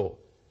and Esau.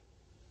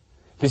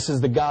 This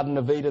is the Garden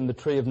of Eden, the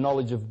tree of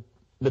knowledge of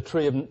the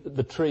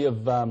tree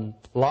of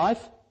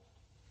life.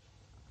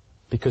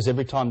 Because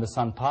every time the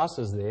sun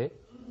passes there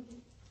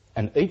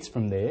and eats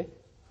from there,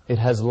 it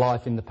has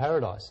life in the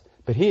paradise.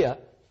 But here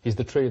is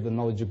the tree of the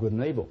knowledge of good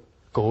and evil.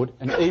 Good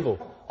and evil.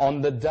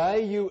 On the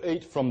day you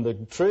eat from the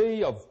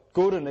tree of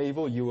good and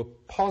evil, you will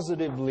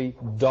positively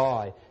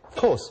die. Of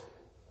course,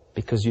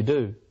 because you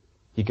do.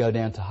 You go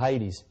down to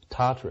Hades,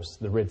 Tartarus,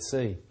 the Red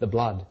Sea, the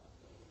blood.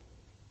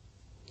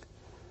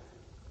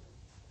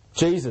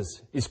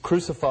 Jesus is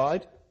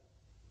crucified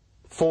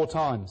 4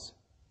 times.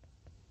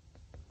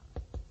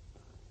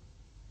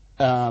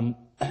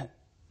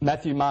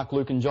 Matthew, Mark,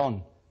 Luke and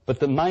John. But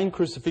the main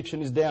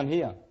crucifixion is down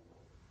here.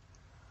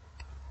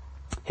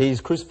 He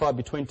is crucified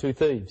between 2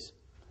 thieves.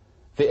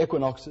 The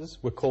equinoxes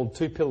were called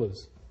 2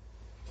 pillars.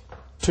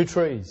 2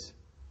 trees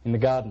in the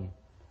garden.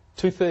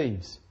 2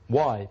 thieves.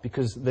 Why?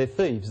 Because they're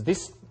thieves.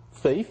 This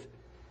thief,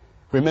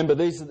 remember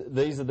these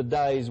are the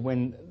days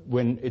when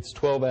it's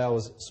 12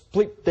 hours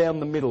split down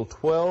the middle.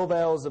 12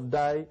 hours of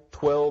day,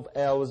 12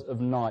 hours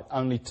of night.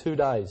 Only 2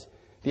 days.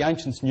 The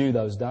ancients knew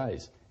those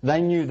days. They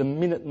knew the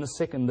minute and the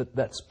second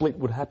that split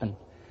would happen.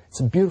 It's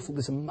a beautiful,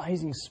 this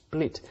amazing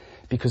split.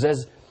 Because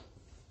as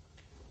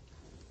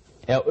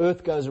our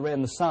Earth goes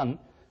around the sun,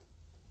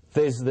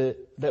 there's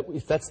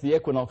if that's the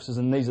equinoxes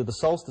and these are the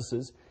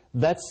solstices,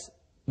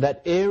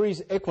 that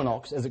Aries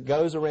equinox, as it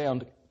goes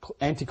around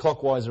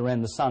anti-clockwise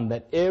around the sun,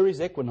 that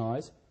Aries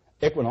equinox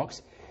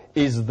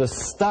is the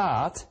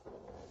start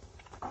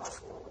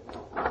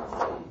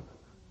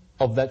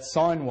of that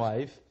sine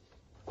wave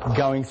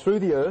going through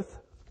the Earth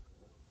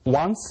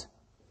once,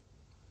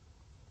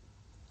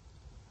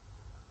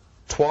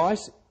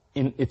 twice,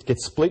 it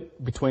gets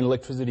split between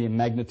electricity and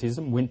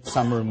magnetism,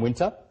 summer and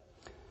winter.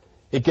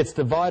 It gets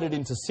divided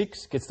into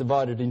 6, gets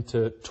divided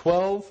into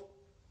 12,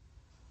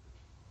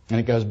 and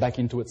it goes back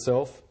into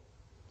itself.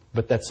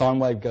 But that sine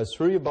wave goes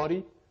through your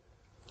body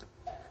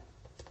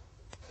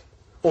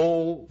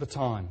all the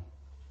time,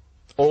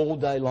 all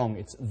day long.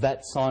 It's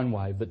that sine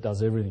wave that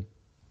does everything.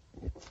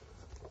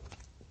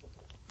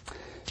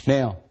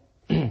 Now,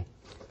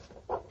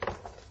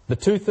 the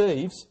 2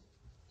 thieves,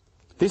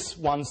 this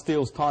one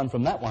steals time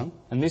from that one,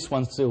 and this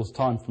one steals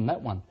time from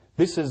that one.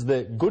 This is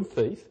the good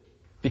thief,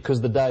 because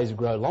the days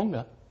grow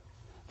longer.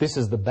 This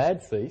is the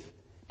bad thief,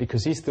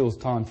 because he steals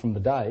time from the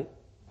day,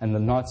 and the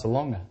nights are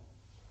longer.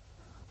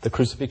 The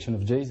crucifixion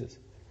of Jesus.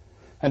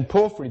 And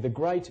Porphyry, the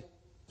great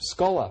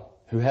scholar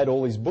who had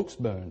all his books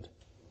burned,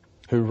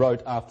 who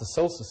wrote after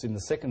Celsus in the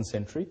 2nd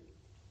century.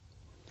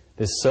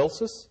 There's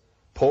Celsus,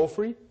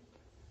 Porphyry,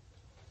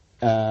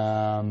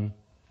 Julian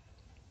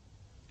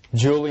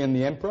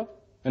the Emperor,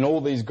 and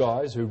all these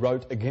guys who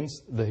wrote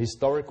against the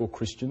historical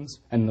Christians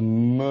and the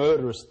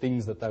murderous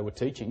things that they were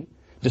teaching,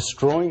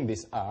 destroying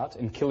this art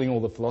and killing all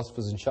the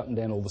philosophers and shutting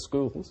down all the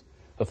schools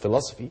of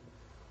philosophy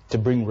to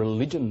bring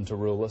religion to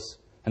rule us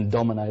and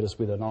dominate us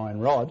with an iron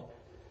rod.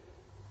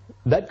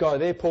 That guy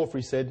there,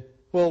 Porphyry, said,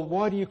 well,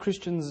 why do you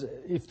Christians,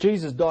 if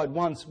Jesus died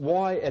once,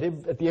 why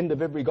at the end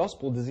of every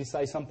gospel does he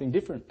say something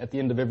different at the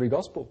end of every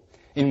gospel?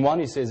 In one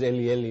he says,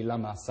 Eli, Eli,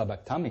 lama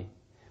sabachthani,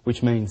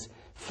 which means,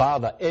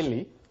 Father,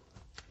 Eli.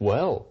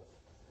 Well,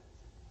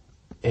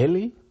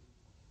 Eli?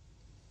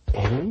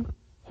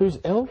 Who's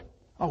El?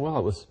 Oh, well,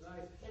 it was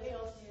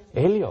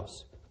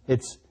Elios.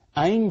 It's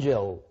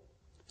angel,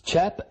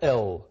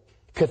 chapel,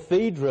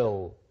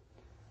 cathedral,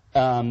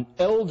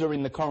 elder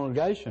in the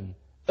congregation,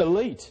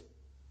 elite,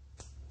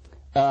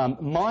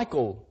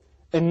 Michael,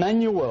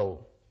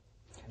 Emmanuel,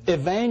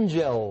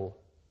 evangel,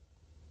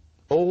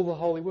 all the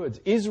holy words,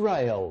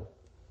 Israel,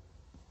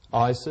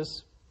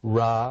 Isis,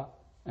 Ra,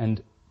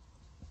 and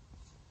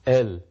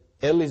El.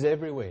 El is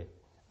everywhere.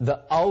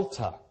 the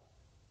altar.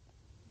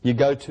 You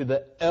go to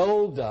the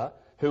elder,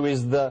 who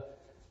is the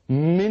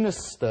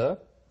minister,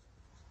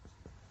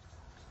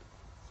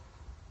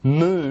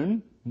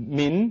 moon,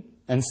 min,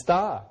 and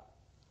star.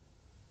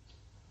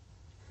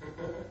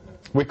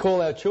 We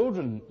call our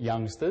children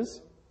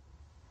youngsters.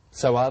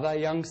 So are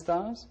they young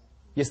stars?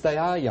 Yes, they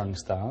are young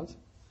stars.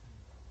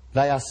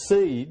 They are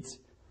seeds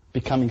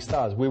becoming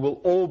stars. We will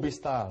all be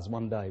stars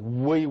one day.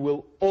 We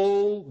will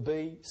all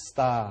be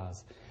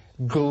stars.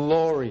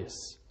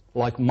 Glorious,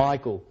 like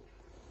Michael.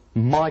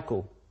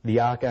 Michael,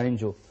 the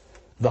archangel,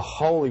 the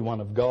Holy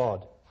One of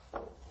God.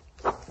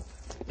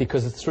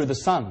 Because it's through the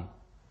Son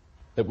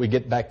that we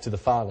get back to the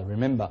Father.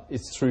 Remember,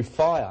 it's through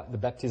fire, the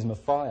baptism of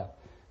fire.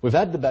 We've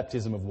had the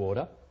baptism of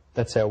water.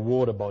 That's our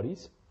water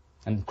bodies.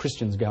 And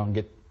Christians go and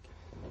get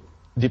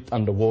dipped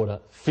underwater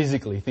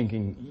physically,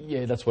 thinking,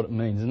 yeah, that's what it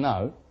means.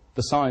 No,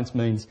 the science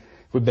means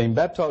we've been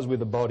baptised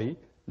with a body,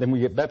 then we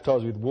get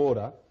baptised with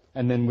water,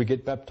 and then we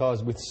get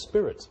baptised with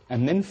spirit,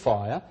 and then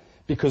fire,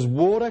 because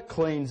water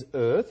cleans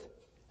earth,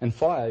 and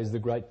fire is the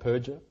great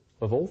purger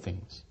of all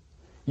things.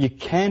 You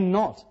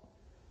cannot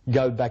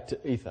go back to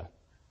ether.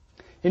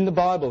 In the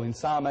Bible, in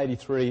Psalm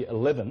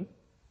 84:11,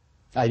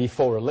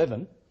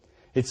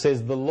 it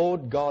says, the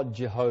Lord God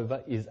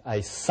Jehovah is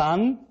a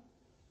sun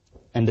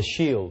and a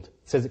shield.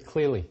 It says it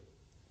clearly.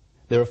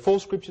 There are 4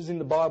 scriptures in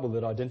the Bible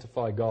that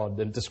identify God,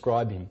 that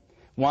describe Him.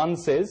 One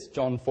says,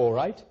 John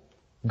 4:8,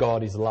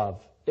 God is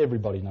love.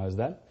 Everybody knows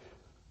that.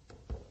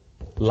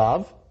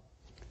 Love.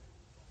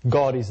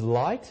 God is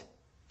light.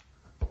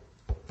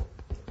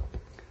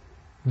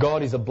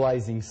 God is a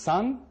blazing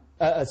sun.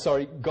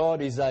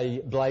 God is a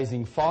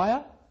blazing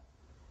fire.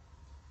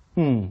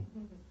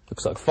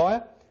 Looks like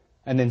fire.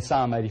 And then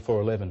Psalm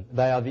 84:11.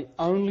 They are the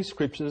only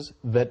scriptures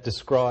that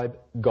describe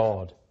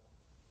God.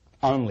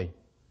 Only.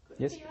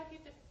 Yes? Do you argue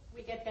that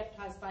we get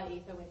baptised by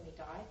ether when we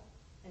die,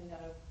 and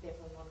that are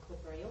therefore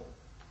non-corporeal?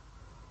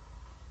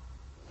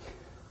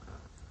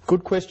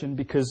 Good question,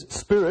 because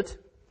spirit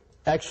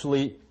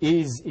actually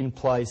is in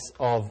place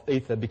of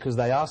ether, because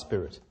they are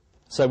spirit.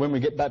 So when we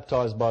get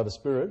baptised by the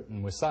Spirit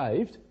and we're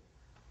saved,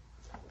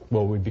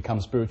 well, we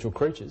become spiritual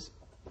creatures.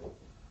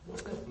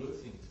 What's that blue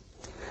thing?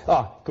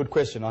 Good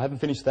question. I haven't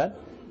finished that.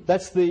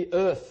 That's the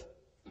earth.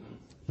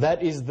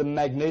 That is the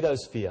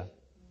magnetosphere.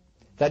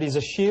 That is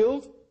a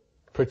shield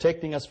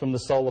protecting us from the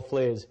solar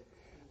flares.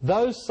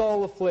 Those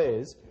solar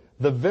flares,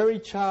 the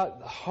very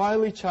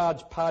highly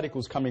charged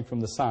particles coming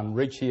from the sun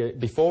reach here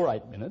before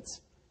 8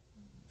 minutes.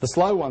 The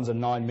slow ones are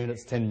 9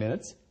 minutes, 10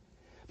 minutes.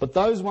 But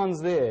those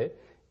ones there,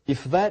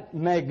 if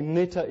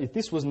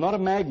this was not a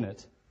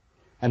magnet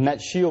and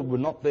that shield were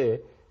not there,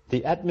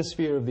 the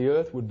atmosphere of the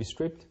earth would be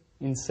stripped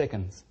in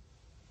seconds.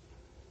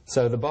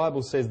 So the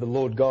Bible says the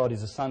Lord God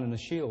is a sun and a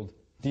shield.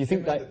 Do you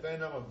think the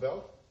Van Allen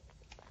belt?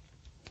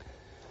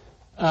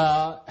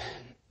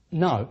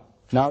 No.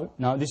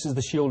 This is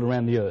the shield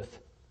around the earth.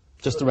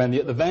 Just around the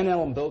earth. The Van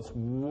Allen belt's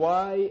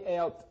way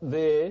out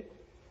there.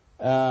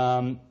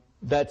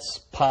 That's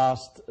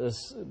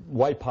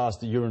way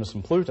past Uranus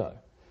and Pluto.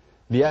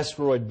 The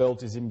asteroid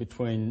belt is in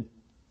between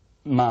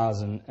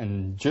Mars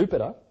and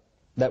Jupiter.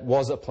 That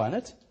was a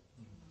planet.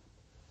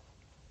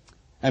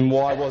 And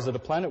why was it a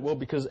planet? Well,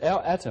 because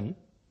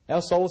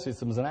our solar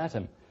system is an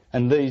atom.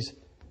 And these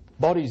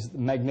bodies,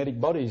 magnetic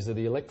bodies, are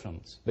the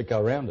electrons that go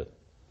around it.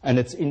 And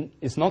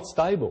it's not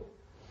stable.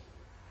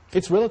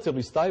 It's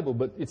relatively stable,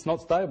 but it's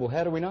not stable.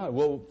 How do we know?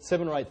 Well,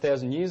 7,000 or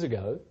 8,000 years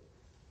ago,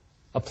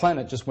 a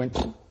planet just went,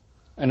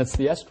 and it's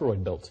the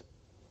asteroid belt.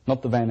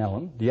 Not the Van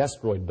Allen, the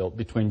asteroid belt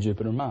between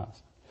Jupiter and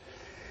Mars.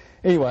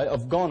 Anyway,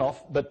 I've gone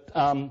off, but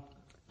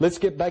let's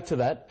get back to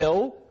that.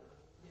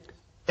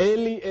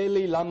 Eli,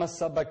 Eli, lama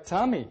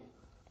sabachthani.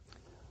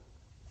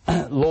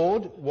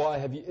 Lord, why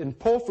have you... And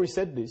Porphyry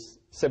said this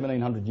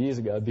 1,700 years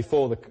ago,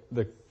 before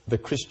the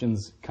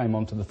Christians came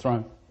onto the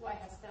throne. Why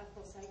hast thou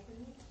forsaken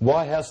me?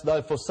 Why hast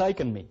thou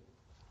forsaken me?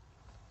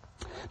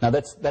 Now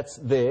that's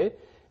there.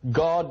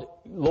 God,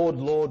 Lord,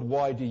 Lord,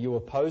 why do you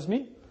oppose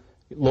me?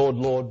 Lord,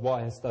 Lord,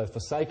 why hast thou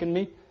forsaken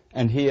me?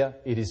 And here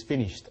it is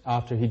finished.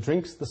 After he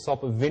drinks the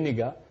sop of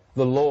vinegar,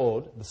 the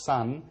Lord, the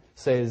Son,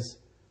 says,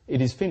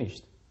 it is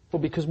finished. Well,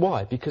 because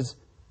why? Because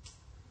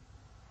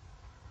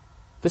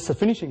that's the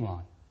finishing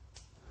line.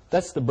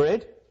 That's the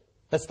bread.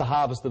 That's the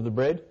harvest of the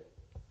bread.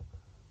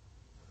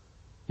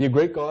 You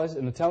Greek guys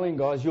and Italian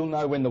guys, you'll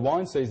know when the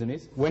wine season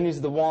is. When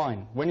is the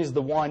wine? When is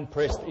the wine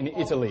pressed in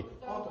Italy?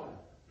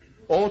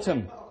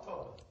 Autumn.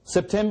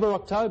 September,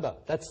 October.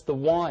 That's the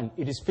wine.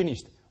 It is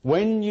finished.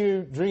 When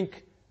you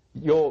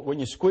when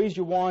you squeeze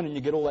your wine and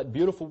you get all that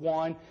beautiful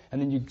wine,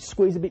 and then you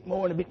squeeze a bit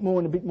more and a bit more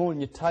and a bit more,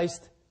 and you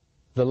taste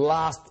the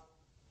last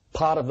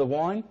part of the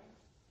wine,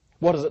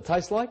 what does it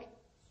taste like?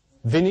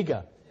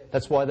 Vinegar.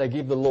 That's why they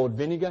give the Lord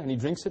vinegar, and he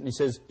drinks it and he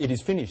says, it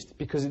is finished.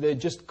 Because they're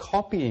just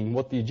copying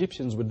what the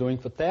Egyptians were doing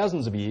for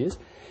thousands of years,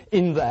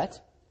 in that,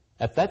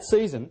 at that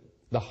season,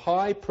 the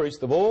high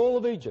priest of all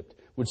of Egypt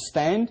would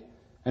stand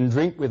and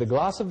drink with a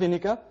glass of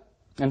vinegar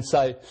and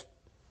say,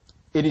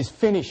 it is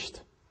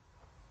finished.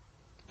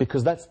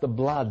 Because that's the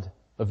blood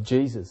of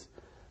Jesus,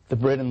 the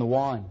bread and the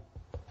wine.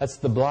 That's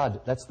the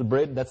blood. That's the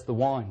bread. That's the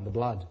wine, the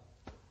blood.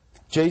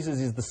 Jesus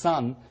is the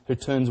Son who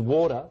turns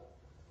water,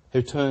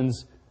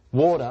 that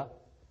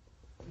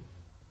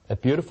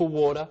beautiful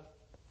water,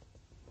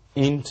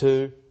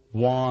 into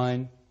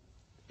wine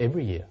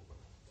every year.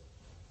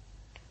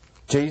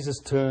 Jesus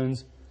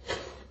turns...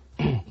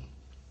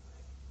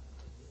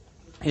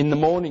 In the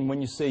morning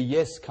when you see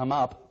yes come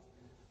up,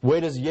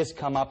 where does yes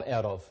come up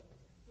out of?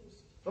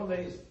 From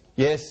the east.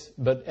 Yes,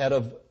 but out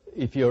of,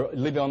 if you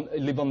live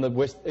on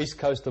the east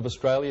coast of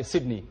Australia,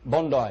 Sydney,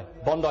 Bondi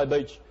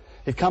Beach,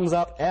 it comes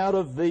up out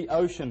of the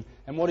ocean.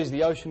 And what is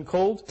the ocean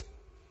called?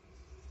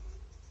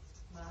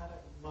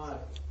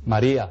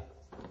 Maria.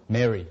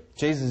 Mary.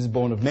 Jesus is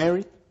born of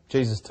Mary.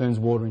 Jesus turns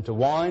water into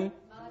wine.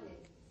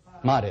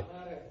 Mare.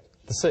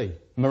 The sea.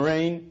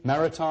 Marine,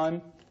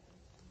 maritime.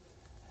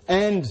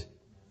 And,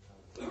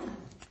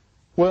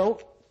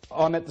 well,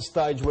 I'm at the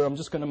stage where I'm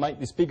just going to make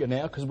this bigger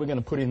now because we're going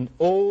to put in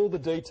all the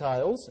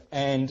details.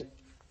 And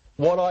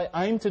what I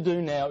aim to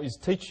do now is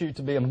teach you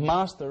to be a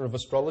master of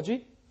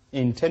astrology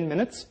in 10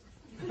 minutes.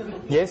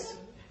 Yes,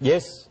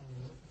 yes.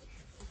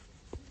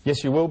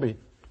 Yes, you will be.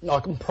 I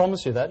can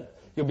promise you that.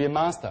 You'll be a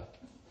master.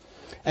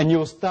 And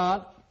you'll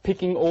start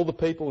picking all the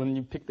people and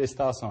you pick their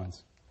star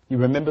signs. You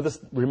remember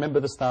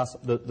the stars,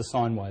 the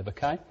sine wave,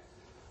 okay?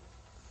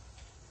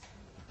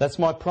 That's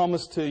my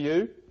promise to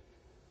you.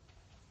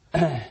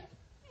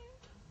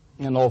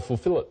 And I'll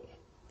fulfill it.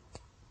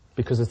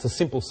 Because it's a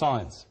simple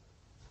science.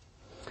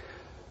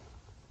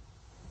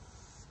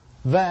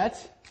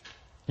 That,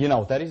 you know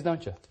what that is,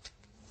 don't you?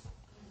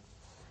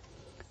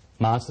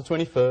 March the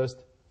 21st,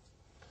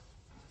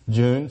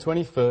 June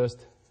 21st,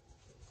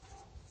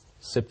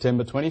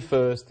 September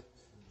 21st,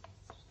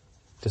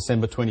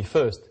 December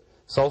 21st.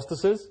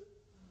 Solstices,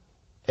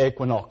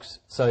 equinox.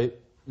 So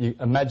you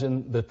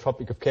imagine the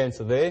Tropic of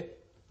Cancer there,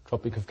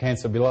 Tropic of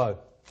Cancer below.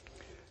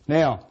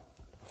 Now,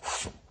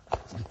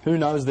 who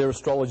knows their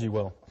astrology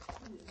well?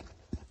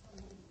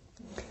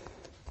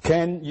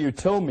 Can you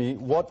tell me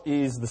what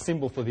is the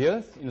symbol for the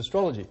Earth in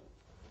astrology?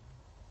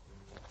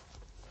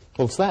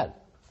 What's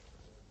that?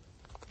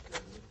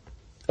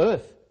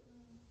 Earth.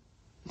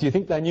 Do you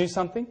think they knew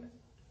something?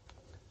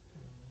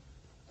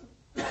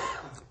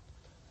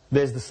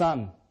 There's the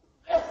sun.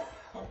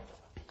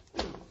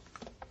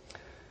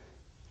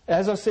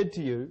 As I said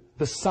to you,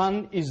 the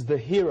sun is the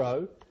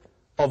hero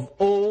of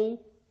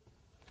all...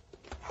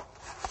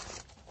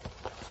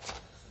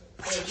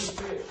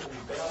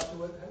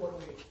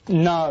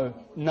 No,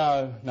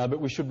 but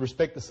we should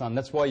respect the sun.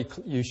 That's why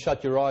you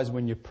shut your eyes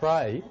when you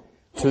pray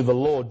to the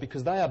Lord,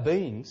 because they are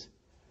beings.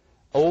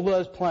 All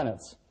those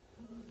planets,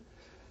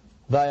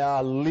 they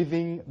are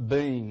living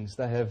beings.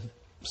 They have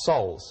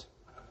souls.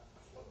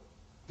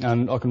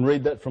 And I can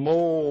read that from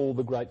all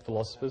the great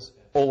philosophers,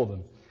 all of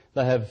them.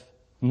 They have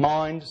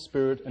mind,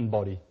 spirit and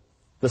body.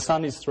 The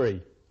sun is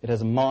three. It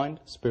has a mind,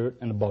 spirit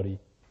and a body.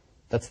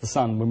 That's the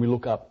sun. When we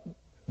look up,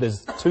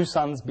 there's two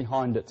suns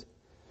behind it.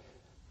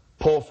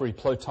 Porphyry,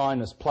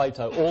 Plotinus,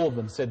 Plato, all of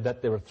them said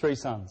that there are three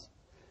suns.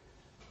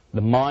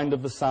 The mind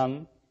of the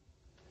sun,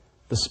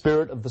 the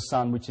spirit of the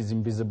sun, which is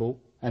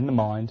invisible, and the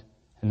mind,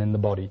 and then the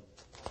body.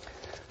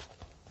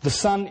 The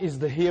sun is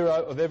the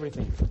hero of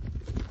everything.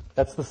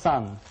 That's the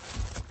sun.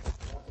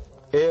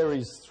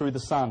 Aries through the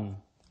sun.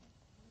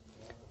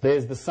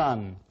 There's the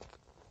sun.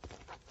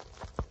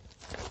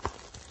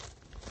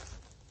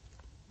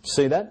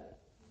 See that?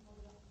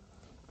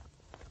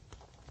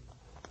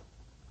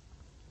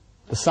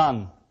 The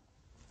sun.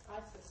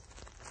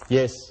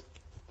 Yes,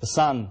 the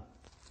sun.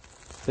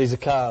 These are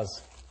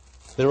cars.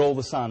 They're all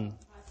the sun.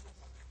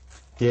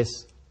 Yes,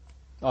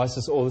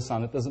 Isis or the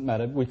sun. It doesn't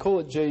matter. We call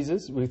it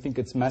Jesus. We think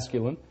it's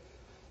masculine.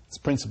 It's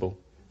principle.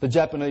 The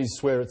Japanese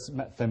swear it's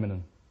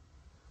feminine.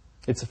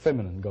 It's a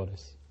feminine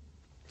goddess.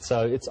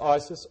 So it's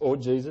Isis or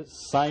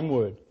Jesus, same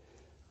word.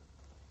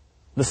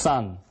 The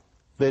sun.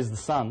 There's the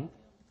sun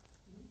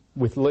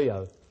with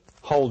Leo,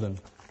 Holden.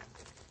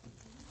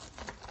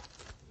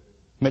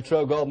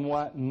 Metro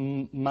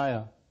Goldwyn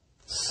Mayer,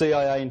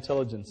 CIA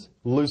intelligence,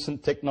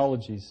 Lucent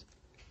Technologies,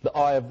 The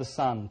Eye of the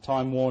Sun,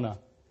 Time Warner,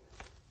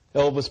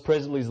 Elvis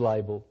Presley's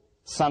label,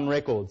 Sun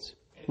Records.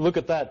 Look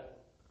at that.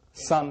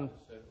 Sun.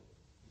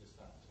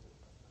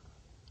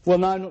 Well,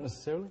 no, not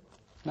necessarily.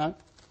 No.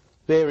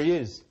 There he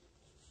is.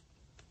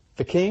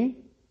 The king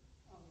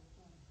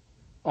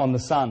on the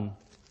sun.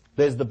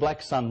 There's the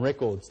Black Sun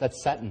Records.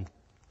 That's Saturn,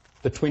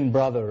 the twin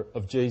brother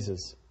of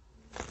Jesus.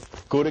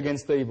 Good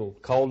against evil,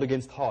 cold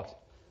against hot.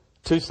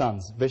 Two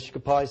suns,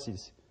 Veshika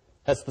Pisces.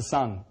 That's the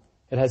sun.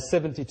 It has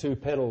 72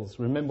 petals.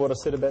 Remember what I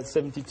said about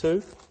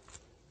 72?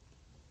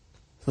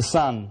 The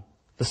sun.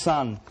 The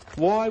sun.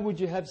 Why would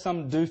you have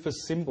some doofus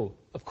symbol?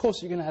 Of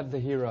course you're going to have the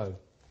hero.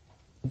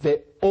 They're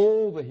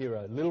all the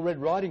hero. Little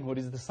Red Riding Hood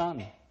is the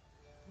sun.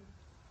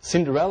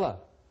 Cinderella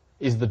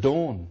is the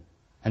dawn.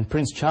 And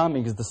Prince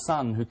Charming is the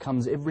sun who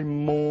comes every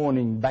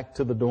morning back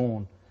to the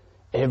dawn.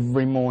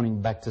 Every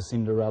morning back to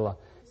Cinderella.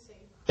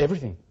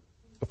 Everything.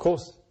 Of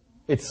course.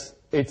 It's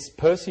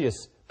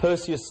Perseus.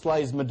 Perseus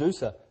slays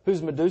Medusa.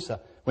 Who's Medusa?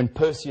 When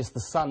Perseus the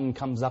sun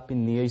comes up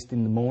in the east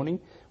in the morning,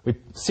 We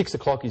put 6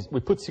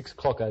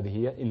 o'clock over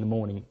here in the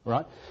morning,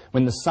 right?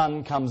 When the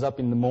sun comes up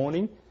in the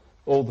morning,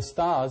 all the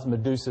stars,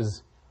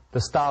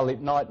 the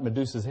starlit night,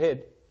 Medusa's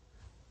head,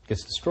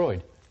 gets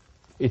destroyed.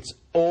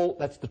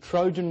 That's the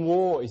Trojan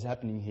War is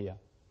happening here.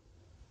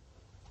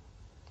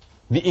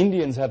 The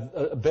Indians have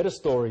a better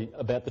story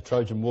about the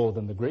Trojan War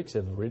than the Greeks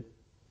ever read.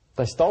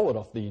 They stole it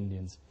off the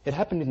Indians. It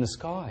happened in the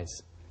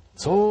skies.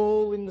 It's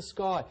all in the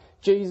sky.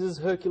 Jesus,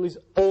 Hercules,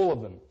 all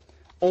of them.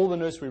 All the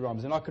nursery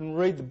rhymes. And I can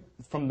read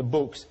from the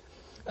books.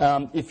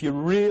 If you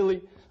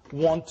really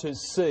want to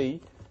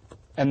see,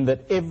 and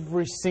that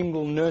every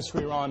single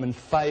nursery rhyme and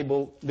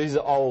fable, these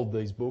are old,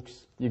 these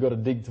books. You've got to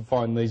dig to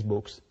find these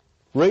books.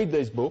 Read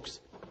these books.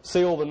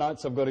 See all the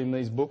notes I've got in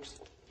these books.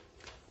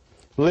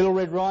 Little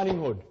Red Riding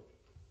Hood.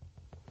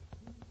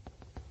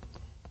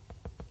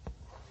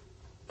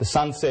 The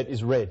sunset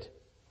is red.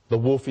 The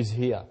wolf is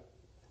here.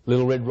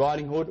 Little Red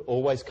Riding Hood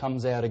always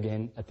comes out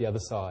again at the other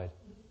side.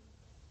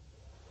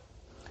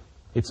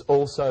 It's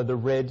also the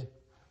red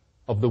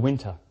of the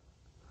winter.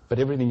 But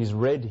everything is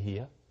red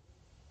here.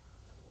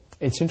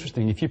 It's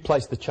interesting. If you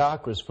place the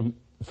chakras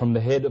from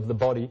the head of the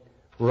body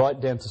right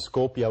down to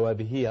Scorpio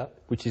over here,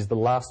 which is the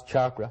last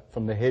chakra,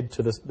 from the head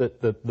to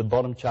the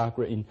bottom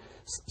chakra in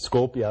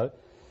Scorpio,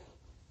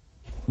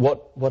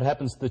 what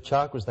happens to the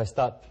chakras? They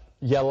start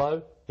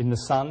yellow in the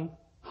sun,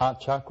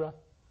 heart chakra,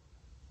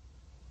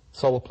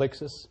 solar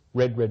plexus,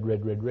 red, red,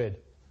 red, red, red.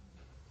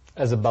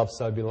 As above,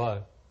 so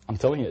below. I'm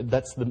telling you,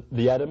 that's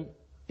the atom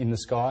in the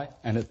sky,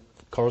 and it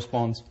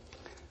corresponds.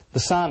 The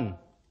sun.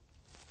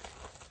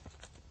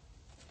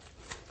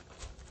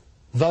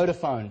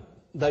 Vodafone.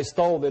 They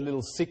stole their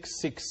little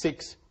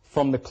 666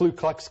 from the Ku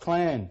Klux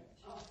Klan.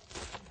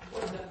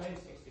 What does that mean,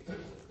 66? Does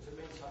it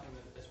mean something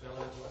that's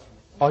relevant to us?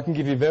 I can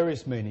give you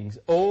various meanings.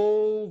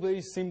 All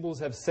these symbols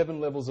have 7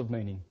 levels of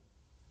meaning.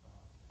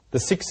 The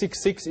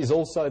 666 is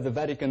also the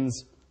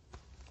Vatican's.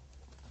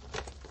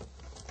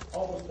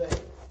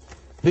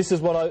 This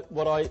is I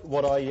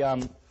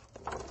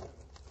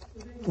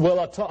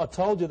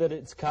told you that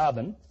it's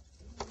carbon,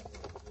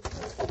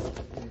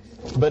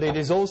 but it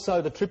is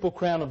also the triple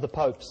crown of the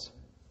popes.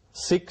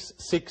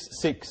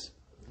 666.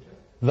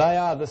 They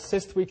are the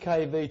Sestui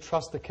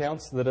trust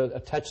accounts that are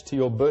attached to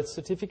your birth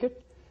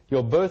certificate.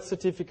 Your birth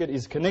certificate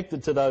is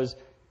connected to those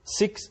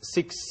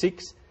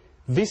 666.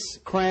 This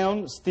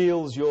crown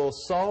steals your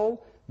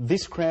soul.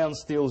 This crown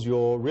steals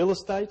your real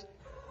estate.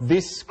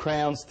 This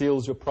crown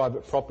steals your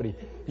private property.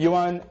 You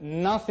own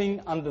nothing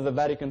under the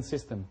Vatican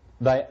system.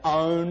 They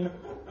are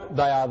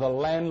the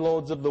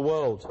landlords of the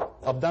world.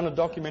 I've done a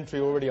documentary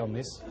already on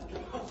this.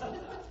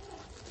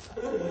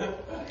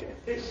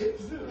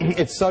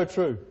 It's so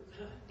true.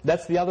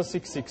 That's the other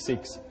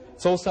 666.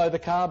 It's also the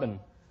carbon.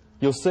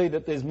 You'll see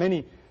that there's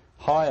many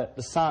higher.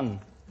 The sun.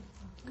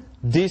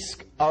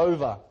 Disc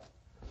over,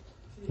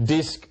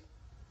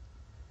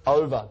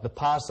 the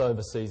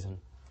Passover season.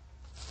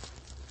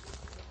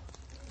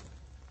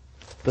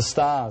 The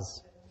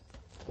stars.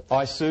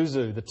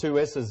 Isuzu, the 2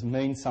 S's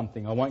mean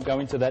something. I won't go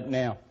into that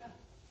now.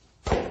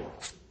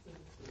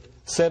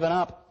 7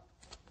 Up.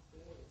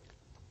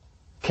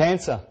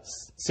 Cancer,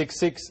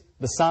 66,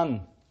 the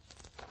sun.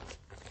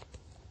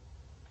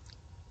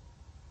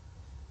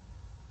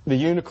 The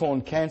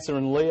unicorn, Cancer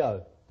and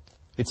Leo.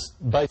 It's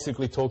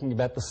basically talking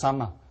about the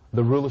summer,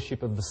 the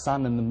rulership of the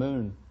sun and the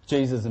moon,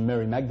 Jesus and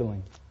Mary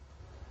Magdalene.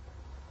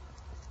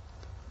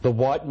 The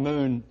white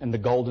moon and the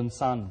golden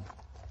sun.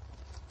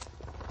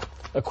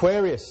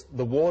 Aquarius,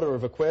 the water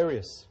of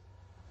Aquarius.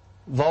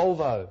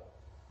 Volvo.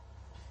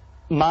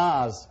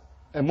 Mars.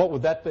 And what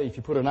would that be if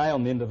you put an A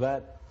on the end of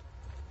that?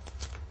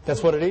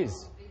 That's what it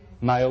is.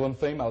 Male and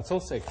female. It's all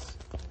sex.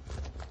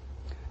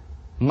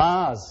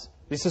 Mars.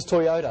 This is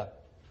Toyota.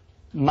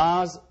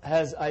 Mars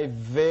has a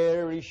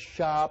very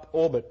sharp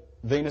orbit.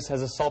 Venus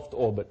has a soft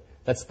orbit.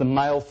 That's the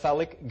male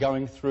phallic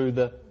going through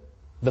the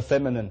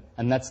feminine.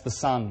 And that's the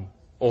sun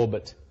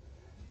orbit.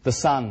 The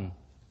sun.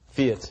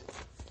 Fiat.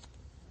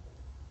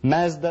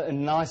 Mazda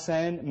and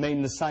Nisan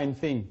mean the same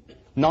thing.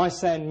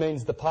 Nisan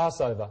means the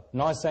Passover.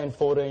 Nisan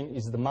 14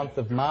 is the month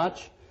of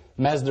March.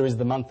 Mazda is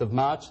the month of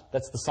March.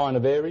 That's the sign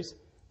of Aries.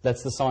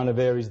 That's the sign of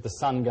Aries, the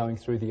sun going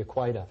through the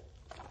equator.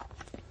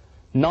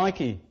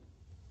 Nike,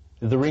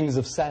 the rings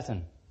of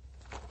Saturn.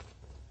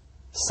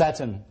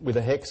 Saturn with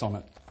a hex on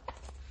it.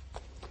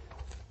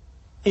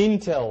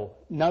 Intel,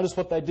 notice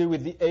what they do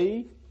with the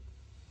E.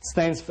 It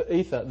stands for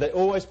ether. They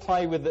always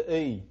play with the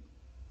E.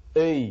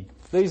 E.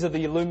 These are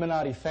the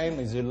Illuminati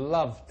families who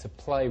love to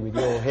play with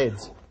your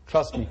heads.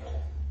 Trust me.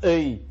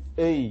 E,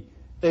 E,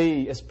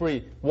 E,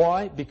 esprit.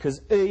 Why?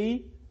 Because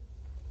E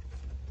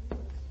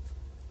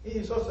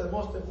is also the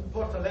most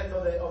important letter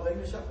of the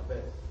English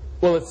alphabet.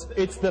 Well,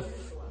 it's the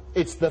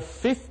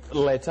 5th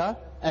letter,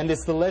 and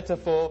it's the letter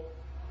for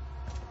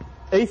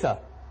ether.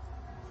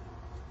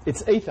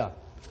 It's ether.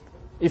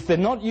 If they're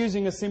not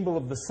using a symbol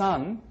of the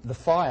sun, the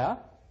fire,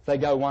 they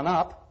go one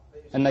up,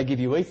 and they give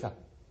you ether.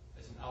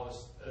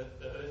 The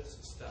Earth's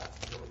star.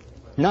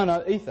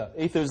 No, ether.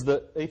 Ether's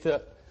the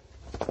ether.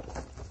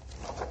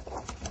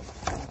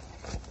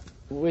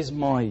 Where's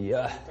my?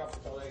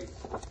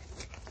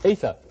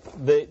 Ether,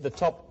 the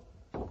top,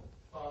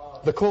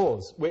 the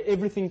cause, where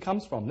everything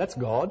comes from. That's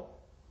God.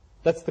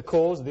 That's the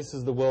cause. This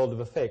is the world of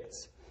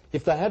effects.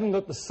 If they haven't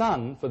got the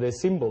sun for their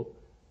symbol,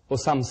 or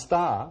some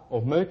star,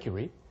 or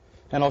Mercury,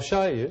 and I'll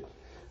show you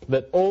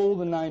that all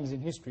the names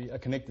in history are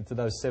connected to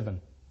those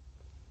 7,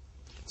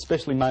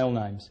 especially male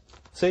names.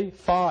 See,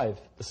 5,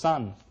 the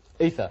sun,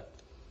 ether.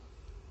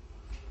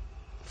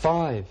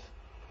 5,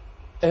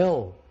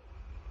 L,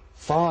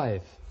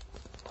 5.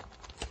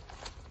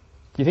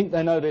 You think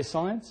they know their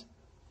science?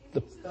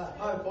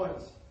 5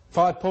 points.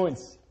 5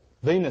 points.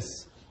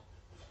 Venus.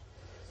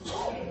 That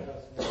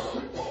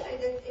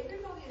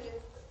everybody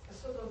that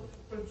sort of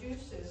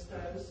produces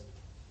those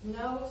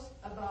knows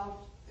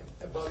about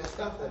About the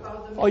stuff that.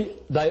 the Oh,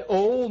 they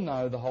all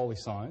know the holy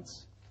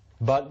science,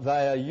 but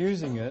they are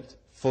using it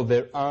for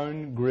their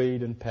own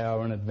greed and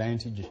power and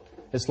advantage.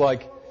 It's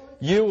like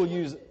you will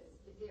use...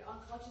 They're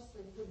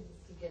unconsciously putting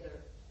this together.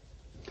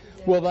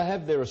 Well, they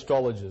have their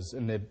astrologers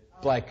and their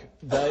black...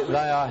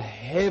 They are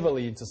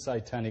heavily into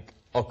satanic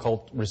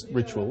occult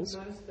rituals.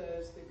 Mazda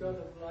is the god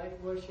of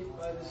light, worshipped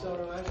by the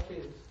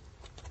Zoroastrians.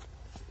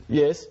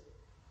 Yes,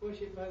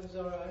 Worshipped by the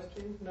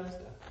Zoroastrians,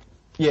 Mazda.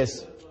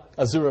 yes,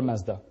 Azura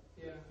Mazda.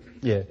 Yeah.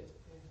 Yeah.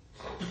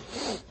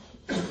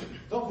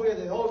 Don't forget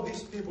that all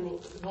these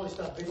people know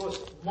stuff because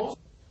most.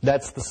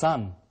 That's the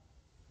sun.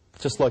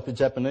 Just like the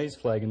Japanese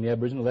flag and the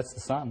Aboriginal, that's the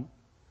sun.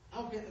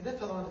 How can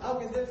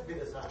that be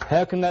the sun?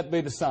 How can that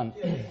be the sun?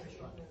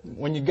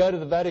 When you go to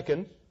the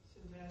Vatican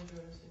St. Andrew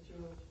and St.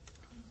 George.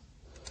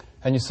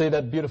 and you see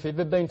that beautiful... Have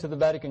you ever been to the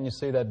Vatican, you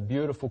see that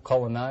beautiful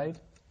colonnade?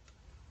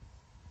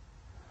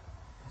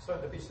 I saw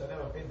the beach, I've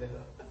never been there.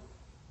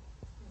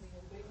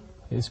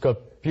 It's got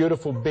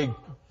beautiful big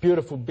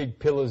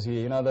pillars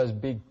here, you know, those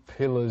big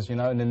pillars, you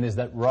know, and then there's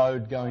that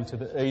road going to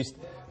the east,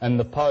 and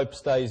the Pope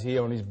stays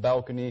here on his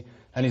balcony,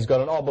 and he's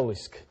got an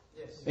obelisk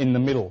in the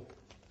middle,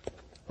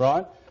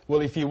 right?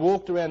 Well, if you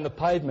walked around the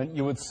pavement,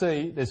 you would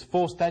see there's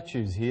 4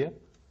 statues here.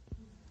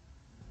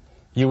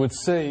 You would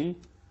see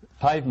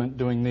pavement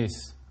doing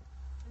this.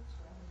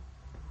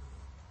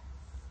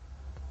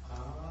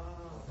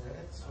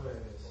 That's where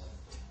it is.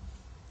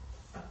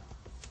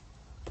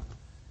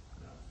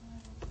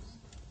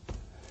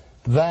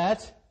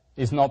 That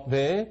is not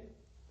there.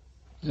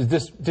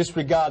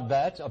 Disregard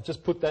that. I've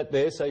just put that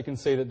there so you can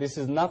see that this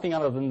is nothing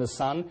other than the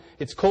sun.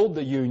 It's called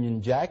the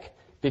Union Jack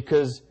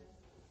because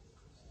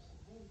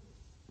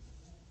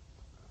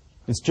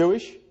it's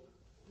Jewish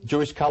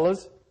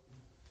colours.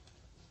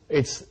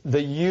 It's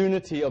the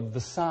unity of the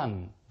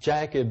sun.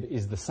 Jacob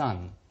is the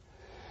sun.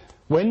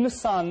 When the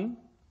sun,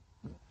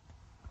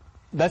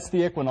 that's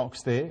the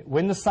equinox there.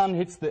 When the sun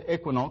hits the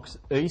equinox,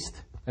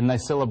 east, and they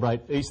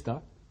celebrate Easter,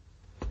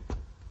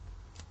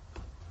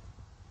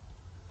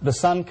 the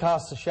sun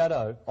casts a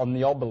shadow on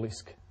the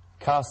obelisk,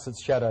 casts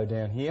its shadow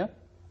down here.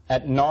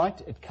 At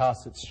night, it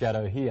casts its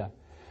shadow here.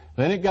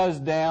 Then it goes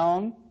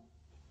down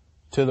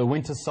to the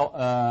winter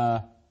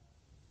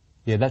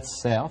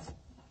that's south.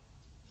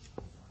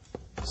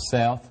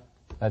 South,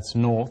 that's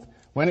north.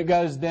 When it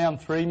goes down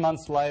 3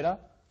 months later,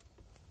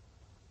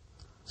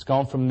 it's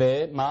gone from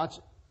there, March,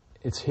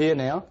 it's here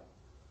now.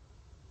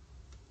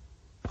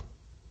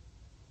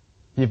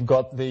 You've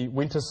got the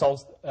winter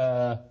solstice,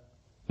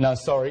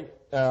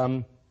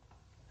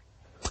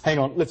 hang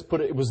on, let's put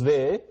it, it was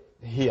there,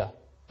 here,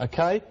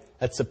 okay?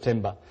 That's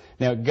September.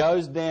 Now it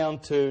goes down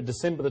to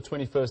December the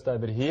 21st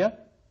over here.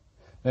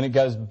 Then it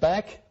goes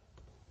back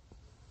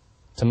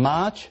to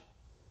March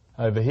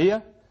over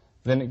here.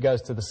 Then it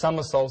goes to the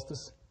summer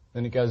solstice.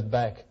 Then it goes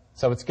back.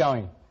 So it's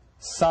going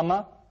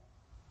summer,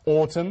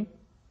 autumn,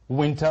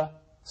 winter,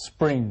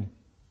 spring.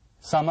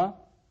 Summer,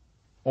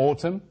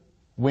 autumn,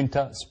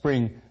 winter,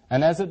 spring.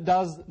 And as it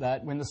does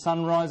that, when the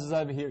sun rises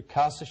over here, it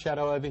casts a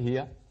shadow over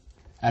here.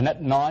 And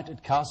at night,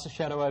 it casts a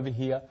shadow over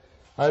here.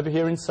 Over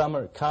here in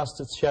summer, it casts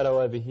its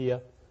shadow over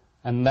here.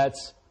 And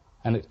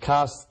it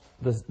casts,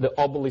 the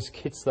obelisk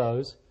hits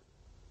those.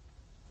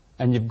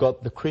 And you've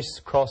got the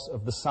crisscross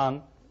of the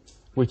sun,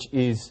 which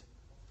is,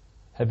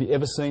 have you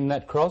ever seen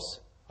that cross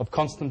of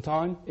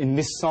Constantine? In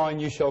this sign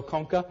you shall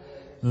conquer.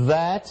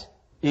 That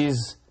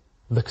is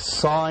the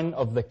sign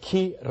of the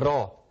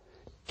Ki-Ro.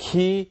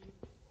 Ki-Ro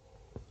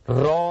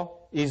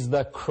is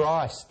the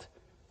Christ.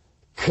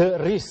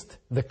 Christ,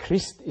 the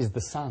Christ is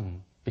the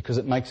sun, because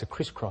it makes a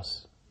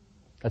crisscross.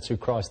 That's who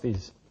Christ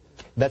is.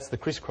 That's the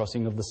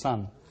crisscrossing of the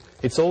sun.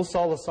 It's all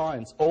solar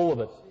science, all of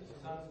it.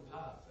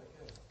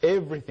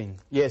 Everything.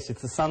 Yes,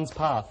 it's the sun's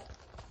path.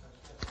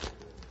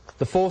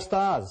 The 4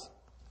 stars.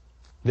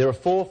 There are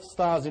 4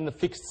 stars in the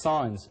fixed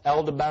signs.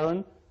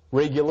 Aldebaran,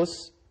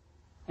 Regulus,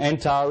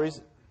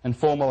 Antares, and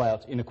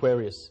Fomalhaut in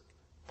Aquarius.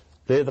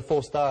 They're the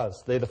 4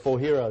 stars. They're the 4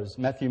 heroes.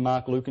 Matthew,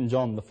 Mark, Luke and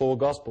John. The 4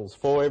 Gospels.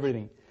 4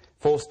 everything.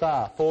 4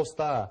 star, 4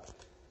 star,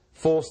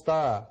 4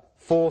 star,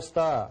 4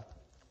 star,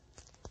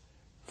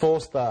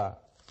 4 star,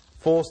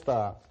 4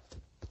 star.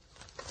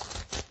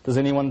 Does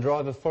anyone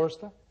drive a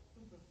Forester?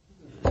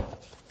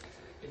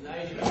 In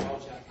the Asian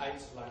culture,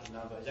 8's a lucky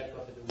number. Is that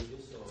got to do with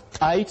this?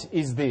 Or? 8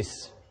 is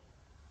this.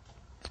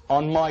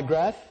 On my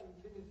graph,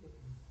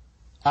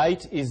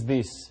 8 is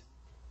this.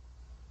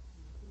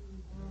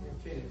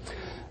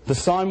 The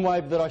sine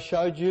wave that I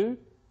showed you,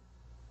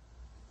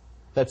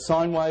 that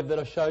sine wave that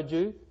I showed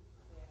you,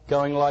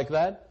 going like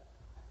that,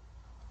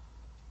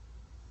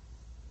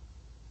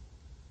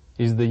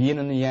 is the yin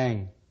and the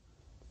yang,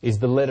 is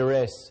the letter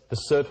S, the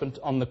serpent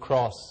on the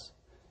cross.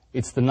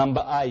 It's the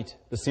number 8,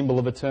 the symbol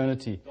of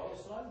eternity.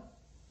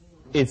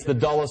 It's the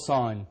dollar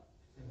sign.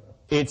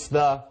 It's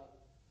the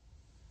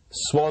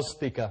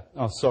swastika.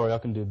 Oh, sorry, I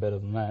can do better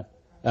than that.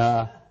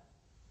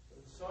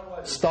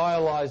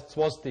 Stylized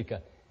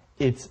swastika.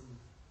 It's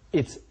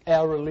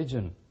our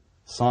religion,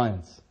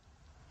 science,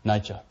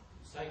 nature.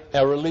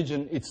 Our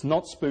religion, it's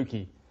not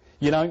spooky.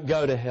 You don't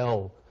go to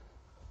hell.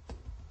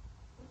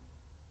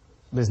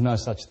 There's no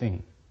such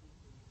thing.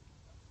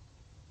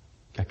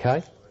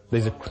 Okay?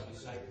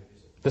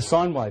 The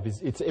sine wave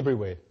it's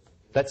everywhere.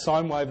 That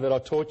sine wave that I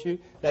taught you,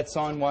 that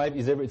sine wave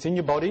is it's in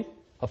your body.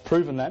 I've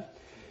proven that.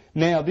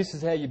 Now, this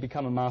is how you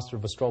become a master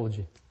of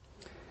astrology.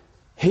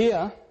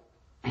 Here,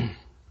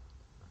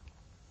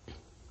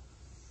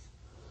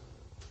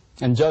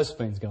 and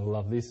Josephine's going to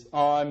love this.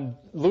 I'm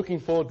looking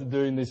forward to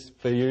doing this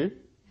for you,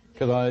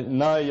 because I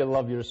know you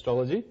love your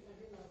astrology. I do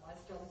love my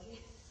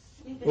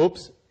astrology.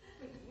 Oops.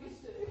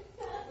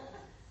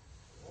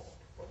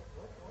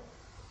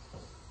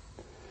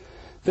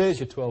 There's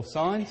your 12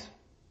 signs.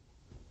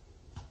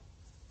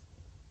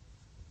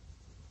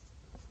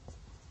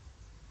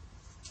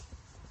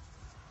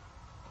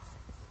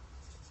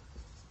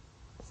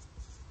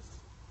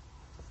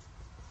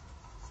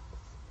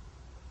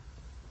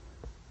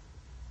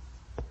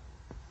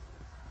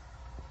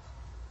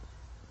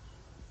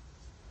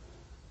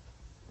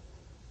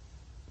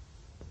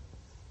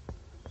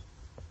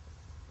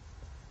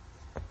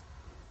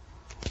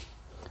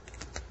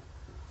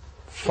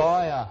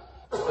 Fire,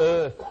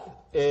 earth,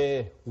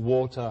 air,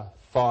 water,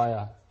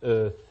 fire,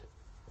 earth,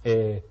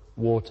 air,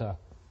 water,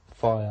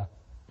 fire,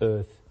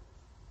 earth,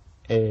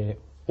 air,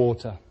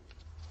 water.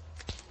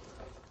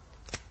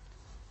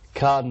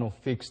 Cardinal,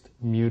 fixed,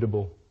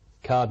 mutable.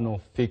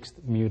 Cardinal, fixed,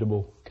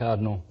 mutable.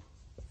 Cardinal,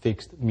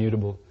 fixed,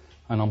 mutable.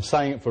 And I'm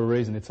saying it for a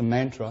reason. It's a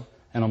mantra,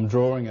 and I'm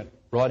drawing it,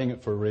 writing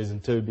it for a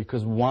reason too,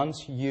 because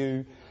once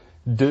you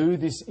do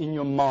this in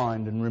your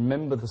mind and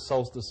remember the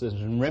solstices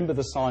and remember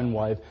the sine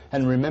wave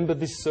and remember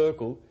this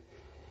circle,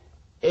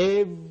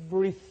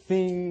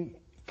 everything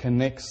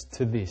connects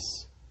to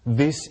this.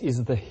 This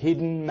is the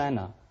hidden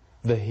manna,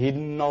 the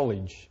hidden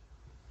knowledge.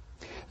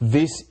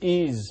 This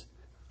is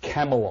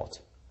Camelot.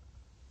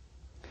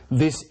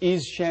 This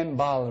is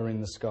Shambhala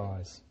in the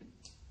skies.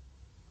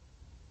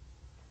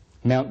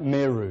 Mount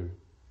Meru,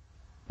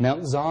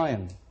 Mount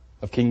Zion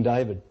of King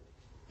David.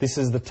 This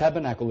is the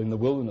tabernacle in the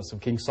wilderness of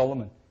King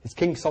Solomon. It's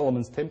King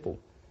Solomon's temple.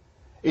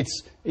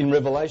 It's in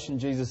Revelation,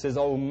 Jesus says,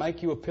 I will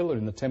make you a pillar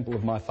in the temple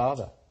of my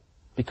Father.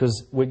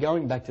 Because we're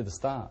going back to the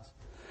stars.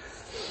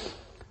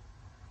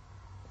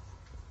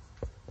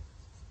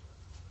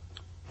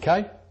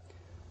 Okay?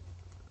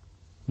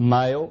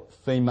 Male,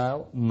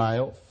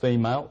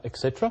 female,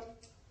 etc.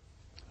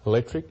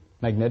 Electric,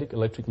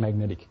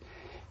 magnetic.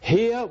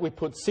 Here we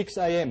put 6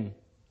 a.m.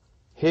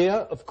 Here,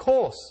 of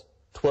course,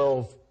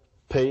 12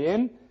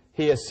 p.m.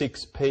 Here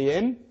 6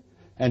 p.m.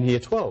 and here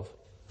 12.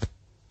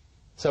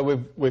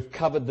 So we've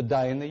covered the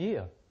day and the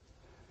year.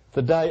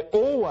 The day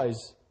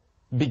always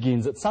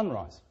begins at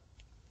sunrise.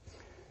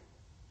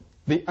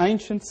 The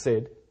ancients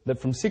said that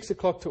from 6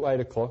 o'clock to 8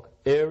 o'clock,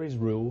 Aries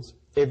rules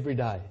every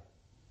day.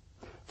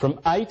 From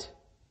 8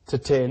 to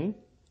 10,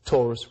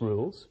 Taurus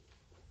rules.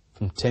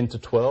 From 10 to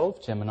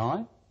 12,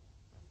 Gemini.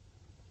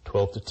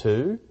 12 to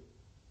 2,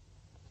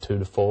 2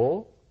 to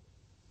 4,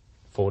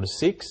 4 to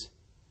 6,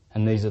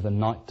 and these are the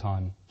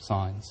nighttime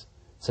signs.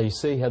 So you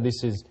see how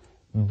this is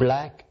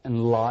black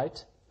and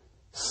light,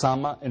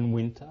 summer and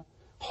winter,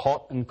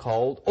 hot and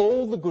cold,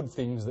 all the good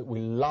things that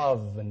we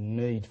love and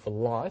need for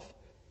life,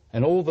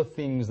 and all the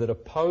things that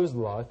oppose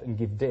life and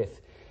give death.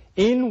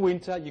 In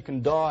winter, you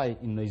can die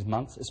in these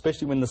months,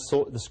 especially when the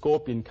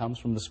scorpion comes.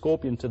 From the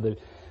scorpion to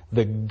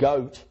the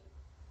goat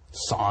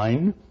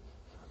sign,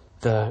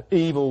 the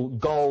evil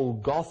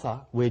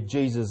Golgotha, where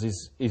Jesus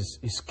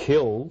is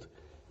killed.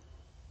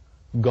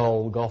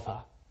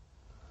 Golgotha,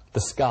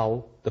 the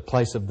skull, the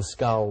place of the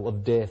skull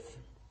of death.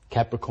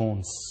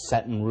 Capricorn,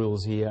 Saturn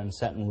rules here and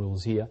Saturn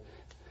rules here.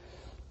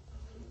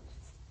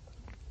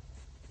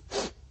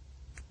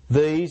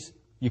 These,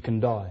 you can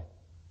die.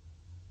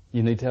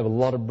 You need to have a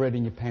lot of bread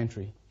in your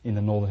pantry in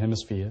the Northern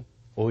Hemisphere,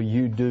 or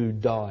you do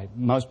die.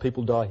 Most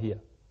people die here.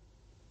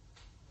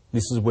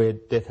 This is where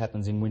death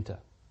happens in winter.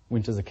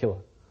 Winter's a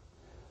killer.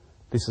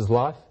 This is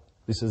life,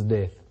 this is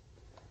death.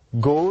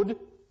 Good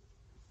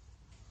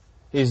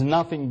is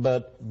nothing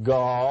but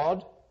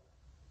God,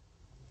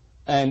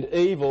 and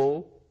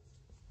evil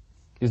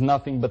is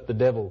nothing but the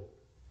devil.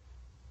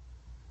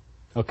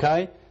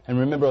 Okay? And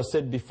remember I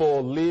said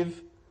before,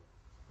 live,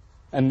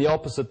 and the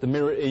opposite, the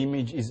mirror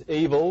image, is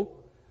evil,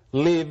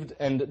 lived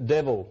and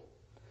devil.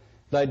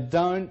 They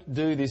don't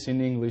do this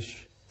in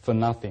English for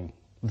nothing.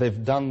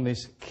 They've done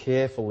this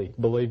carefully,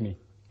 believe me.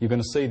 You're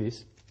going to see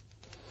this.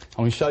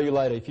 I'm going to show you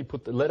later. If you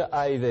put the letter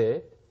A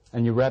there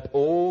and you wrap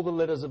all the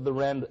letters of the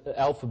round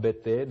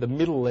alphabet there, the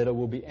middle letter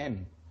will be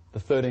M, the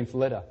 13th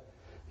letter.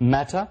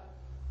 Matter,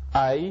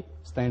 A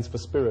stands for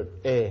spirit,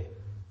 air.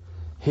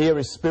 Here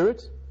is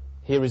spirit,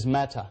 here is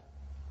matter.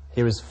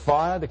 Here is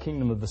fire, the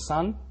kingdom of the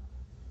sun.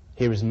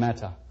 Here is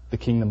matter, the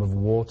kingdom of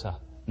water.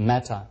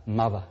 Matter,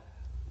 mother,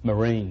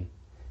 marine.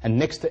 And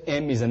next to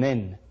M is an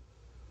N.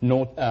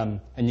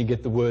 And you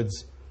get the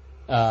words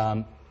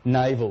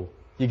navel.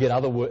 You get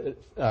other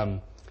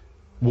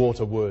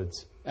water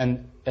words.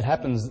 And it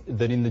happens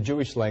that in the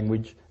Jewish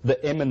language,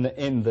 the M and the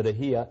N that are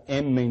here,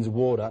 M means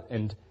water,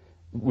 and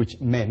which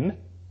mem,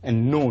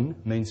 and nun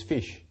means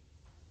fish.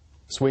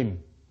 Swim.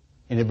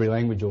 In every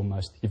language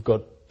almost. You've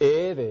got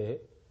air there,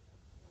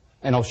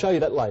 and I'll show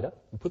you that later.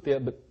 We'll put there,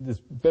 but there's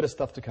better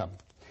stuff to come.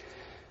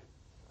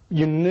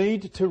 You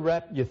need to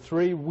wrap your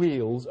 3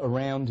 wheels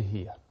around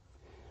here.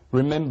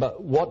 Remember,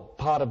 what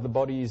part of the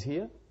body is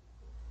here?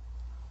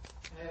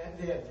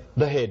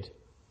 The head.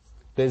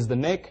 There's the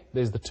neck,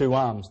 there's the 2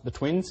 arms, the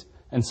twins,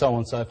 and so on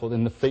and so forth.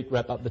 And the feet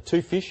wrap up. The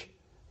 2 fish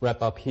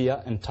wrap up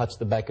here and touch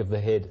the back of the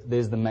head.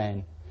 There's the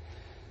man.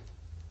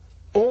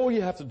 All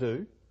you have to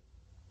do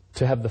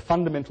to have the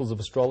fundamentals of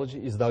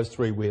astrology is those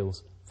 3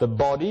 wheels. The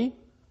body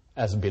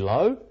as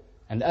below,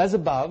 and as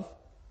above,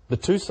 the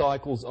 2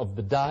 cycles of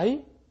the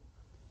day,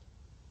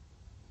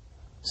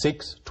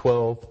 6,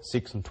 12,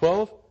 6 and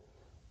 12,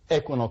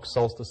 equinox,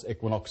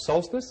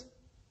 solstice,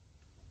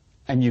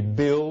 and you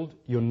build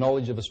your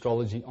knowledge of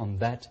astrology on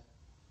that,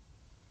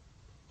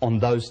 on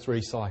those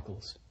 3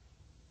 cycles.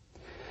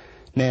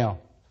 Now,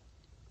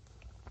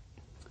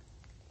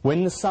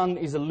 when the sun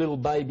is a little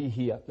baby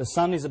here, the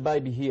sun is a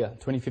baby here,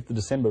 25th of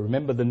December,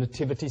 remember the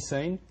nativity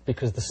scene?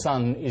 Because the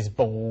sun is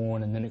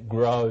born and then it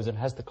grows and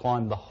has to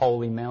climb the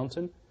holy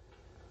mountain.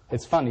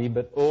 It's funny,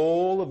 but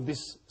all of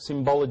this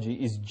symbology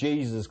is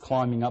Jesus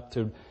climbing up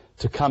to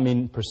come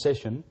in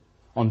procession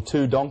on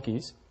 2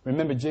 donkeys.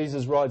 Remember,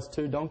 Jesus rides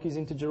 2 donkeys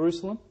into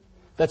Jerusalem?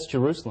 That's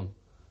Jerusalem.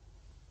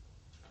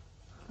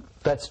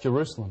 That's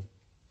Jerusalem.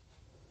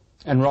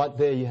 And right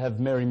there you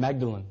have Mary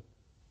Magdalene.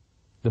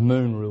 The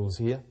moon rules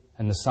here,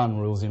 and the sun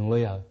rules in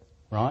Leo,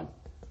 right?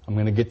 I'm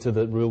going to get to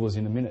the rulers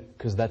in a minute,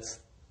 because that's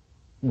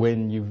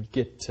when you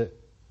get to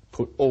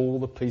put all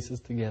the pieces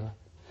together.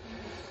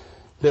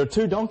 There are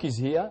 2 donkeys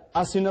here,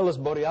 Asinellus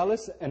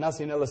Borealis and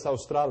Asinellus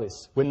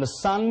Australis. When the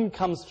sun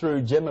comes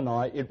through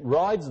Gemini, it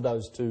rides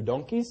those 2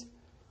 donkeys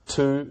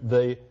to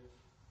the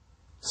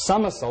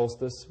summer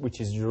solstice, which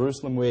is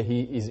Jerusalem, where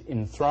he is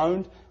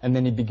enthroned, and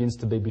then he begins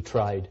to be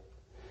betrayed.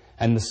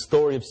 And the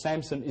story of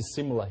Samson is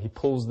similar. He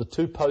pulls the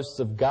 2 posts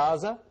of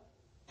Gaza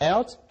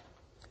out.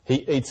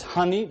 He eats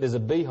honey. There's a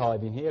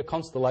beehive in here, a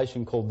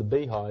constellation called the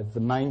beehive, the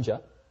manger,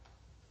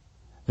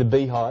 the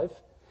beehive.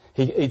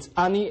 He eats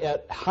honey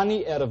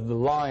out of the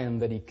lion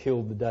that he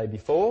killed the day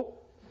before.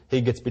 He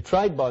gets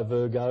betrayed by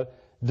Virgo.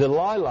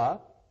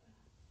 Layla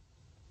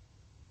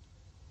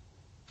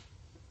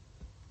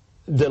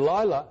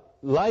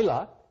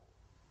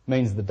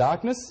means the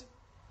darkness,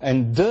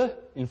 and D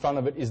in front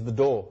of it is the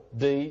door.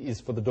 D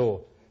is for the door.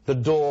 The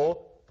door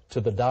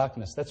to the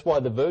darkness. That's why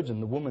the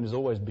virgin, the woman, is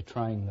always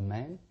betraying the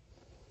man.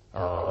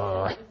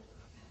 Right?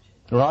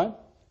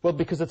 Well,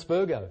 because it's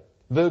Virgo.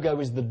 Virgo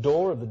is the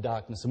door of the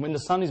darkness. And when the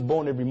sun is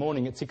born every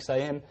morning at 6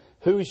 a.m,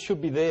 who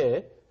should be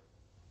there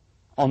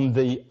on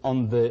the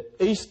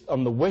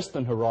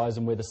western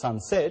horizon where the sun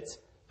sets,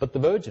 but the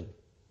Virgin?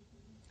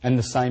 And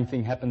the same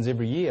thing happens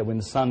every year when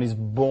the sun is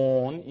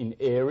born in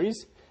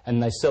Aries,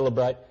 and they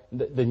celebrate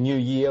the new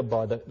year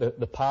by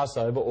the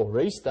Passover or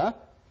Easter.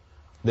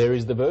 There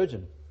is the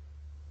Virgin.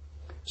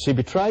 She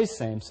betrays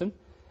Samson,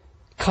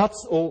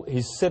 cuts all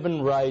his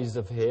 7 rays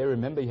of hair.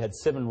 Remember, he had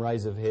 7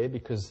 rays of hair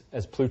because,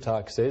 as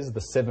Plutarch says, the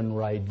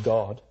 7-rayed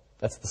god,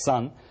 that's the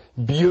sun,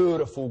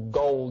 beautiful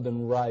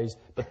golden rays.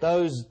 But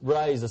those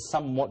rays are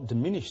somewhat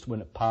diminished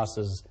when it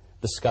passes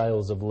the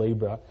scales of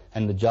Libra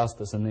and the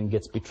justice, and then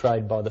gets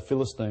betrayed by the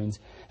Philistines,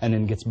 and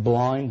then gets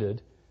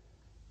blinded.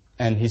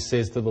 And he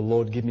says to the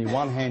Lord, give me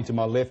one hand to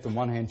my left and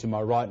one hand to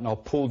my right, and I'll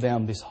pull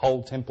down this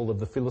whole temple of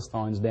the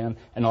Philistines down,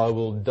 and I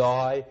will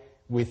die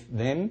with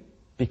them.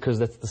 Because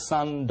that's the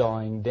sun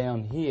dying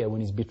down here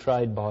when he's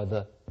betrayed by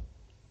the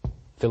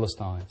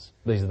Philistines.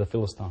 These are the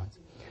Philistines.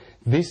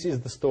 This is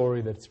the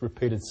story that's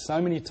repeated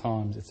so many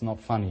times, it's not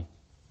funny.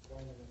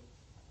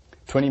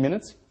 20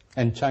 minutes?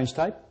 And change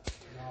tape?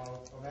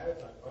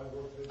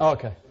 Oh,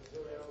 okay.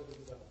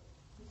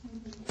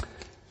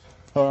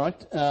 All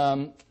right.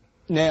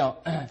 Now,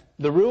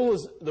 the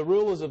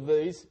rulers of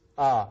these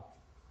are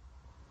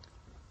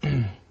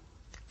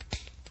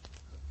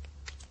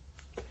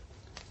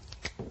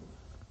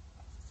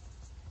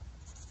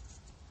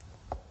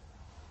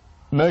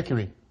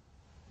Mercury,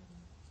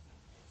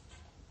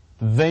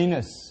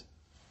 Venus,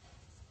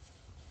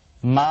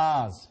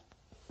 Mars,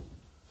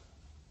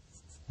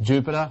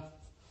 Jupiter,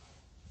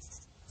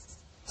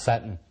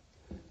 Saturn.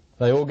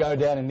 They all go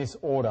down in this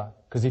order,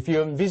 because if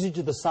you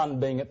envisage the sun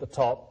being at the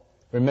top,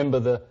 remember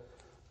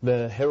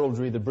the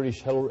heraldry, the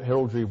British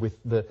heraldry with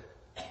the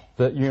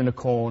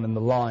unicorn and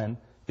the lion,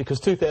 Because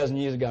 2,000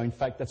 years ago, in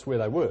fact, that's where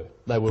they were.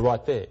 They were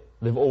right there.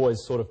 They've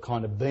always sort of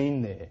kind of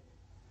been there.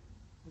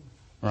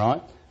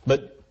 Right?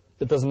 But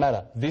it doesn't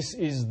matter. This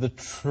is the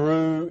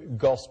true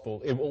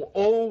gospel. It will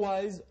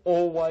always,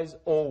 always,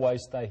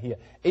 always stay here.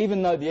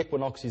 Even though the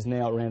equinox is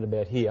now around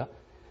about here,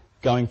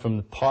 going from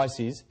the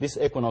Pisces, this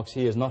equinox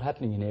here is not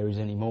happening in Aries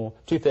anymore.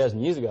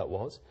 2,000 years ago it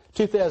was.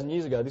 2,000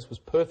 years ago this was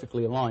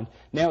perfectly aligned.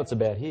 Now it's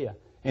about here,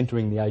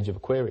 entering the age of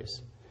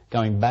Aquarius,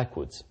 going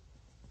backwards.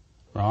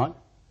 Right?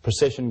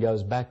 Precession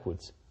goes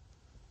backwards.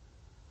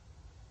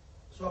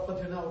 So up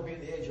until now we've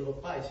been in the age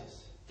of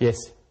Pisces. Yes.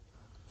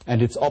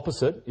 And its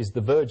opposite is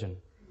the Virgin.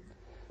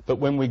 But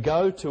when we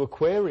go to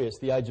Aquarius,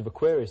 the age of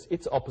Aquarius,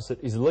 its opposite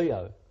is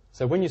Leo.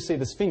 So when you see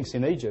the Sphinx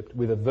in Egypt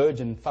with a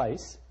virgin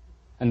face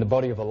and the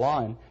body of a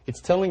lion,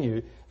 it's telling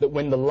you that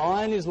when the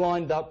lion is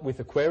lined up with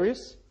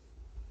Aquarius,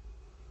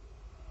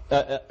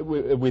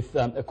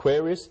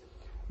 Aquarius,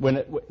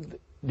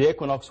 the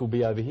equinox will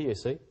be over here,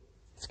 see?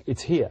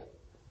 It's here.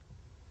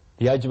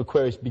 The age of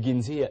Aquarius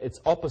begins here. Its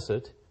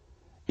opposite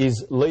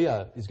is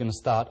Leo, is going to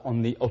start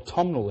on the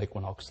autumnal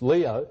equinox.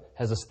 Leo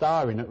has a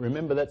star in it.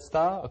 Remember that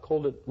star? I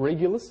called it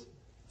Regulus.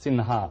 It's in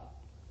the heart.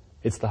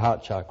 It's the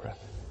heart chakra.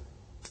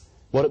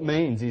 What it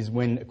means is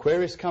when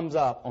Aquarius comes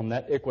up on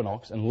that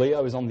equinox and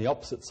Leo is on the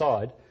opposite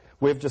side,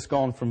 we've just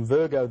gone from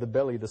Virgo, the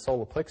belly, the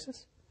solar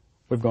plexus,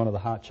 we've gone to the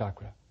heart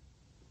chakra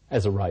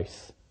as a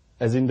race.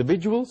 As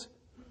individuals,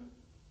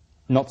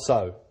 not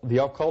so.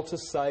 The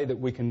occultists say that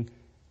we can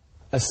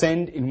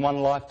ascend in one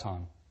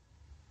lifetime.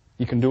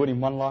 You can do it in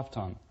one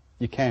lifetime.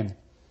 You can.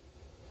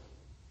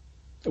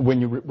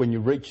 When you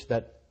reach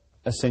that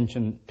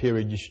ascension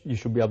period, you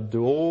should be able to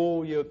do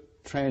all your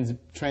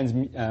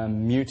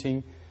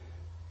transmuting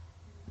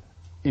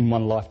in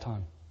one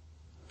lifetime.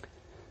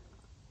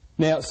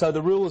 Now, so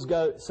the rulers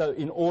go, so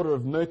in order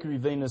of Mercury,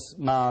 Venus,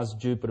 Mars,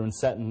 Jupiter and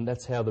Saturn,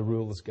 that's how the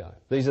rulers go.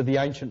 These are the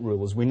ancient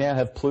rulers. We now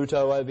have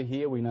Pluto over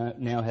here, we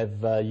now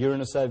have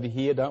Uranus over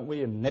here, don't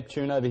we, and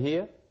Neptune over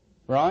here,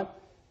 right?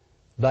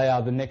 They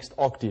are the next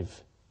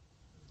octave.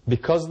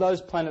 Because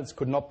those planets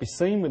could not be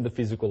seen with the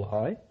physical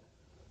eye,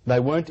 they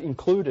weren't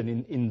included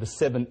in the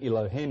 7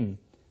 Elohim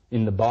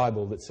in the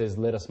Bible that says,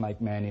 let us make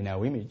man in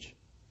our image.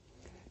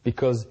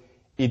 Because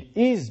it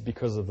is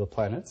because of the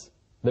planets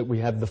that we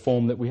have the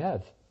form that we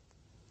have.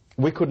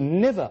 We could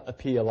never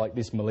appear like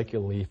this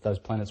molecularly if those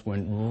planets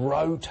weren't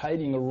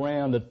rotating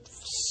around at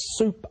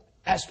super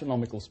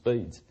astronomical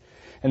speeds.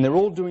 And they're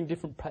all doing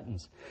different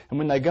patterns. And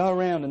when they go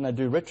around and they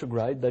do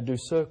retrograde, they do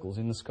circles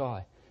in the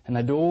sky. And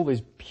they do all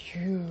these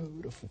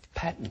beautiful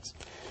patterns.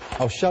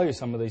 I'll show you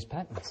some of these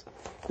patterns.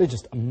 They're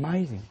just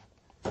amazing.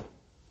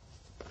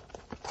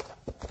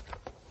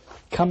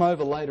 Come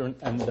over later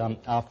and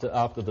after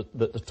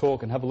the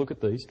talk and have a look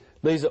at these.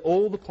 These are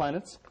all the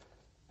planets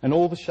and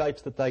all the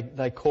shapes that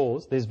they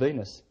cause. There's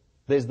Venus.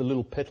 There's the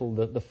little petal,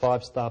 the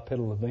 5-star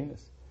petal of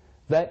Venus.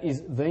 That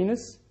is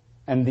Venus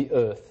and the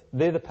Earth.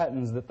 They're the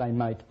patterns that they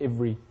make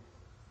every,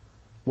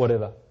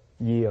 whatever,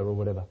 year or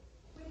whatever.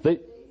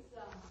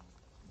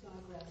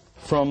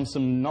 From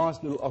some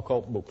nice little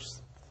occult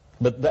books.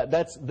 But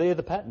they're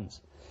the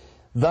patterns.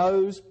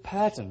 Those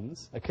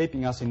patterns are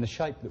keeping us in the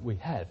shape that we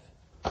have.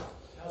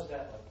 How's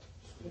that like?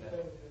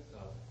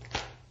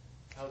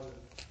 How's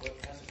the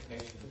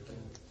connection between?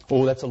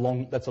 Oh, that's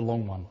a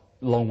long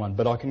one.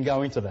 But I can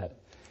go into that.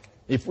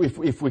 If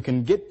we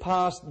can get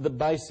past the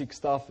basic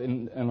stuff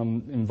and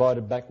I'm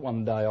invited back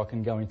one day, I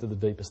can go into the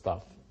deeper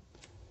stuff.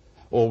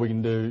 Or we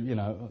can do, you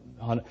know,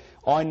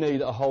 I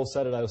need a whole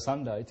Saturday or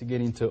Sunday to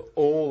get into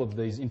all of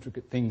these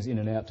intricate things in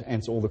and out to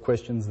answer all the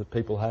questions that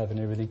people have and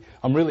everything.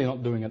 I'm really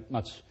not doing it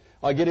much.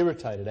 I get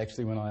irritated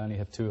actually when I only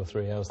have 2 or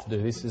 3 hours to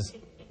do this.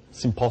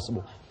 It's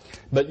impossible.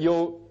 But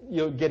you're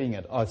getting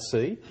it, I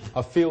see.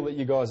 I feel that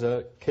you guys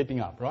are keeping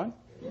up, right?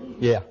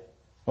 Yeah.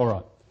 All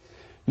right.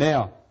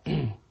 Now,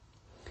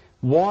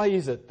 why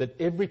is it that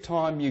every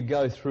time you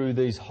go through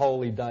these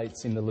holy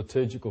dates in the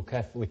liturgical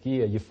Catholic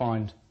year, you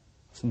find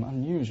some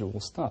unusual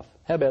stuff?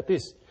 How about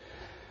this?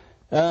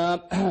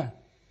 On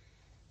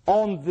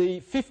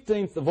the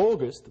 15th of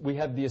August, we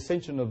have the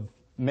Ascension of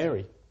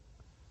Mary.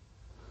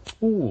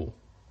 Ooh.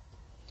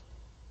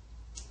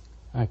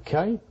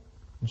 Okay.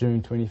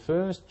 June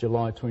 21st,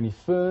 July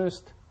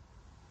 21st,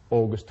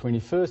 August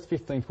 21st,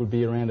 15th would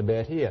be around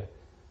about here.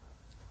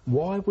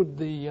 Why would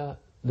the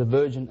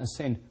Virgin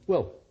ascend?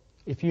 Well,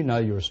 if you know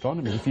your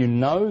astronomy, if you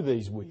know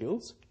these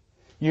wheels,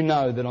 you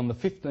know that on the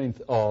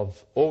 15th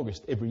of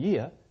August every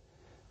year,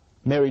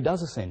 Mary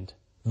does ascend.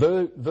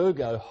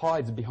 Virgo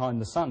hides behind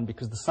the sun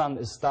because the sun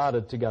has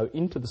started to go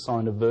into the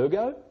sign of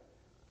Virgo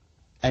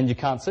and you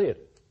can't see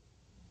it.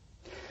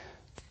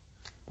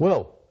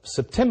 Well,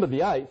 September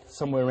the 8th,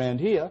 somewhere around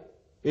here,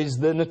 is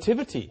the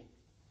Nativity.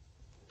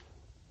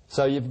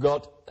 So you've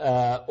got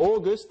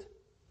August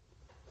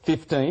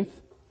 15th,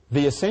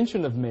 the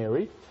Ascension of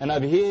Mary, and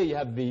over here you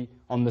have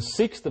on the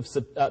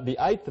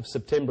 8th of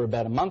September,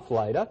 about a month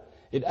later.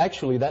 It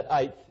actually, that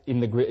 8th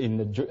in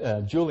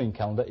the Julian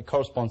calendar, it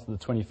corresponds to the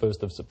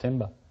 21st of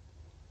September,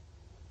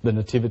 the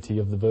Nativity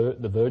of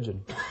the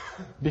Virgin,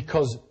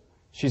 because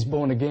she's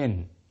born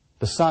again.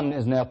 The sun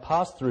has now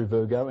passed through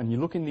Virgo, and you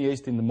look in the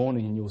east in the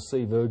morning and you'll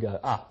see Virgo.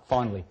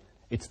 Finally,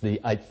 it's the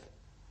 8th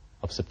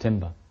of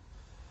September.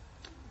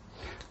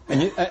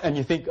 And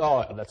you think,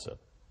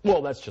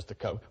 that's just a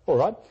code. All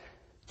right.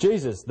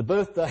 Jesus, the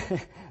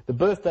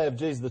birthday of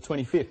Jesus, the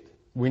 25th.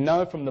 We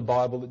know from the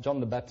Bible that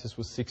John the Baptist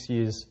was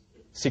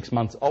 6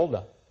 months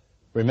older.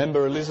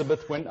 Remember,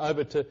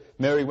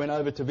 Mary went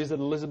over to visit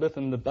Elizabeth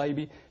and the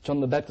baby, John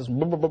the Baptist,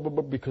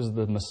 because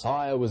the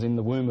Messiah was in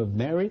the womb of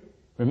Mary.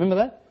 Remember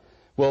that?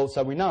 Well,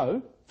 so we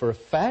know for a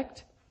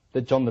fact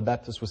that John the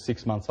Baptist was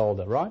 6 months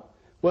older, right?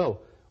 Well,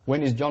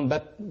 when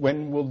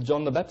will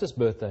John the Baptist's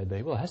birthday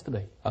be? Well, it has to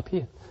be up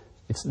here.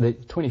 It's the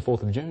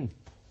 24th of June.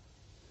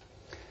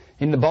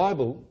 In the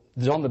Bible,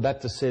 John the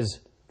Baptist says,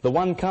 the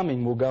one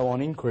coming will go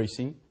on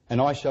increasing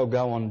and I shall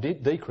go on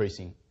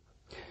decreasing,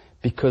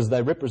 because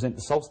they represent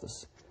the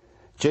solstice.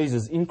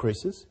 Jesus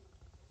increases.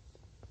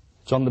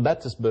 John the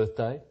Baptist's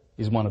birthday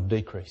is one of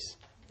decrease.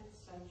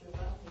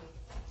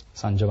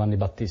 San Giovanni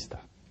Battista.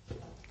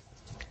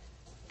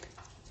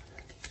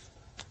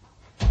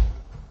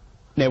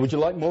 Now, would you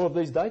like more of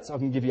these dates? I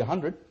can give you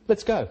 100.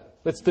 Let's go.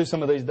 Let's do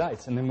some of these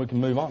dates and then we can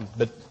move on.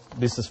 But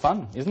this is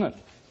fun, isn't it?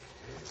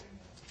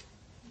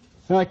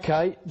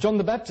 Okay, John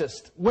the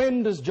Baptist.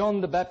 When does John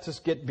the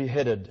Baptist get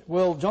beheaded?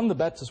 Well, John the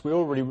Baptist, we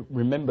already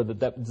remember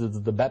that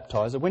was the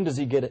baptizer. When does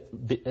he get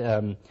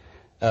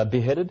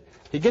beheaded?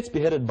 He gets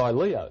beheaded by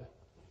Leo,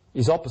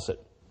 his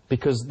opposite.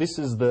 Because this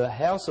is the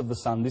house of the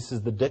sun, this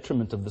is the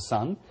detriment of the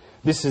sun,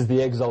 this is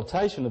the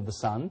exaltation of the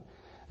sun,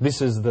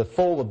 this is the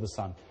fall of the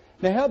sun.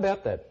 Now, how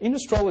about that? In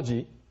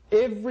astrology,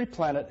 every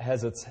planet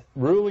has its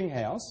ruling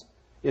house,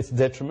 its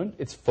detriment,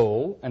 its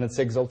fall, and its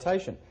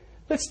exaltation.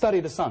 Let's study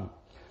the sun.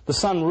 The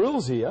sun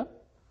rules here.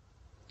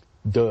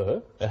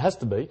 Duh. It has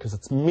to be, because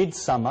it's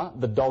midsummer,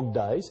 the dog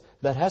days.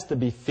 That has to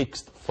be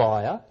fixed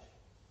fire.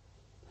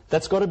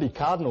 That's got to be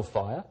cardinal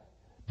fire.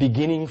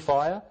 Beginning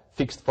fire,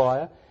 fixed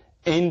fire,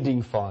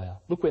 ending fire.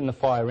 Look when the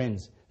fire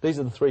ends. These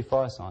are the 3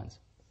 fire signs.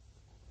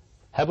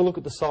 Have a look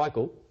at the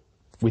cycle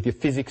with your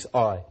physics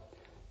eye.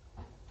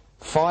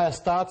 Fire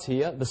starts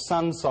here, the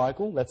sun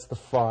cycle, that's the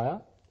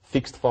fire,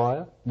 fixed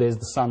fire. There's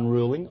the sun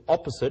ruling.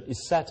 Opposite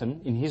is Saturn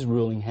in his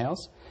ruling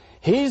house.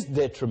 His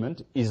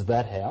detriment is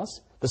that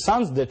house. The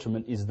sun's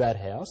detriment is that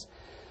house.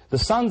 The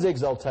sun's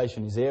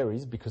exaltation is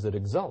Aries because it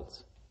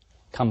exalts.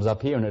 Comes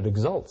up here and it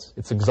exalts.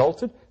 It's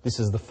exalted. This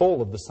is the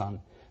fall of the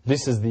sun.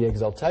 This is the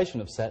exaltation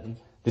of Saturn.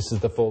 This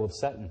is the fall of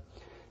Saturn.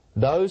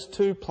 Those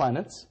 2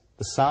 planets,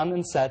 the sun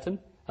and Saturn,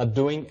 are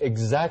doing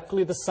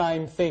exactly the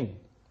same thing.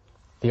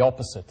 The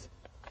opposite.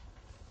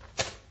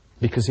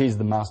 Because he's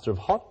the master of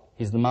hot,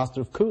 he's the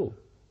master of cool.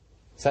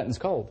 Saturn's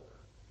cold.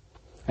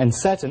 And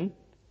Saturn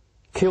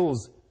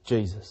kills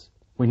Jesus.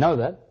 We know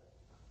that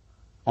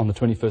on the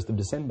 21st of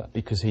December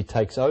because he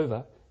takes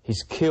over,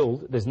 he's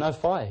killed. There's no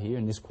fire here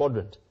in this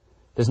quadrant.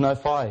 There's no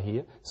fire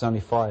here. There's only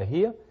fire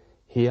here,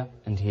 here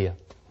and here.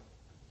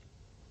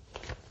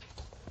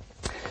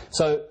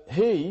 So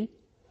the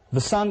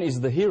sun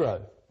is the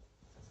hero.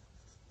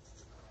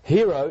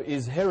 Hero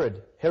is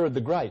Herod, Herod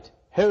the Great.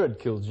 Herod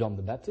kills John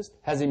the Baptist,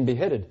 has him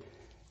beheaded.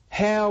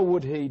 How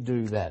would he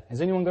do that?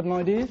 Has anyone got an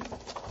idea?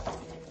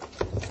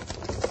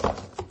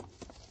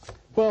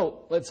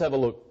 Well, let's have a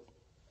look.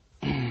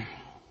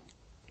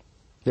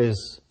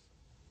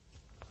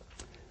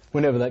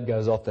 Whenever that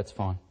goes off, that's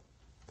fine.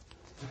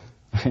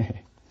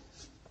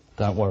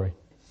 Don't worry.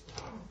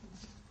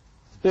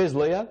 There's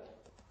Leo,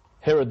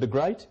 Herod the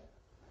Great,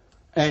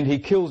 and he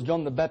kills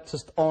John the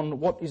Baptist on,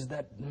 what is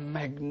that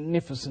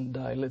magnificent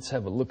day? Let's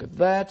have a look at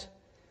that.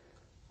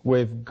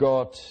 We've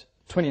got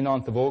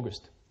 29th of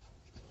August.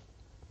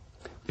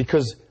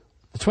 Because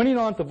the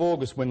 29th of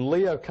August, when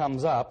Leo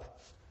comes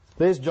up,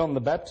 there's John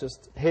the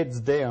Baptist, heads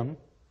down.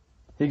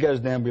 He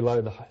goes down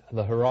below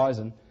the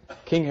horizon.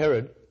 King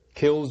Herod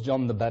kills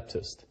John the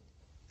Baptist,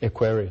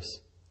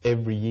 Aquarius,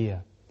 every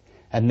year.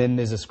 And then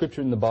there's a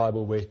scripture in the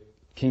Bible where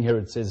King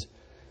Herod says,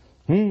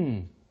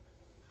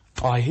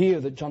 I hear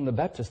that John the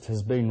Baptist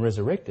has been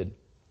resurrected.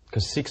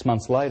 Because 6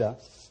 months later,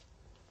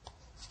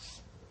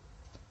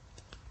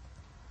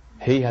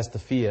 he has to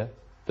fear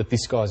that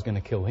this guy's going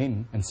to kill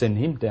him and send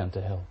him down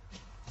to hell.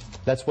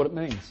 That's what it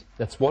means.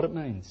 That's what it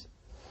means.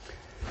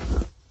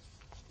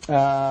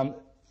 The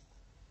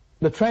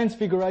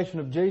transfiguration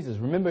of Jesus.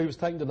 Remember, he was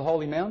taken to the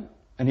Holy Mount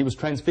and he was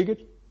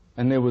transfigured,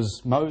 and there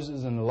was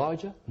Moses and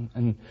Elijah,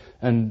 and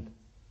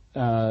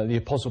the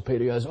Apostle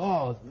Peter goes,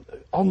 "Oh,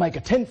 I'll make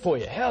a tent for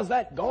you. How's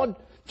that, God,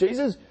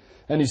 Jesus?"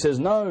 And he says,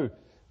 "No."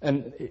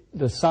 And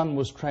the sun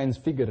was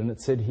transfigured, and it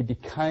said he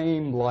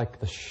became like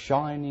the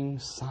shining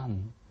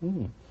sun.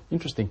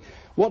 Interesting.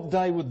 What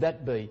day would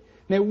that be?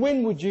 Now,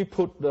 when would you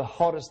put the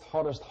hottest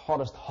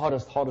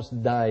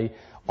day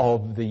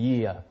of the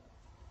year?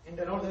 In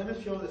the northern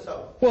hemisphere or the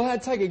south? Well,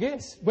 take a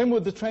guess. When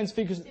would the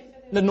transfiguration...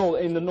 in the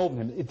northern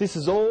hemisphere. This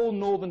is all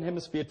northern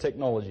hemisphere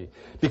technology.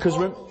 Because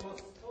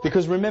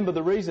remember,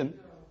 the reason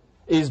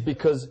is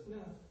because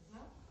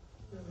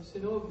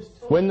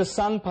when the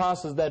sun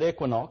passes that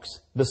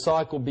equinox, the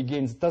cycle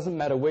begins. It doesn't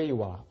matter where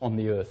you are on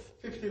the earth.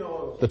 15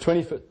 August. The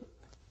 25th...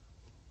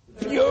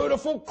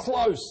 Beautiful,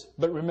 close.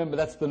 But remember,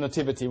 that's the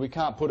nativity. We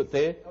can't put it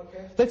there.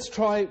 Okay. Let's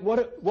try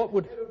what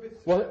would.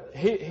 Well,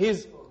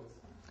 here's.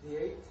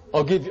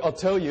 I'll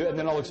tell you, and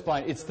then I'll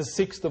explain. It's the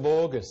 6th of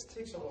August.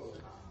 6th of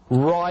August.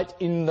 Right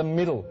in the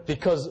middle.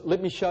 Because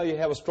let me show you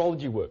how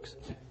astrology works.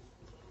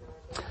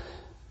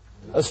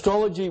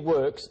 Astrology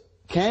works.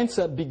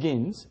 Cancer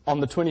begins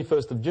on the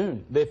 21st of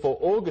June. Therefore,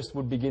 August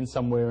would begin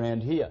somewhere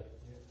around here.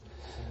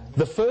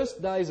 The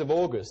first days of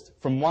August,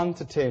 from 1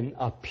 to 10,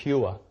 are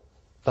pure.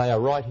 They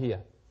are right here.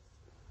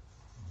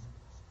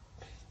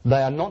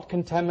 They are not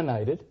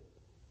contaminated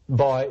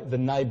by the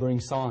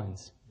neighbouring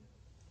signs.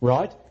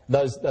 Right?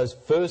 Those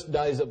first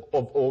days of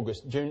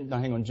August, June,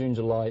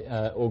 July,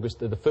 August,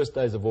 the first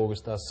days of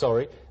August are,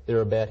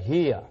 they're about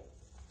here.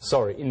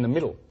 In the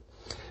middle.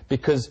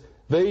 Because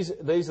these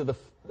are the...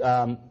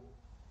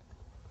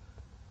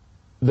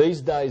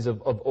 these days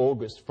of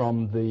August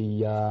from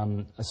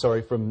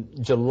from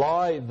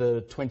July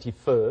the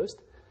 21st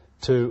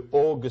to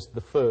August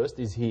the 1st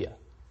is here.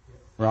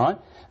 Right?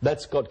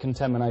 That's got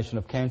contamination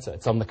of Cancer.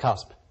 It's on the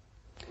cusp.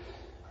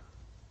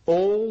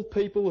 All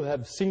people who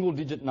have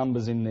single-digit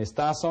numbers in their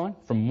star sign,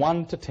 from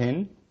 1 to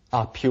 10,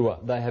 are pure.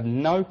 They have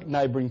no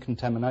neighbouring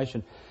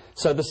contamination.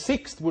 So the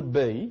 6th would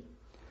be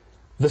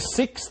the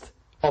 6th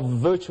of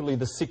virtually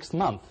the 6th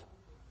month.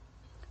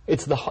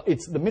 It's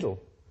the middle,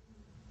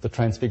 the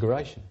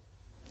Transfiguration.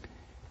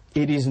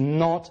 It is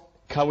not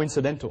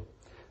coincidental.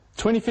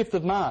 25th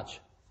of March,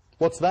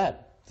 what's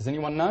that? Does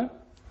anyone know?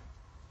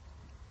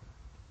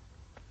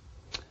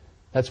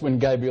 That's when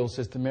Gabriel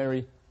says to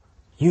Mary,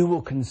 you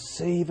will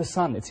conceive a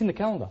son. It's in the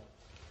calendar.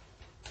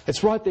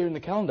 It's right there in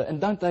the calendar.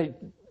 And don't they,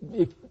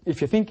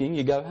 if you're thinking,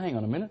 you go, hang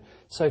on a minute.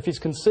 So if he's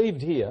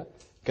conceived here,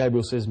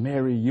 Gabriel says,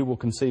 Mary, you will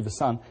conceive a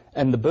son,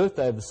 and the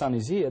birthday of the son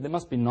is here, there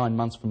must be 9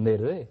 months from there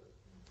to there.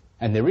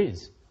 And there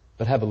is.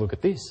 But have a look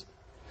at this.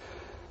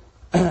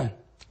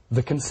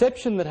 The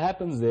conception that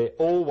happens there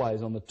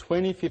always on the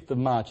 25th of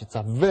March, it's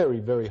a very,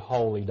 very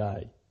holy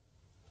day.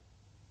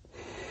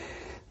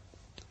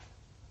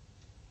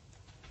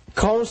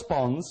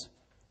 Corresponds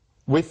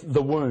with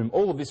the womb.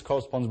 All of this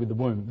corresponds with the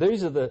womb.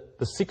 These are the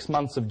 6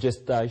 months of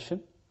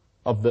gestation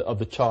of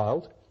the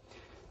child.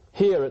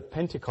 Here at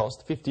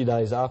Pentecost, 50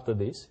 days after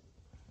this,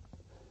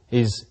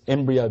 is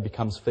embryo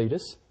becomes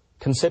fetus.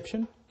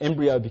 Conception,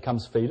 embryo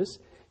becomes fetus.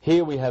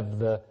 Here we have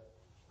the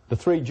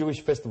 3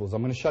 Jewish festivals.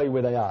 I'm going to show you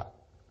where they are.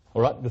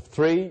 All right, the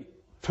 3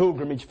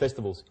 pilgrimage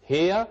festivals.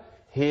 Here,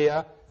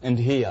 here, and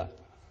here.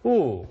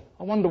 Ooh,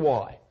 I wonder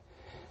why.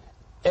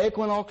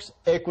 Equinox,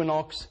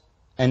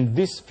 and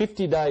this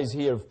 50 days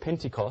here of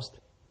Pentecost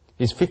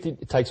is 50.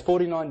 It takes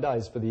 49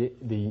 days for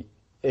the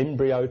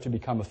embryo to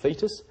become a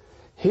fetus.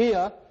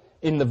 Here,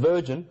 in the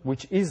Virgin,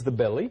 which is the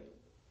belly,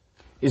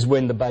 is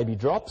when the baby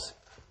drops.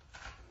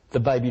 The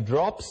baby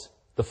drops,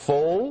 the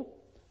fall,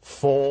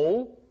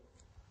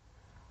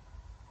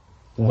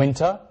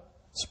 winter,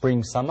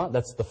 spring, summer,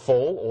 that's the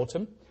fall,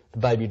 autumn. The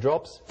baby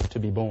drops to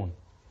be born.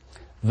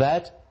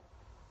 That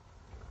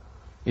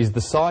is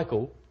the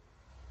cycle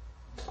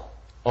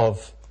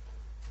of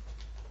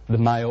the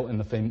male and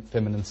the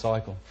feminine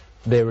cycle.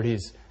 There it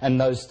is. And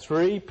those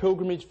 3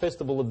 pilgrimage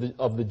festivals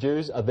of the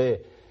Jews are there.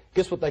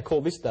 Guess what they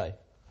call this day?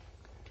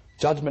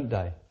 Judgment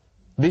Day.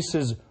 This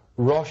is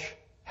Rosh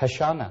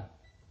Hashanah.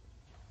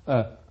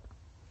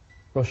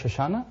 Rosh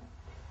Hashanah?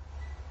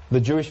 The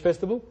Jewish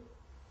festival?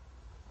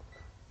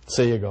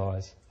 See you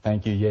guys.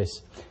 Thank you, yes.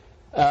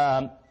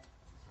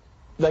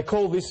 They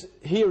call this,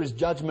 here is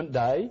Judgment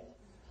Day.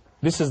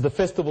 This is the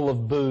Festival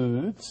of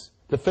Booths,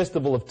 the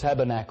Festival of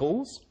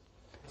Tabernacles.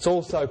 It's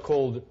also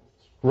called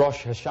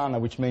Rosh Hashanah,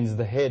 which means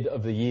the head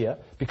of the year,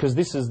 because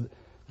this is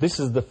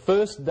the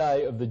first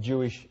day of the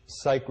Jewish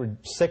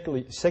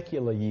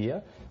secular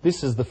year.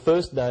 This is the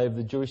first day of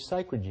the Jewish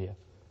sacred year.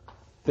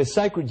 Their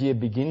sacred year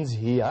begins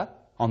here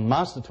on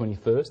March the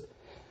 21st.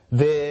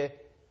 Their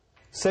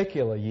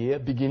secular year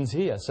begins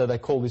here. So they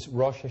call this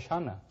Rosh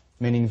Hashanah,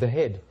 meaning the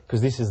head,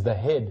 because this is the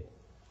head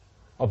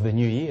of the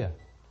new year.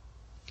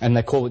 And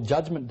they call it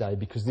Judgment Day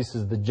because this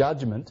is the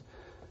judgment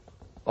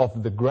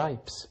of the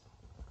grapes.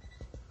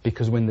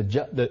 Because when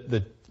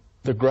the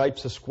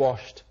grapes are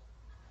squashed,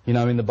 you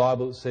know, in the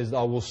Bible it says,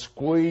 I will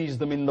squeeze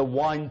them in the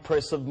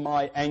winepress of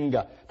my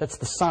anger. That's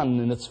the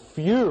sun and its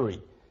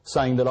fury,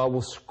 saying that I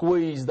will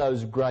squeeze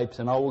those grapes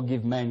and I will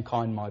give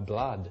mankind my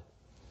blood.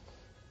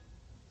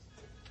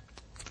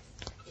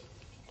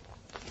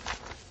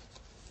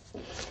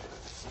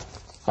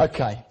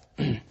 Okay.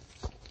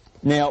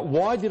 Now,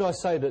 why did I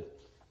say that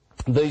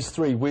these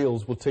 3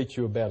 wheels will teach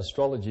you about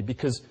astrology?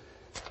 Because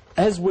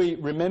as we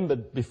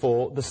remembered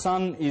before, the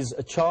sun is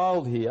a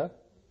child here,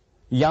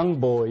 young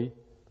boy,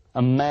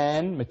 a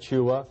man,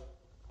 mature,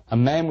 a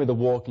man with a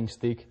walking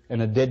stick,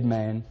 and a dead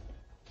man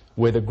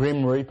where the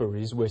Grim Reaper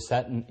is, where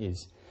Saturn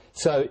is.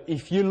 So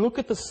if you look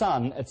at the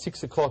sun at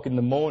 6 o'clock in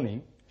the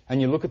morning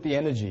and you look at the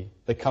energy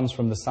that comes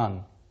from the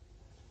sun,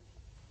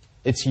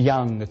 it's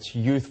young, it's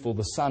youthful,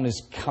 the sun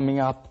is coming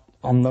up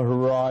on the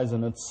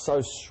horizon. It's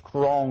so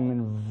strong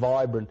and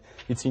vibrant.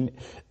 It's in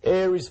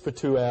Aries for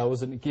 2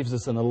 hours, and it gives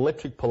us an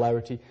electric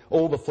polarity.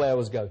 All the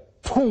flowers go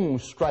boom,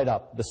 straight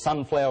up. The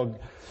sunflower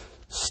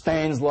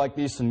stands like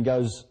this and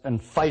goes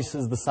and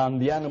faces the sun.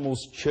 The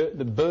animals chirp,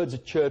 the birds are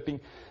chirping.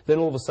 Then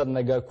all of a sudden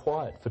they go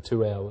quiet for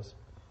 2 hours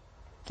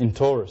in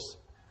Taurus.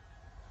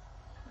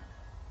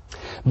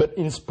 But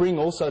in spring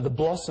also the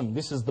blossom.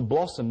 This is the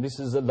blossom. This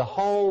is the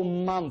whole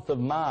month of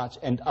March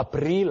and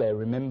Aprile,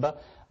 remember,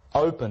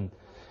 open.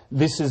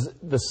 This is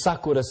the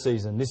Sakura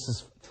season. This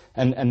is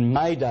and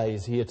May Day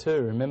is here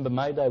too. Remember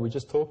May Day? We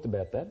just talked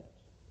about that.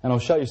 And I'll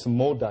show you some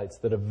more dates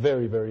that are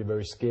very, very,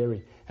 very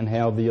scary, and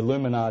how the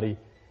Illuminati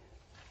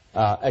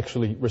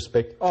actually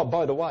respect... Oh,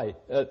 by the way,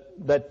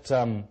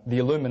 the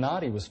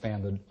Illuminati was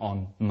founded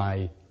on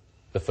May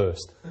the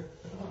 1st.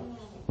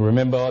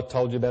 Remember I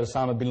told you about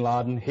Osama bin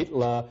Laden,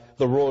 Hitler,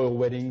 the royal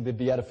wedding, the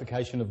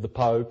beatification of the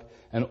Pope,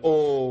 and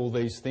all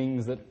these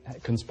things that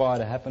conspire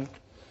to happen?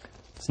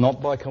 It's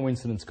not by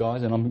coincidence,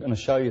 guys, and I'm going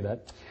to show you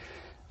that.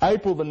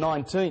 April the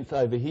 19th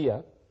over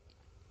here.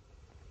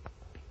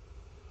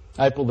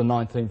 April the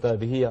 19th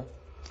over here.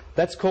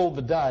 That's called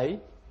the day.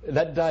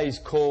 That day is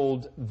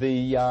called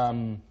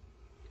the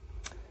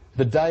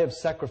day of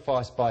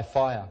sacrifice by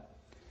fire.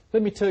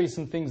 Let me tell you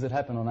some things that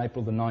happened on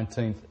April the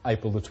 19th,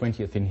 April the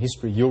 20th in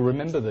history. You'll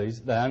remember these.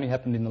 They only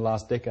happened in the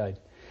last decade.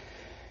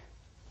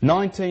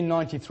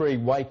 1993,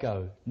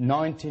 Waco.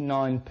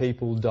 99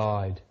 people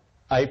died.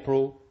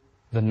 April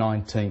the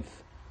 19th.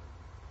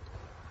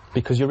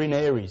 Because you're in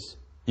Aries.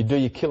 You do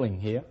your killing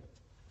here.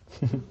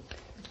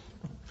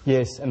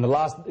 Yes, and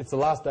it's the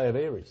last day of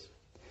Aries.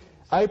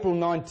 April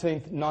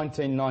 19th,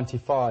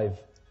 1995.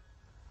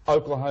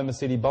 Oklahoma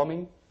City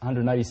bombing.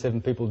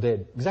 187 people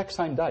dead. Exact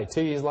same day,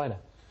 2 years later.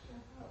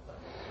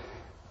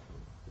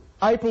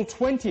 April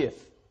 20th,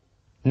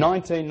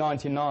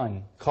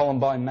 1999,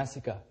 Columbine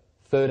Massacre,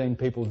 13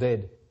 people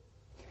dead.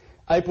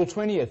 April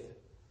 20th,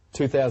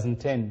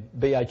 2010,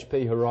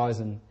 BHP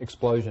Horizon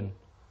explosion,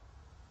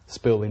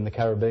 spill in the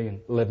Caribbean,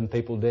 11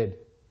 people dead.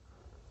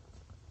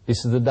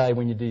 This is the day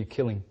when you do your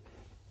killing.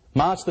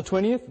 March the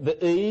 20th,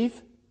 the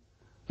eve,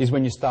 is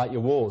when you start your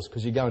wars,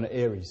 because you go into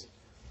Aries.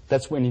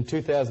 That's when in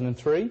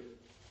 2003,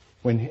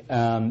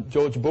 when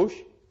George Bush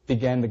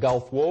began the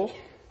Gulf War,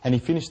 and he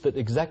finished it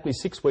exactly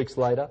 6 weeks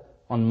later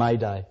on May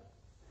Day.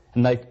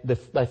 And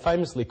they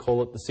famously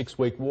call it the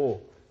 6-week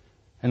war.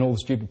 And all the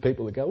stupid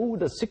people that go, oh,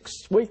 the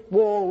 6-week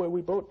war where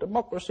we brought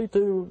democracy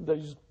to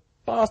these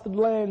bastard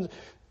lands.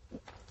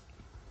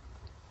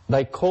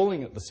 They're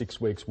calling it the 6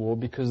 weeks war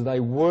because they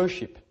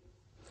worship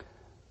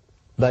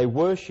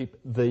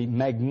the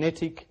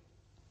magnetic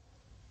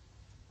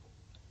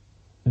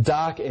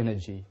dark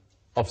energy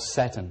of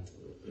Saturn.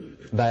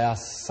 They are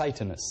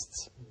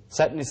Satanists.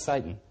 Saturn is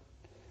Satan.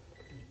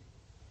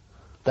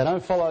 They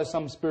don't follow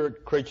some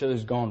spirit creature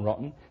who's gone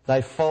rotten.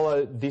 They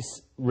follow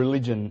this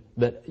religion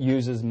that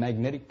uses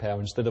magnetic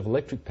power instead of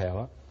electric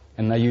power,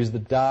 and they use the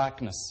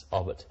darkness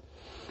of it.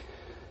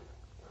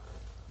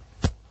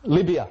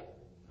 Libya.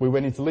 We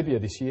went into Libya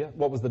this year.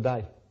 What was the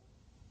day?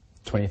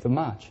 20th of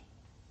March.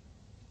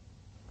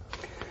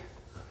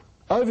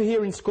 Over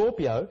here in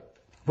Scorpio,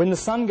 when the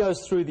sun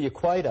goes through the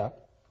equator,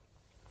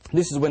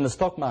 this is when the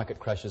stock market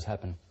crashes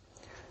happen.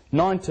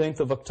 19th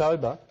of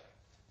October,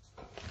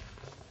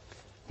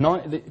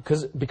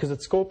 because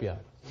it's Scorpio.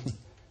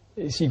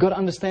 So you've got to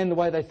understand the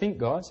way they think,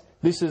 guys.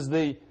 This is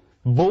the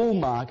bull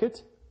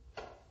market.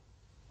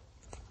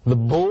 The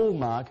bull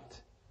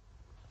market.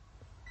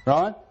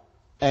 Right?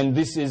 And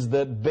this is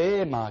the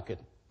bear market.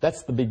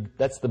 That's the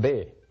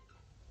bear.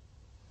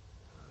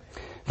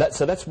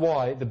 So that's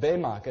why the bear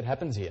market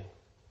happens here.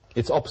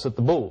 It's opposite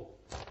the bull.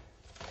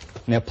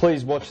 Now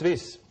please watch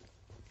this.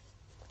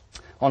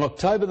 On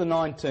October the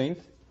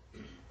 19th,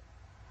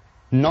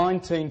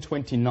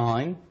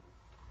 1929,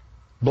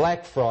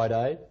 Black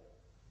Friday.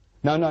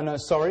 No,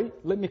 sorry.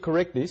 Let me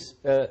correct this.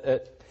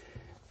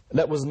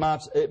 That was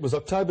March. It was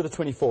October the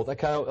 24th.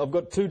 Okay, I've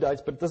got two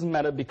dates, but it doesn't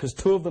matter because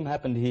two of them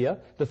happened here.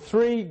 The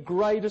three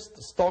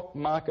greatest stock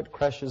market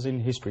crashes in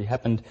history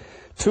happened,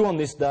 two on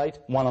this date,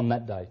 one on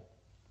that date.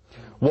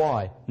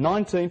 Why?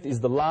 19th is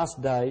the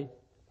last day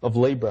of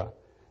Libra,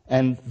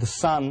 and the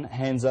sun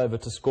hands over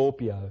to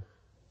Scorpio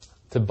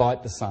to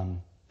bite the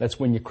sun. That's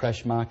when you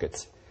crash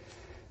markets.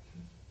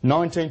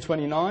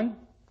 1929,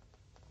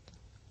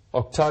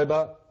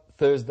 October,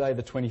 Thursday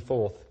the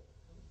 24th.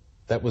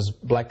 That was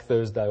Black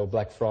Thursday or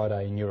Black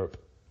Friday in Europe.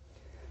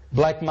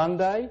 Black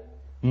Monday,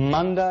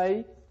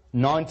 Monday,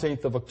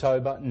 19th of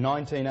October,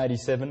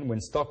 1987,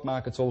 when stock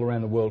markets all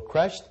around the world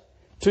crashed.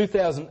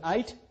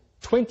 2008,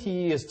 20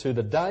 years to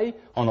the day,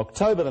 on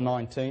October the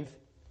 19th,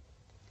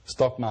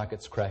 stock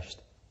markets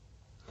crashed.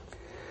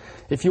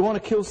 If you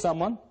want to kill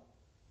someone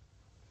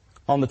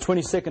on the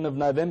 22nd of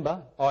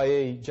November,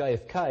 i.e.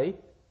 JFK,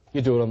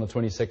 you do it on the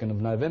 22nd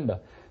of November.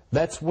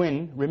 That's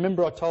when,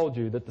 remember I told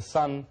you that the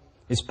sun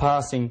is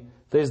passing,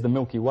 there's the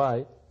Milky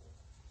Way,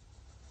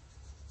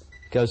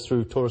 goes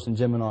through Taurus and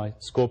Gemini,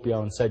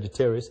 Scorpio and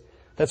Sagittarius.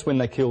 That's when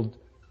they killed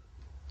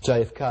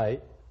JFK,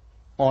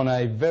 on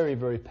a very,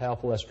 very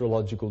powerful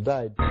astrological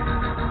day.